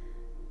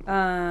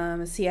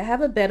 See, I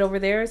have a bed over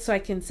there so I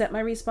can set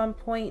my respawn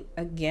point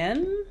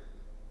again.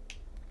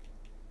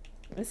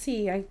 Let's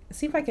see.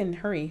 See if I can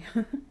hurry.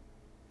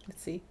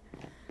 Let's see.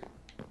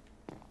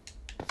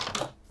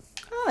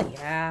 Oh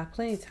yeah,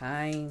 plenty of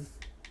time.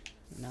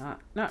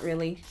 Not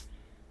really.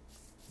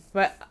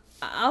 But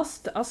I'll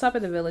stop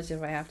at the village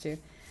if I have to.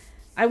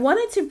 I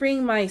wanted to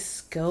bring my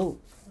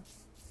scope.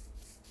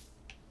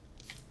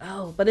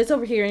 Oh, but it's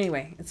over here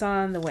anyway. It's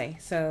on the way.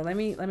 So let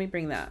me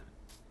bring that.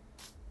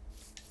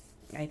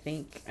 I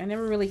think I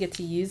never really get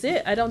to use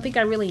it. I don't think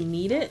I really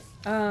need it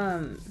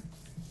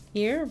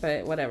here,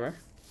 but whatever.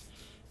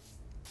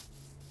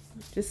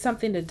 Just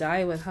something to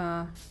die with,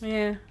 huh?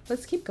 Yeah,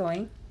 let's keep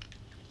going.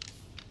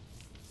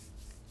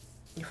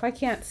 If I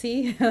can't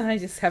see, I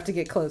just have to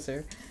get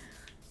closer.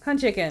 Come on,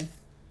 chicken.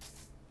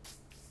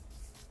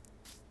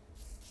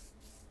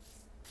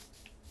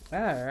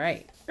 All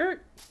right. Here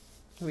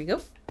we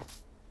go.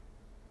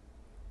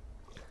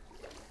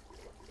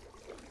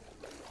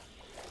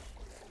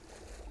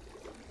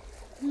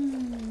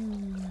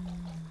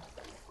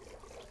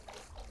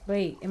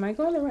 Wait, am I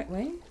going the right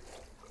way?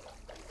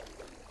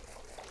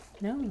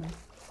 No.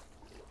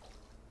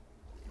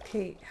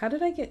 Okay, how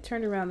did I get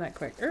turned around that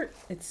quick?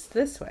 It's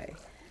this way.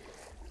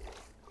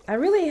 I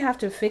really have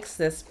to fix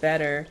this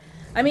better.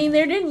 I mean,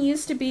 there didn't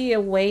used to be a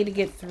way to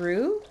get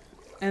through,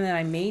 and then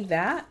I made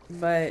that,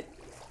 but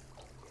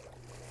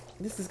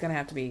this is gonna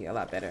have to be a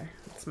lot better.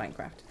 It's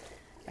Minecraft.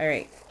 All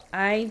right,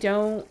 I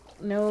don't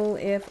know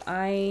if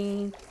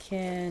I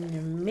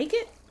can make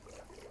it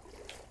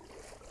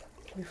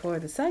before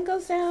the sun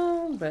goes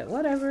down, but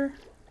whatever.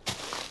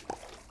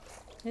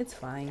 It's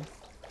fine.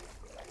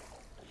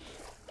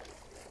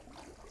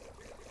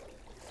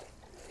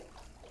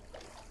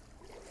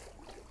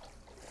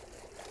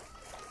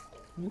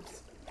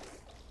 Oops.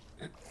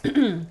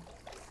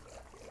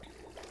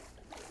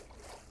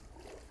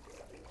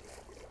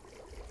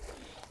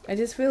 I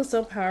just feel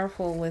so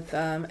powerful with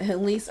at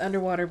least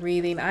underwater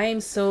breathing. I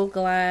am so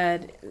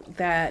glad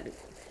that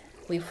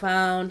we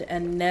found a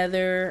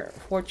nether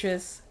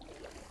fortress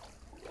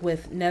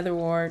with nether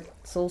wart,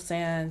 soul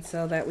sand,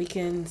 so that we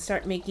can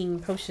start making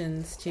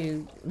potions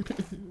to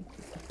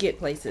get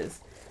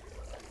places.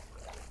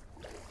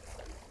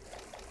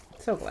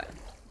 So glad.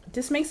 It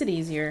just makes it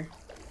easier.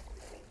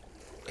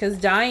 Because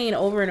dying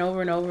over and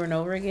over and over and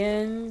over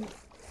again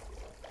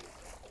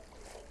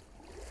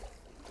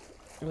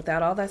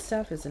without all that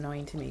stuff is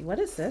annoying to me. What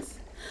is this?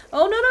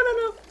 Oh, no, no, no,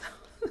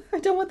 no. I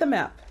don't want the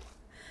map.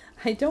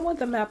 I don't want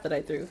the map that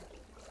I threw.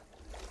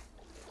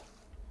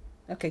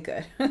 Okay,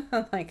 good.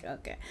 Like,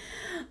 okay.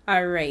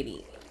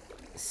 Alrighty.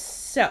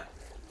 So.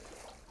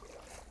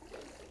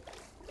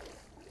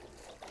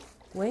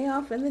 Way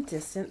off in the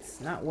distance.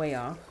 Not way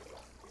off.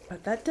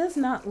 But that does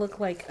not look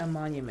like a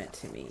monument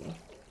to me.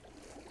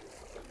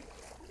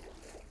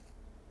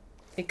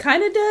 It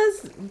kind of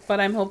does, but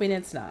I'm hoping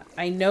it's not.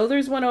 I know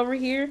there's one over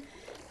here.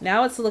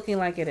 Now it's looking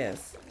like it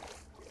is.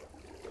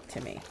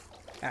 To me,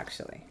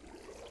 actually.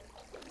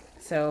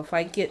 So if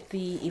I get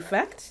the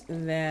effect,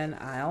 then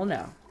I'll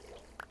know.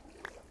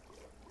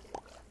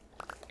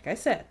 Like I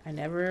said, I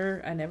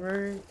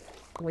never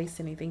waste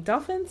anything.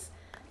 Dolphins,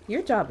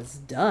 your job is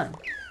done.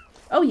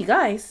 Oh, you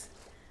guys.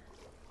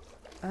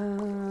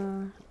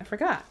 I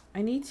forgot.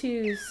 I need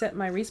to set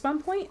my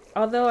respawn point.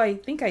 Although I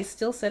think I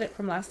still set it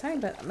from last time,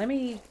 but let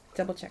me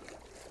double check.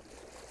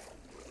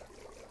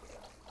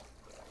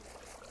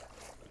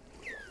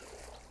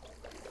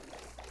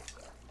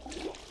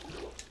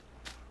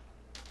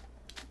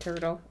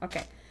 Turtle.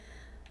 Okay.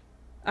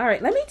 All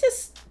right, let me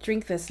just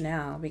drink this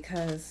now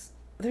because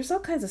there's all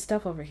kinds of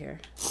stuff over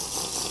here.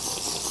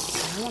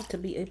 I want to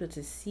be able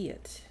to see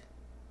it.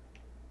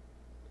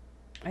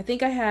 I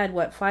think I had,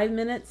 what, 5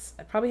 minutes?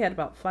 I probably had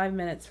about 5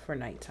 minutes for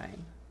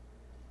nighttime.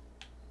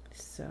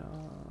 So,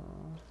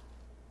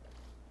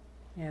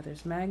 yeah,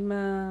 there's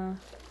magma.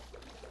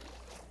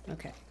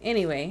 Okay,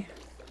 anyway.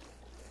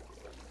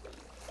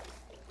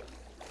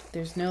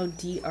 There's no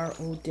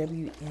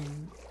DROWNED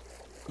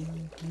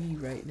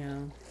right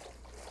now.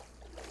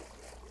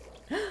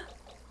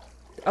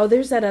 Oh,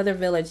 there's that other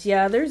village.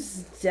 Yeah,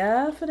 there's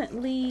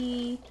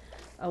definitely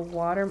a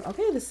water.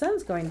 Okay, the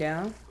sun's going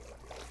down.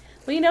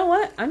 Well, you know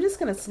what? I'm just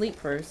going to sleep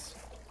first.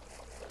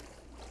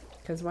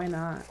 Because why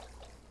not?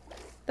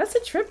 That's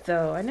a trip,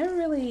 though. I never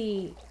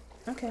really...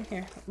 Okay,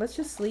 here. Let's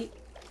just sleep.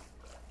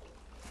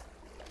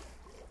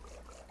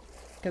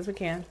 Because we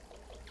can.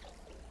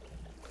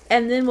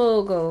 And then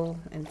we'll go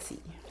and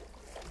see.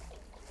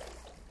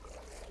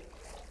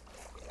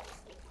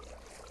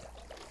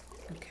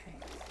 Okay.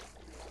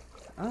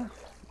 Oh,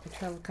 I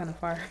traveled kind of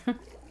far.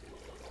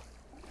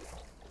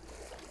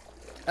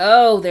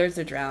 Oh, there's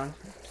a drown.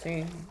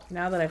 See,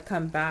 now that I've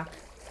come back.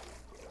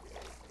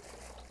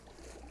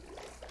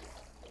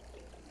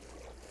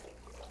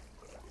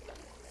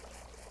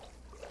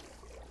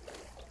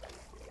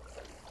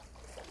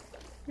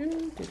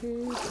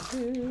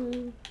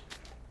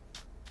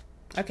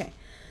 Okay.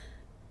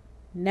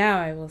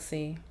 Now I will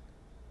see.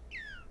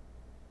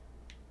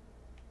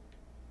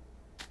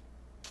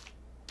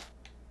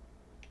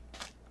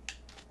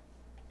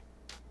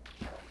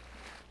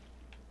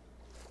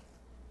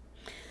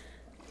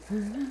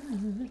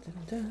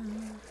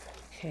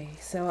 Okay,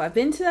 so I've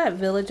been to that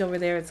village over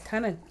there. It's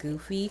kind of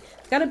goofy.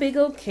 It's got a big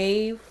old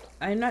cave.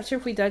 I'm not sure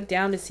if we dug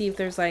down to see if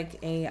there's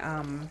like a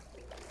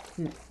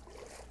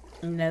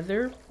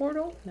nether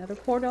portal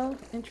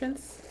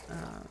entrance.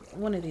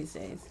 One of these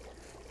days.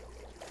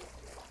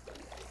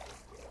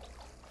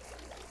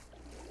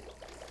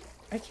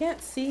 I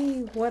can't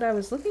see what I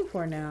was looking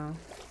for now.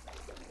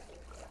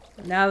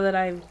 Now that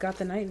I've got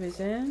the night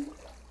vision.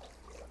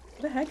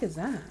 What the heck is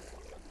that?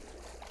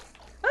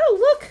 Oh,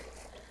 look!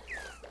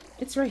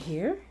 It's right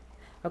here.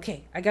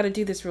 Okay, I gotta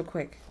do this real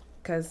quick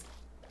because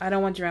I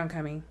don't want drown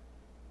coming.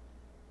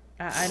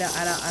 I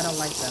don't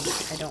like them.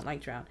 I don't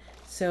like drown.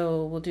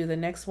 So we'll do the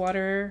next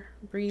water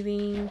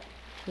breathing.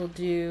 We'll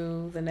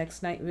do the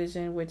next night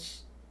vision, which...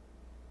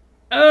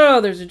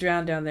 Oh, there's a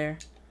drown down there.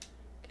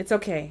 It's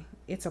okay.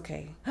 It's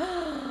okay.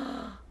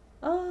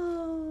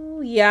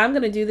 Oh, yeah, I'm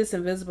gonna do this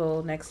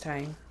invisible next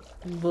time.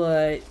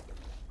 But...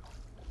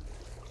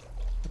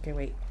 Okay,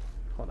 wait.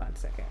 Hold on a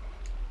second.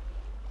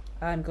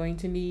 I'm going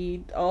to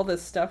need all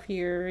this stuff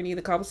here. I need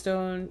the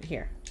cobblestone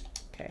here.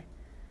 Okay.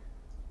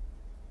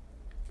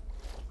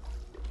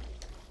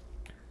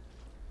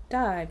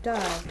 Dive,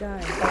 dive,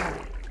 dive,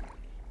 dive.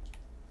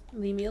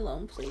 Leave me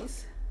alone,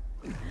 please.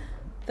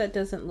 That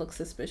doesn't look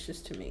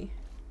suspicious to me.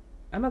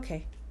 I'm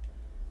okay.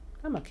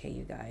 I'm okay,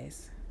 you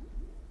guys.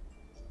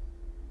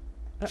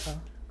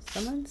 Uh-oh.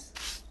 Someone's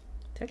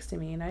texting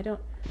me and I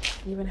don't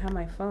even have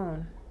my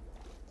phone.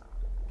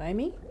 By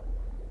me?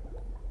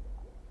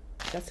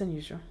 That's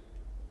unusual.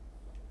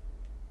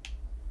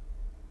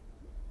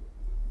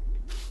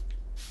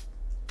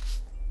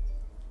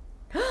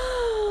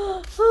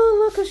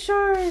 Oh, look, a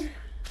shard.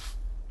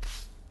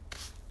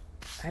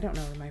 I don't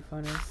know where my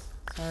phone is.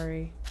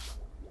 Sorry.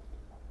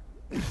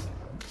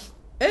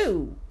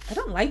 Oh, I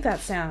don't like that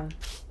sound.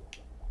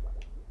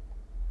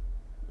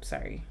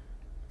 Sorry.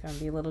 Gonna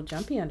be a little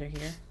jumpy under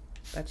here.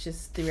 That's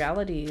just the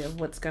reality of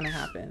what's gonna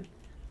happen.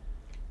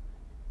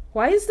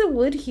 Why is the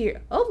wood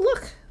here? Oh,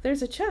 look,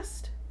 there's a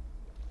chest.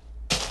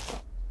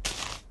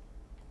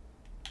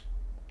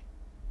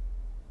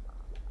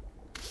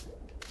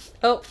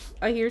 Oh,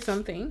 I hear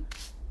something.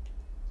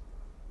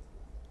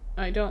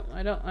 I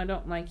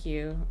don't like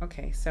you.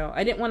 Okay, so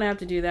I didn't want to have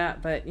to do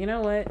that, but you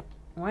know what?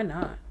 Why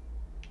not?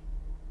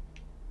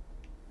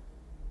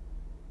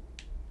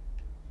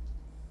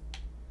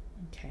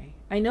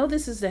 I know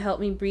this is to help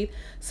me breathe.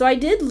 So I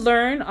did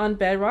learn on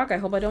Bedrock, I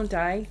hope I don't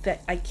die,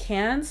 that I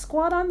can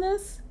squat on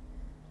this.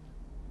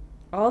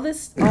 All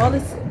this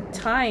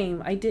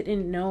time I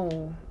didn't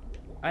know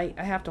I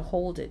have to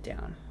hold it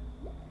down.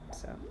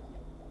 So,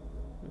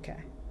 okay.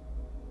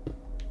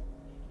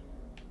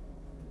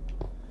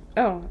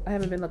 Oh, I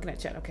haven't been looking at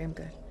chat. Okay, I'm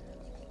good.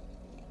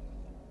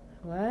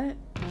 What?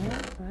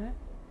 What?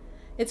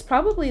 It's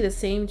probably the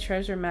same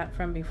treasure map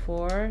from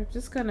before.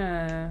 Just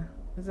gonna...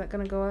 Is that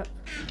gonna go up?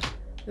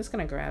 Just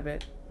gonna grab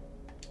it.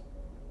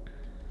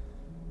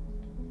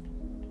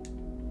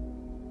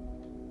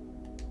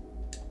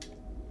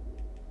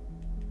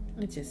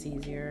 It's just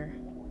easier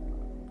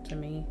to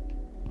me.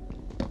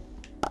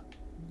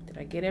 Did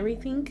I get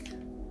everything?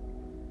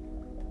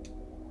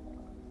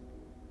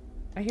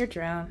 I hear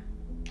drown.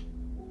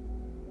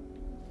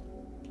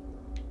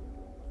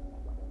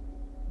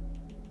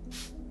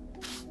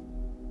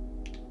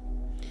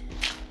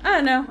 I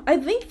don't know. I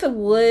think the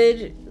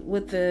wood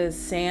with the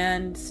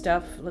sand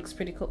stuff looks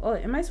pretty cool. Oh,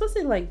 am I supposed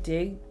to like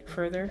dig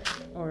further?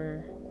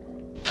 Or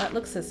that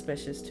looks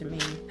suspicious to me.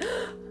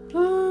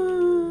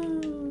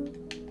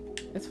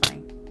 It's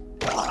fine.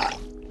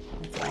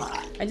 It's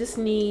fine. I just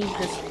need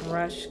this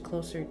brush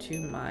closer to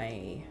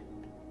my...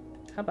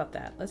 How about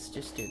that? Let's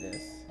just do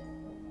this.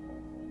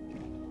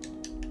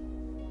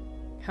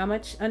 How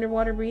much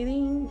underwater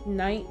breathing?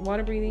 Night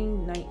water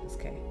breathing? Night.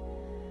 Okay.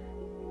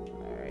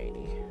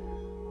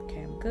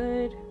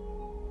 Good.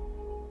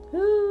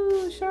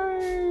 Ooh,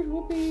 shard.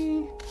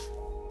 Whoopee.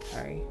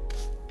 Sorry.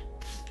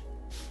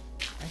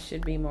 I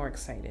should be more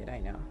excited, I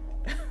know.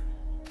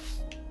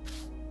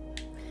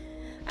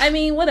 I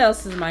mean, what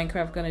else is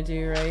Minecraft gonna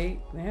do, right?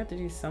 They have to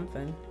do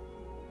something.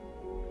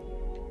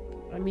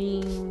 I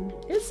mean,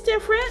 it's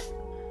different.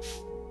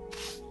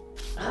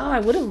 Oh, I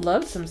would have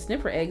loved some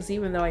sniffer eggs,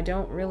 even though I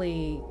don't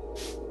really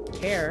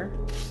care.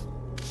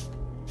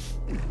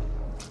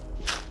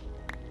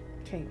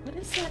 Okay, what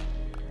is that?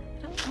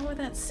 I don't know where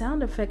that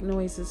sound effect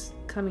noise is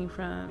coming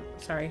from.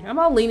 Sorry, I'm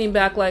all leaning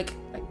back like,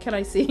 can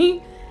I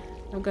see?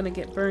 I'm gonna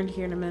get burned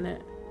here in a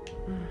minute.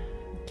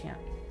 I can't.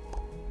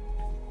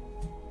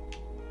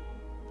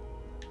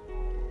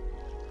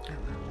 Oh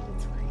well,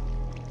 that's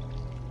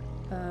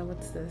fine.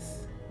 What's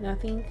this?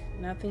 Nothing?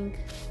 Nothing?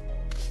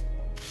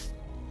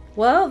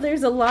 Well,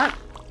 there's a lot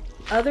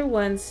other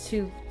ones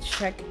to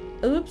check.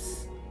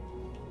 Oops.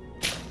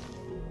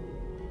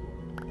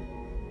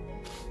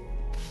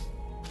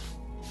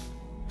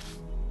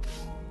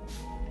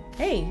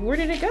 Hey, where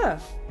did it go?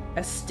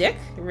 A stick?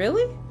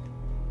 Really?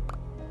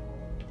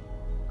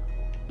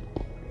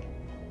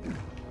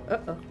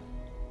 Uh-oh.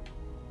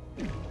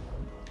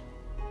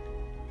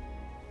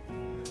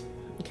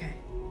 Okay.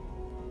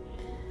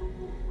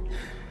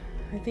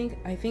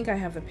 I think I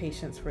have the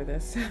patience for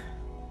this.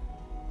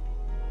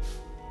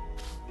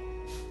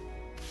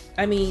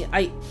 I mean,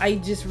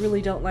 I just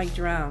really don't like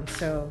drown,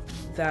 so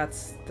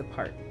that's the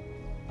part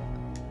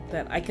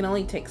that I can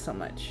only take so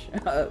much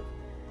of.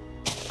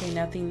 Okay,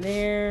 nothing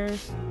there.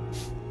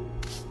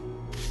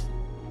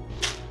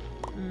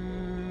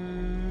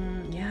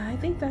 Yeah, I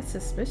think that's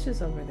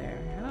suspicious over there.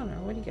 I don't know.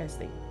 What do you guys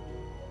think?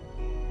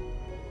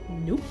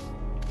 Nope.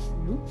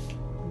 Nope.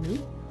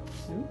 Nope.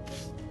 Nope.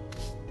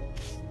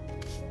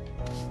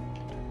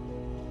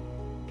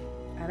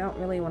 I don't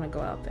really want to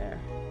go out there.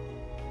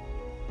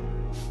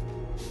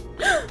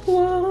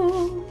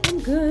 Whoa, I'm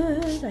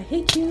good. I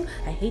hate you.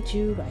 I hate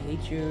you. I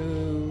hate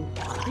you.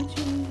 I hate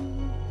you.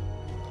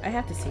 I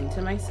have to sing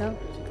to myself.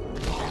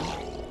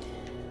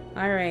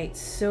 Alright,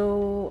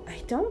 so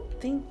I don't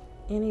think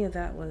any of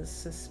that was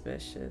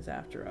suspicious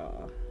after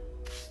all.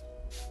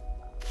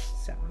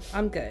 So,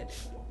 I'm good.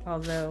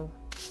 Although,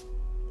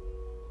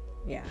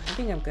 yeah, I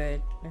think I'm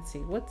good. Let's see,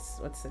 what's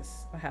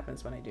this? What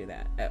happens when I do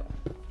that? Oh.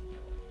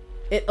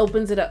 It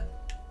opens it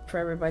up for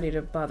everybody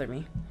to bother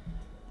me.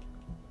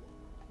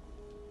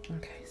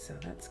 Okay, so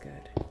that's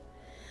good.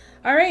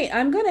 Alright,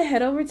 I'm gonna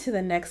head over to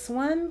the next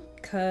one,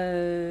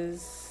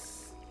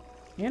 cause,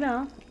 you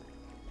know,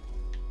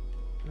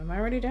 I'm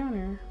already down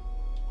here.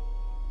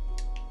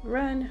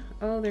 Run.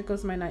 Oh, there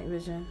goes my night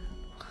vision.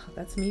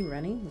 That's me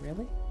running?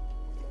 Really?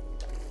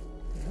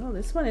 No,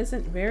 this one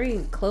isn't very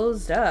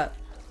closed up.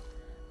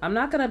 I'm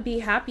not gonna be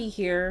happy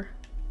here.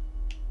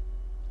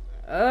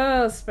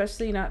 Oh,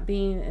 especially not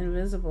being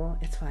invisible.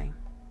 It's fine.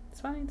 It's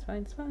fine, it's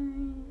fine, it's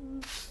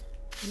fine.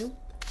 Nope.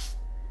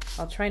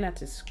 I'll try not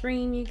to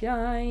scream, you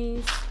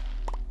guys.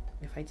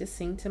 If I just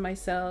sing to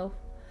myself.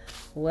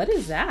 What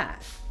is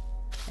that?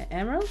 An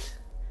emerald?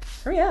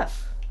 Hurry up.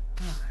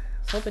 Oh, I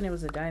was hoping it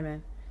was a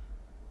diamond.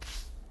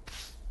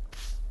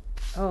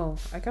 Oh,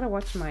 I gotta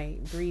watch my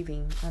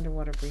breathing,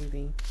 underwater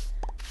breathing.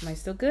 Am I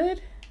still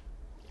good?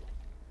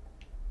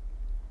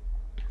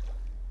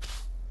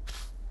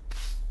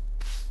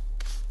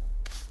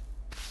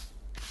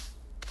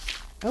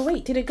 Oh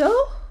wait, did it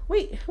go?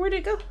 Wait, where did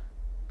it go?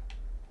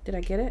 Did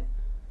I get it?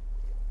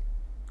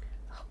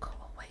 Oh, go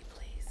away,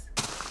 please.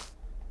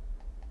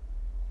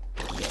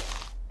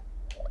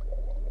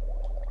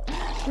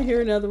 I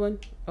hear another one.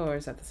 Oh, or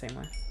is that the same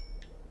one?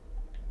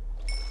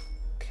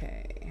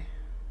 Okay.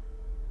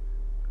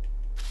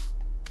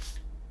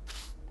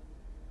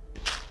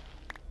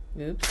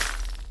 Oops.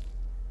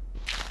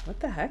 What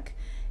the heck?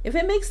 If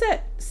it makes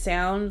that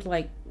sound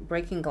like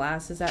breaking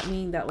glass, does that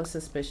mean that was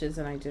suspicious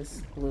and I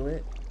just blew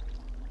it?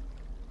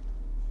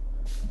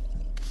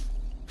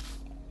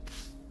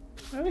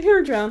 Over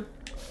here, Drown.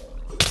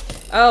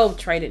 Oh,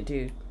 Trident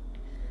dude.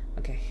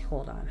 Okay,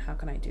 hold on. How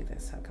can I do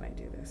this? How can I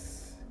do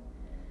this?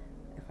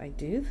 If I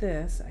do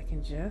this, I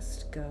can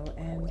just go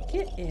and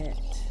get it.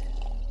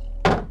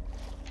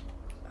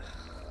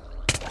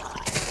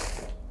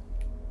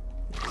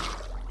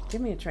 Give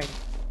me a Trident.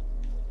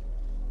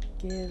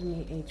 Give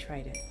me a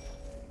Trident.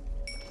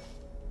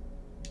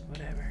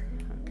 Whatever.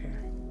 Okay.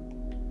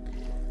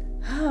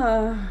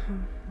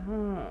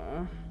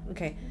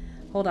 Okay.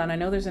 Hold on. I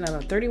know there's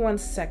another 31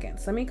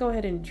 seconds. Let me go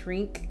ahead and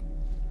drink.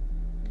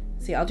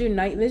 See, I'll do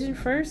night vision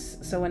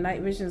first. So when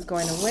night vision is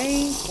going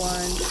away,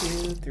 1,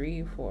 2,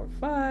 3, 4,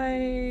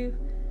 5.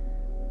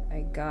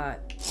 I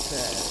got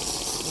the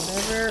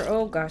whatever.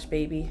 Oh gosh,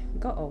 baby.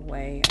 Go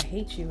away. I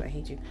hate you. I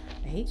hate you.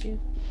 I hate you.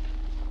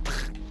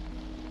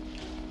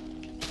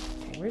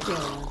 Okay, where's the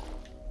other one?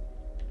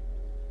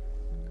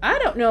 I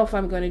don't know if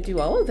I'm going to do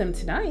all of them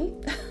tonight.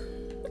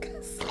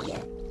 Because,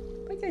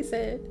 like I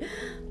said,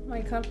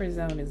 my comfort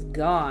zone is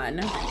gone.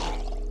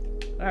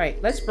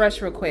 Alright, let's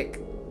brush real quick.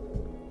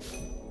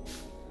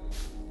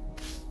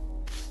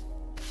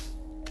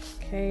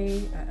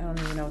 Okay, I don't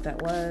even know what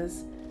that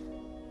was.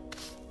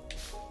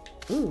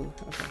 Ooh,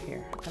 okay,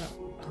 here.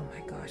 Oh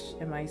my gosh,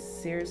 am I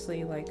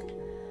seriously like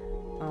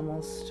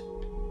almost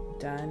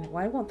done?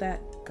 Why won't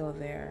that go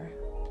there?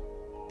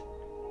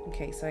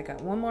 Okay, so I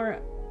got one more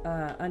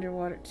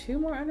underwater, 2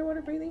 more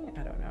underwater breathing?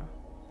 I don't know.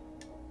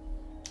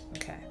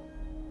 Okay.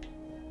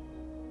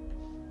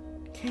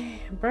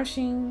 Okay, I'm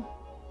brushing.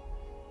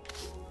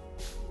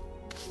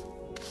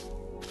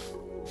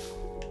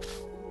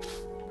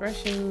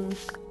 Brushing.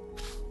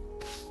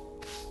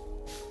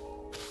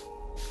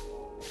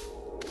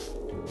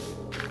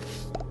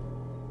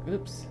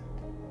 Oops.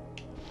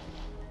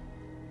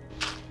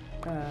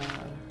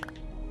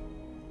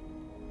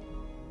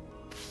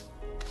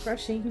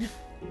 Brushing.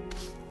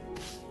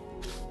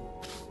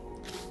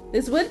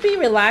 This would be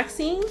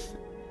relaxing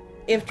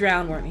if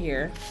Drown weren't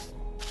here.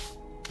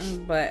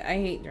 But I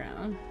hate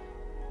Drown.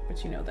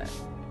 But you know that.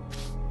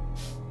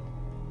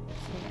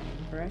 Okay,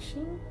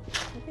 brushing,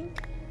 I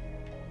think.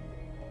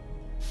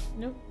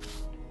 Nope.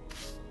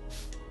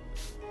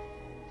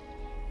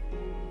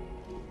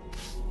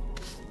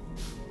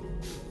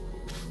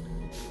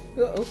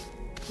 Uh-oh.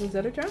 Was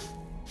that a Drown?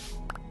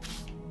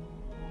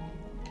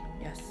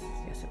 Yes.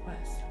 Yes, it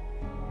was.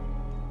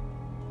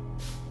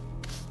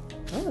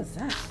 What was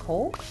that?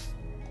 Coal?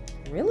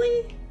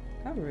 Really?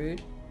 How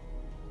rude.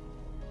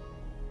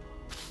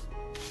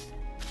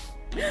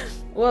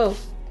 Whoa.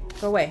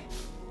 Go away.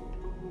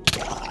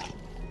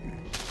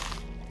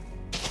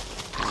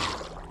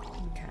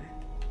 Okay.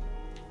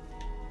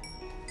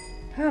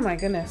 Oh my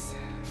goodness.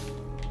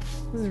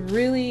 This is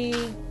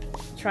really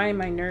trying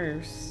my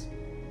nerves.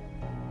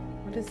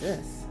 What is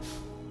this?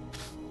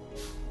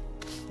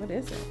 What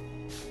is it?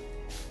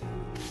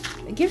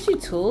 It gives you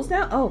tools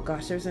now? Oh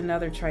gosh, there's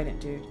another Trident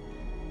dude.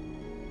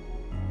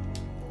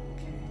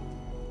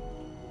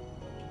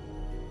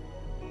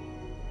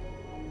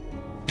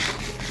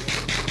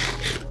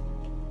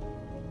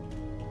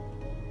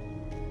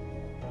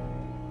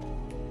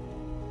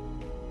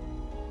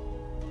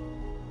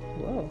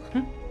 Whoa.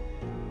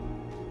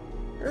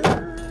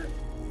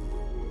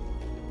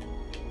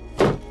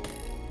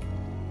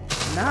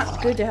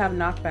 Not good to have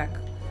knockback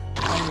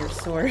on your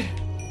sword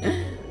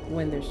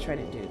when there's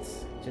Trident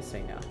dudes, just so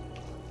you know.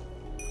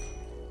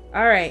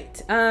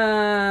 Alright,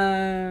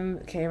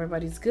 okay,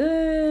 everybody's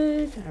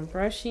good. I'm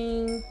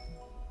brushing.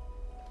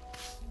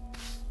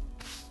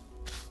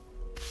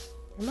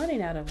 I'm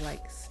running out of,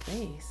 like,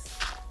 space.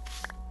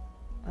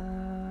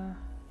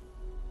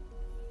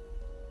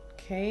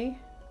 Okay.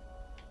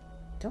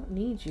 Don't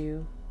need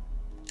you.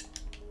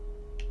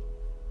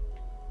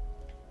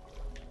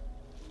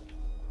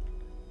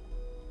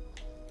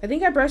 I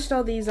think I brushed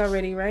all these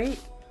already, right?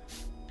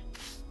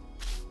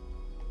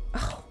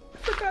 Oh, I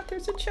forgot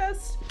there's a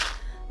chest.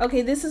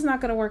 Okay, this is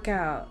not gonna work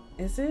out.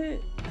 Is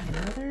it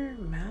another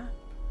map?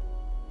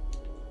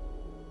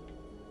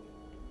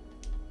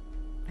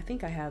 I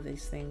think I have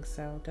these things,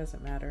 so it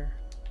doesn't matter.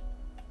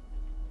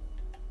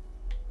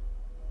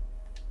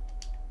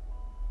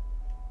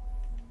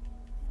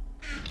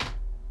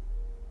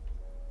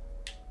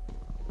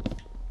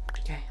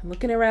 Okay, I'm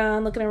looking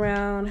around, looking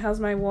around. How's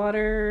my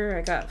water?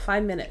 I got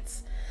 5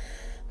 minutes.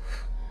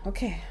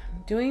 Okay,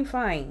 I'm doing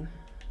fine.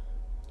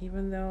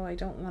 Even though I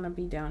don't want to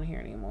be down here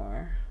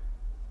anymore.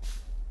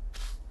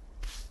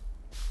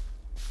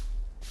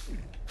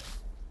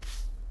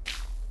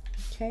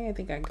 Okay, I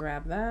think I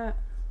grabbed that.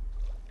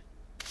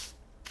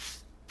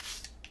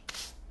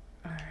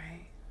 All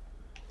right.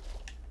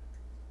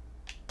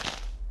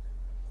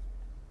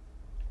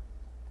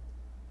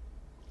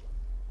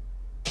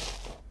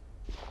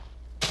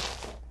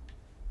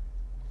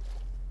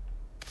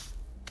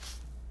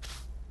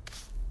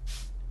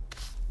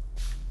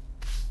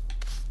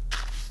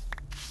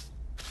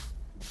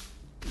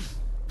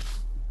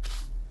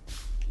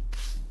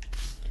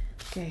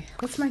 Okay,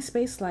 what's my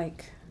space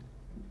like?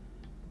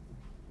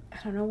 I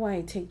don't know why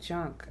I take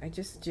junk. I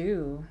just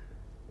do.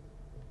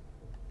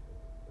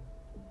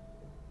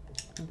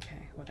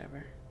 Okay,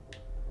 whatever.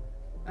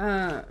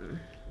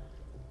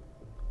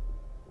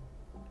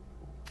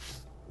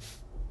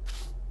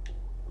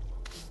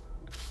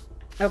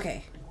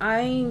 Okay,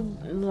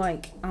 I'm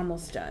like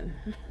almost done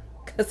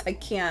because I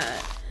can't.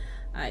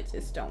 I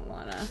just don't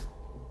wanna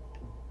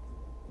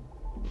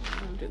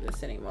do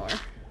this anymore.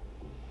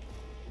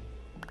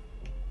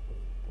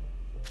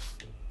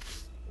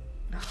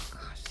 Oh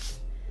gosh.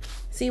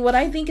 See, what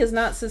I think is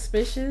not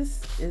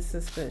suspicious is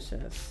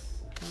suspicious.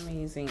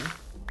 Amazing.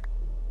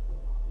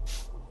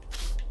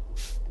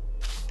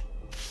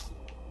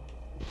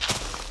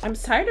 I'm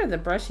tired of the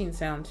brushing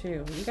sound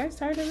too. You guys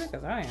tired of it?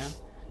 Because I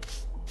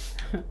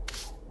am.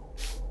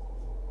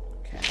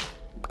 Okay.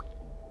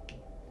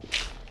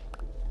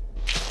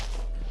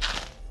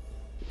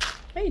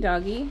 Hey,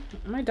 doggy.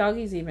 My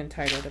doggy's even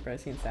tired of the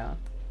brushing sound.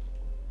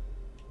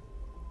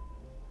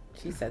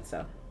 She said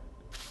so.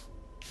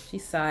 She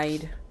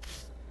sighed.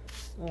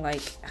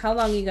 Like, how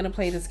long are you going to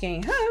play this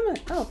game? Oh,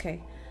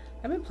 okay.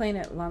 I've been playing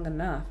it long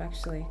enough,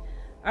 actually.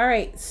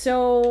 Alright,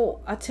 so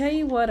I'll tell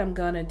you what I'm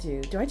gonna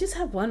do. Do I just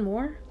have one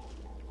more?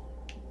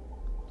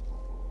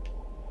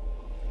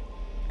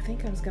 I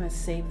think I was gonna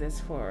save this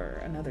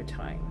for another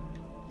time.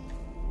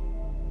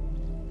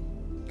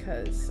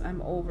 Because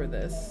I'm over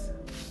this.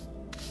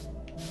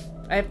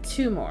 I have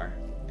two more.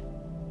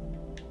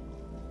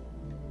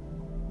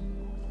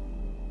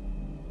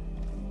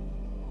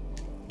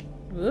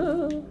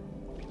 Ooh,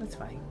 that's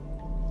fine.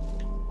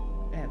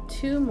 I have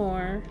two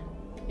more.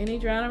 Any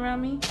drown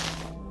around me?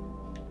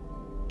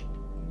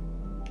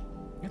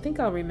 I think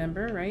I'll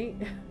remember, right?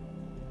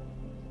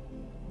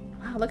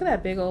 Wow, look at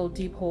that big old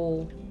deep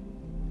hole.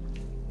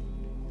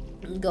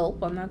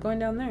 Gulp, I'm not going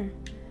down there.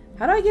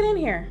 How do I get in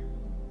here?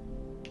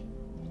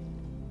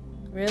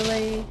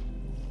 Really?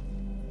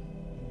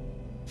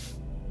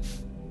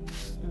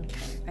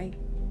 Okay, I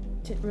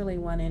didn't really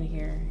want in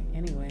here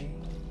anyway.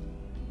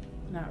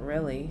 Not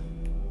really.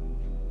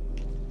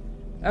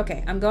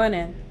 Okay, I'm going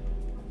in.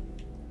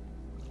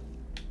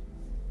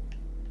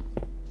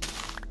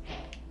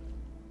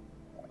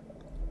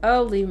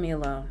 Oh, leave me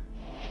alone.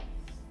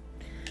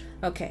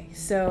 Okay,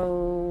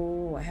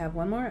 so I have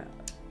one more.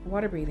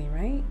 Water breathing,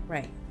 right?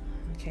 Right.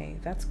 Okay,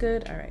 that's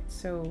good. All right,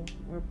 so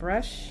we're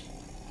brush.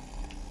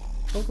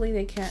 Hopefully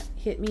they can't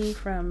hit me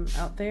from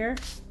out there.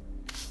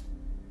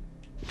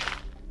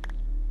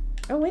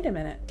 Oh, wait a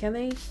minute. Can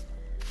they?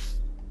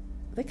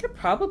 They could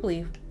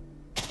probably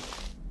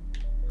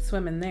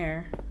swim in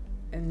there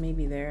and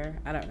maybe there.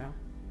 I don't know.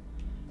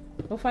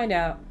 We'll find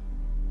out.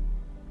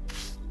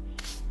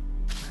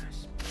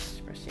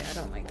 Yeah, I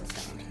don't like the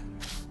sound.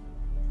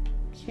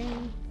 Okay.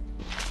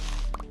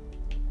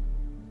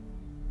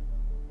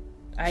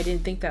 I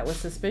didn't think that was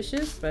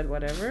suspicious, but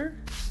whatever.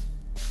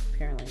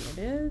 Apparently it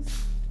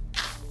is.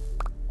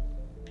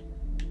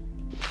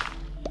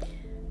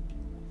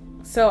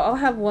 So I'll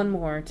have one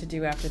more to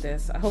do after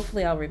this.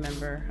 Hopefully I'll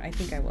remember. I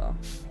think I will.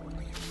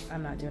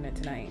 I'm not doing it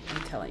tonight.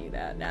 I'm telling you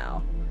that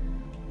now.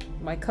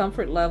 My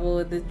comfort level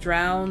with the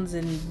drowns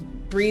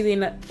and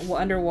breathing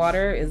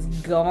underwater is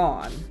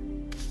gone.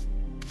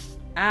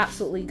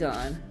 Absolutely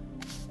gone.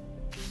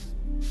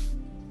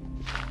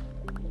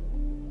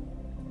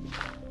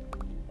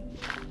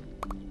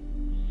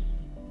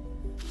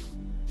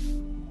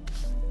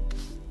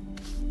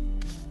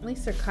 At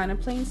least they're kind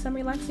of playing some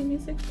relaxing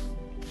music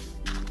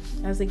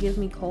as they give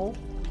me coal.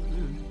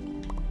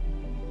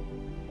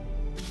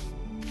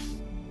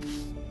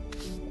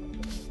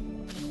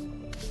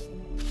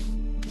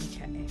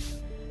 Okay.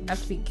 I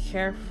have to be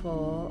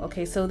careful.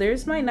 Okay, so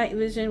there's my night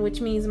vision, which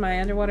means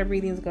my underwater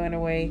breathing is going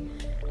away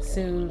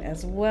soon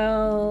as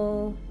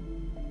well.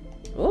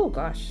 Oh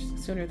gosh,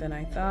 sooner than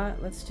I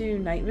thought. Let's do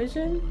night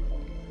vision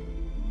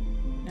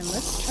and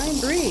let's try and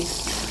breathe.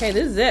 Okay,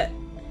 this is it.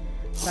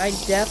 So I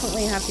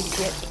definitely have to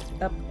get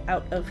up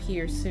out of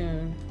here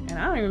soon. And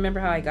I don't even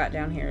remember how I got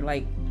down here.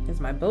 Like, is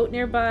my boat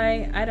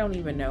nearby? I don't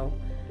even know.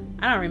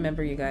 I don't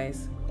remember, you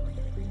guys.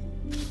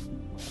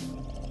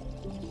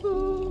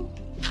 Ooh,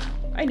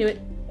 I knew it.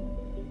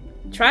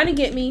 Trying to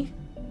get me.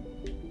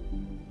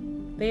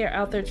 They are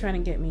out there trying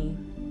to get me.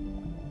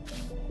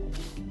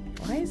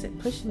 Why is it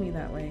pushing me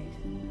that way?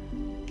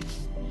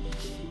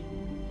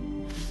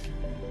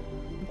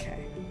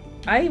 Okay.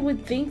 I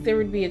would think there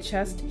would be a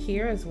chest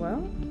here as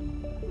well.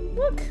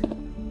 Look!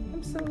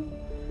 I'm so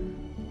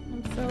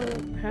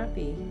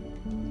happy.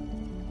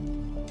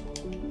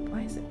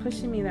 Why is it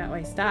pushing me that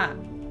way? Stop.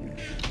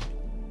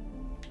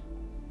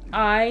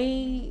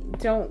 I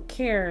don't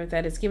care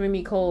that it's giving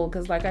me cold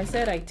because like I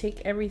said, I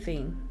take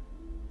everything.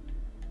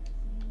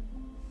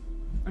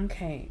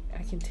 Okay,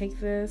 I can take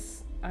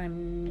this. I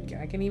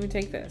can even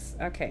take this.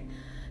 Okay.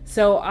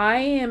 So I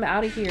am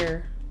out of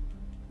here.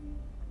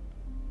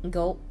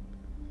 Gulp.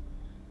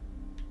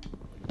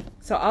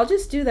 So I'll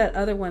just do that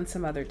other one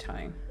some other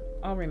time.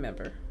 I'll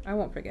remember. I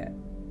won't forget.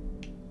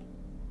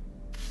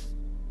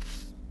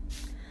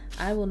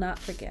 I will not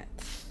forget.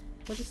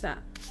 What is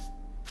that?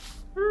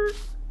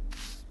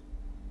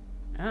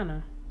 I don't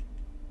know.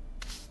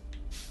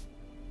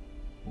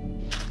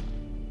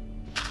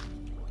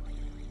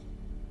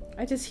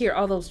 I just hear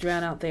all those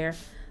drown out there.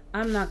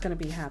 I'm not gonna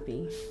be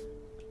happy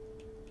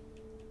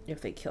if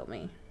they kill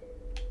me.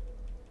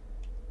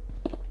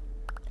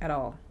 At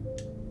all.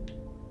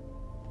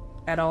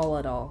 At all,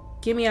 at all.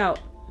 Get me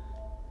out.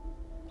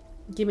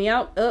 Get me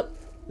out. Up.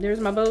 There's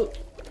my boat.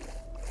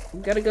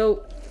 Gotta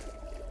go.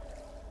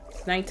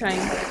 It's nighttime.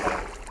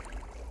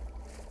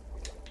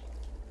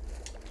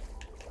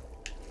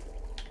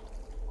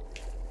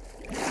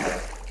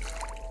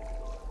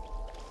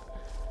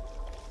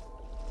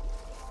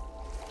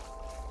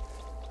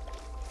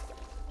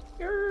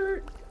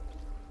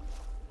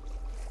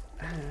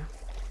 I don't know.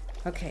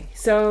 Okay,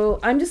 so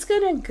I'm just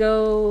gonna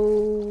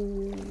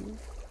go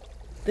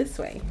this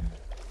way.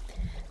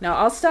 Now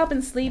I'll stop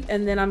and sleep,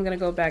 and then I'm gonna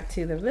go back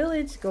to the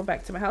village, go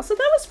back to my house. So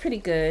that was pretty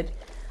good.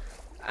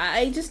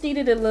 I just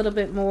needed a little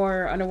bit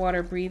more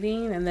underwater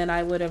breathing, and then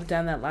I would have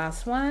done that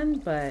last one,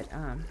 but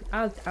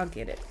I'll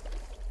get it.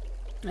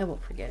 I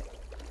won't forget.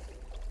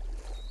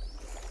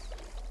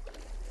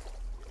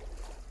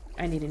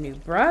 I need a new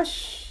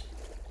brush.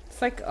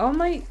 It's like all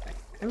my,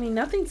 I mean,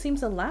 nothing seems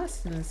to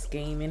last in this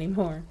game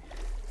anymore.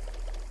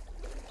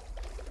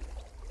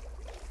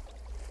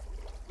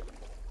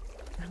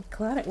 I'm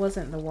glad it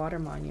wasn't the water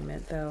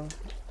monument though.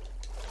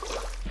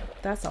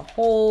 That's a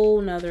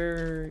whole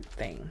nother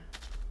thing.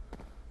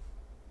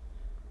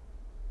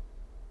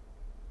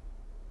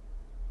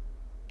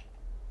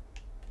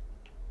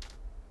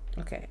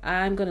 Okay,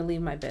 I'm gonna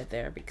leave my bed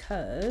there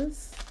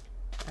because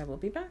I will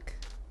be back.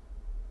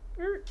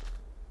 Okay,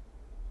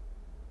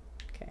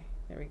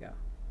 there we go.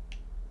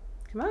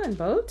 Come on,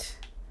 boat.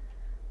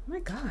 Oh my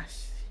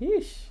gosh,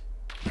 sheesh.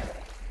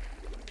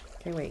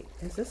 Okay, wait,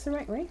 is this the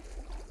right way?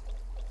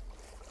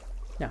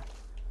 No.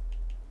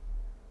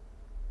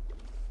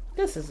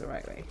 This is the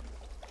right way.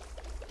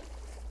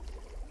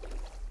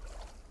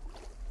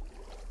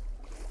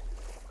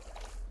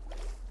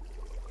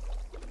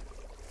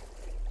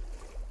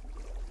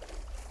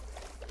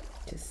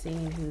 Just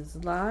seeing who's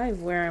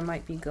live, where I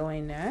might be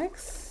going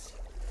next.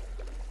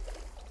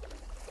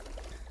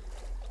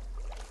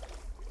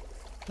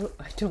 Oh,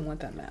 I don't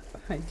want that map.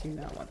 I do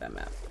not want that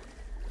map.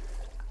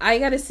 I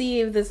gotta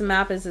see if this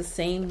map is the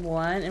same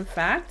one. In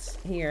fact,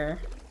 here,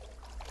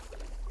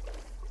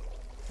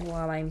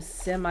 while I'm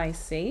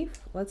semi-safe,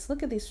 let's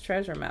look at these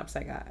treasure maps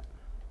I got.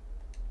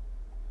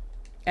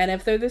 And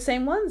if they're the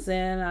same ones,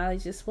 then I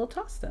just will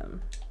toss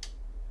them.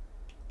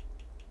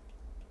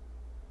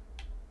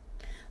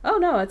 Oh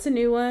no, it's a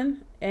new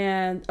one.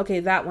 And okay,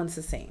 that one's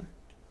the same.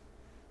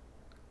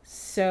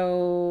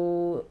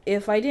 So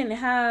if I didn't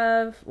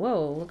have,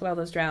 whoa, look at all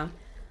those drown.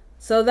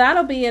 So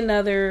that'll be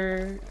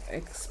another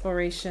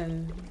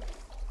exploration.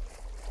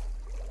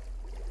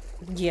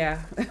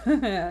 Yeah.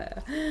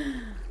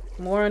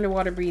 More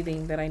underwater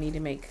breathing that I need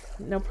to make.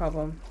 No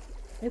problem.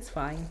 It's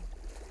fine.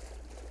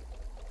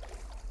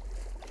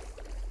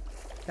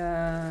 It's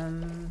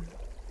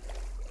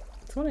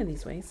one of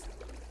these ways.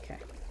 Okay.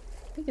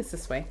 I think it's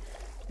this way.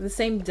 The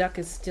same duck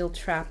is still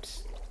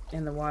trapped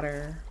in the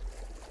water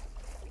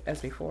as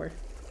before.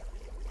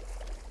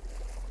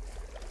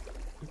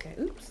 Okay,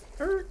 oops.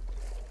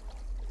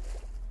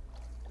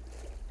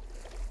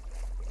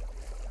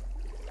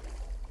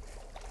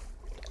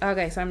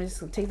 Okay, so I'm just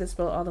gonna take this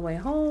boat all the way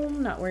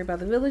home, not worry about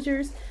the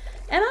villagers.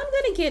 And I'm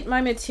gonna get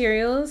my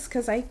materials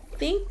because I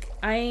think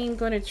I'm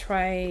gonna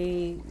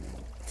try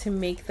to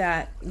make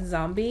that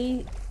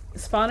zombie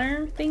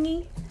spawner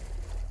thingy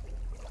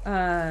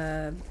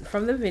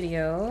from the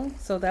video.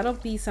 So that'll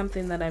be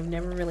something that I've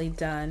never really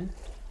done.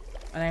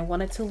 And I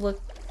want it to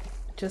look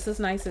just as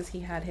nice as he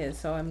had his.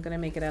 So I'm gonna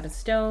make it out of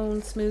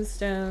stone, smooth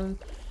stone.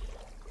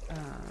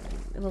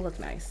 It'll look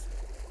nice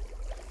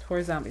for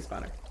a zombie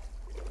spawner.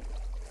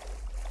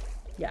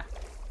 Yeah,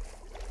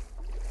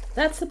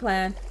 that's the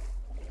plan.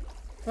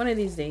 One of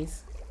these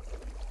days.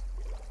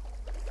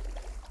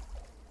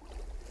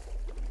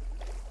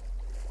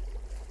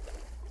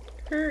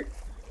 Hurt.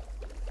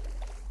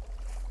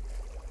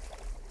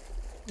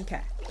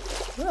 Okay.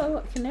 Whoa,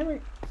 I can never.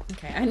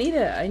 Okay, I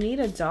need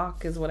a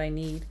dock is what I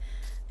need,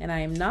 and I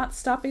am not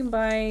stopping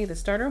by the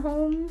starter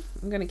home.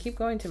 I'm gonna keep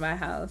going to my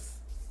house.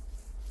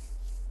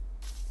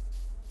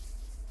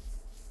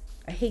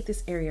 I hate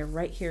this area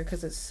right here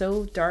because it's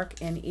so dark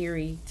and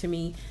eerie to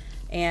me,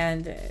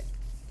 and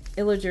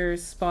illagers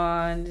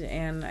spawned,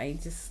 and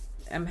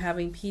I'm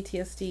having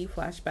PTSD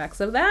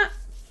flashbacks of that.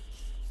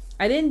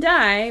 I didn't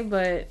die,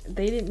 but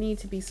they didn't need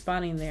to be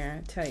spawning there.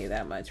 I'll tell you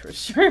that much for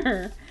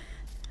sure.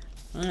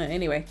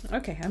 Anyway,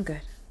 okay, I'm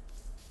good.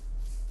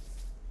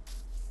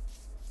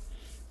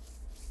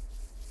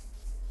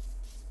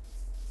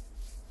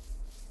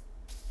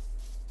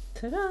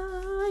 Ta-da!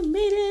 I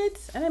made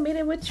it! And I made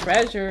it with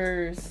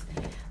treasures.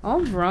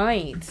 All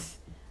right.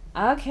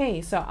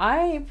 Okay, so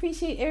I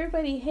appreciate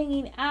everybody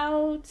hanging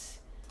out.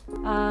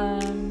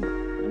 Let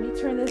me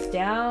turn this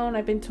down.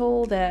 I've been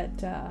told that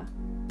the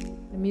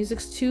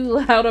music's too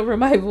loud over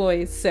my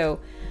voice, so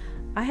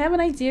I have an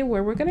idea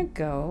where we're gonna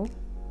go.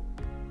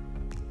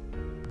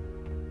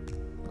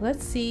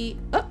 let's see.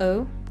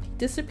 Uh-oh, he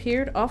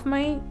disappeared off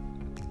my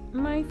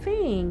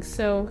thing.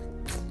 So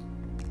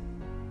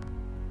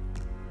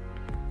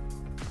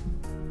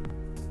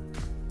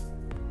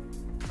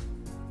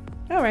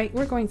all right,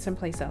 we're going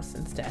someplace else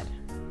instead.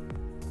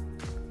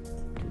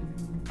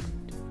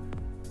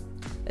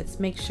 Let's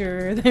make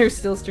sure they're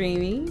still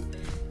streaming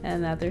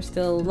and that they're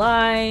still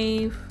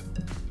live.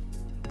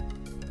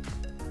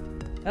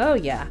 Oh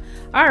yeah.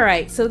 All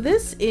right, so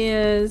this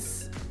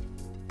is,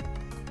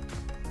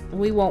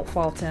 we won't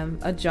fault him,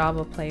 a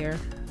Java player.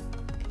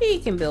 He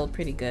can build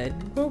pretty good.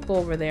 We'll go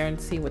over there and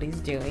see what he's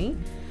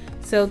doing.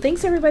 So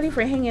thanks everybody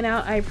for hanging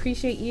out. I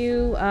appreciate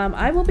you.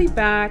 I will be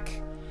back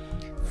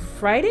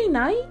Friday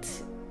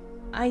night.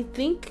 I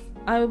think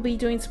I will be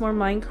doing some more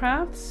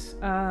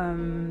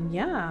Minecraft.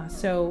 Yeah,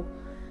 so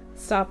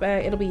stop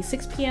at, it'll be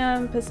 6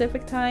 p.m.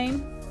 Pacific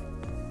time.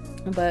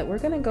 But we're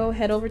gonna go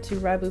head over to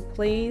Rabu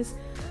Plays,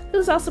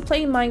 who's also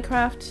playing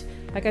Minecraft.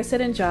 Like I said,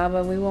 in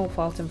Java. We won't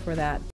fault him for that.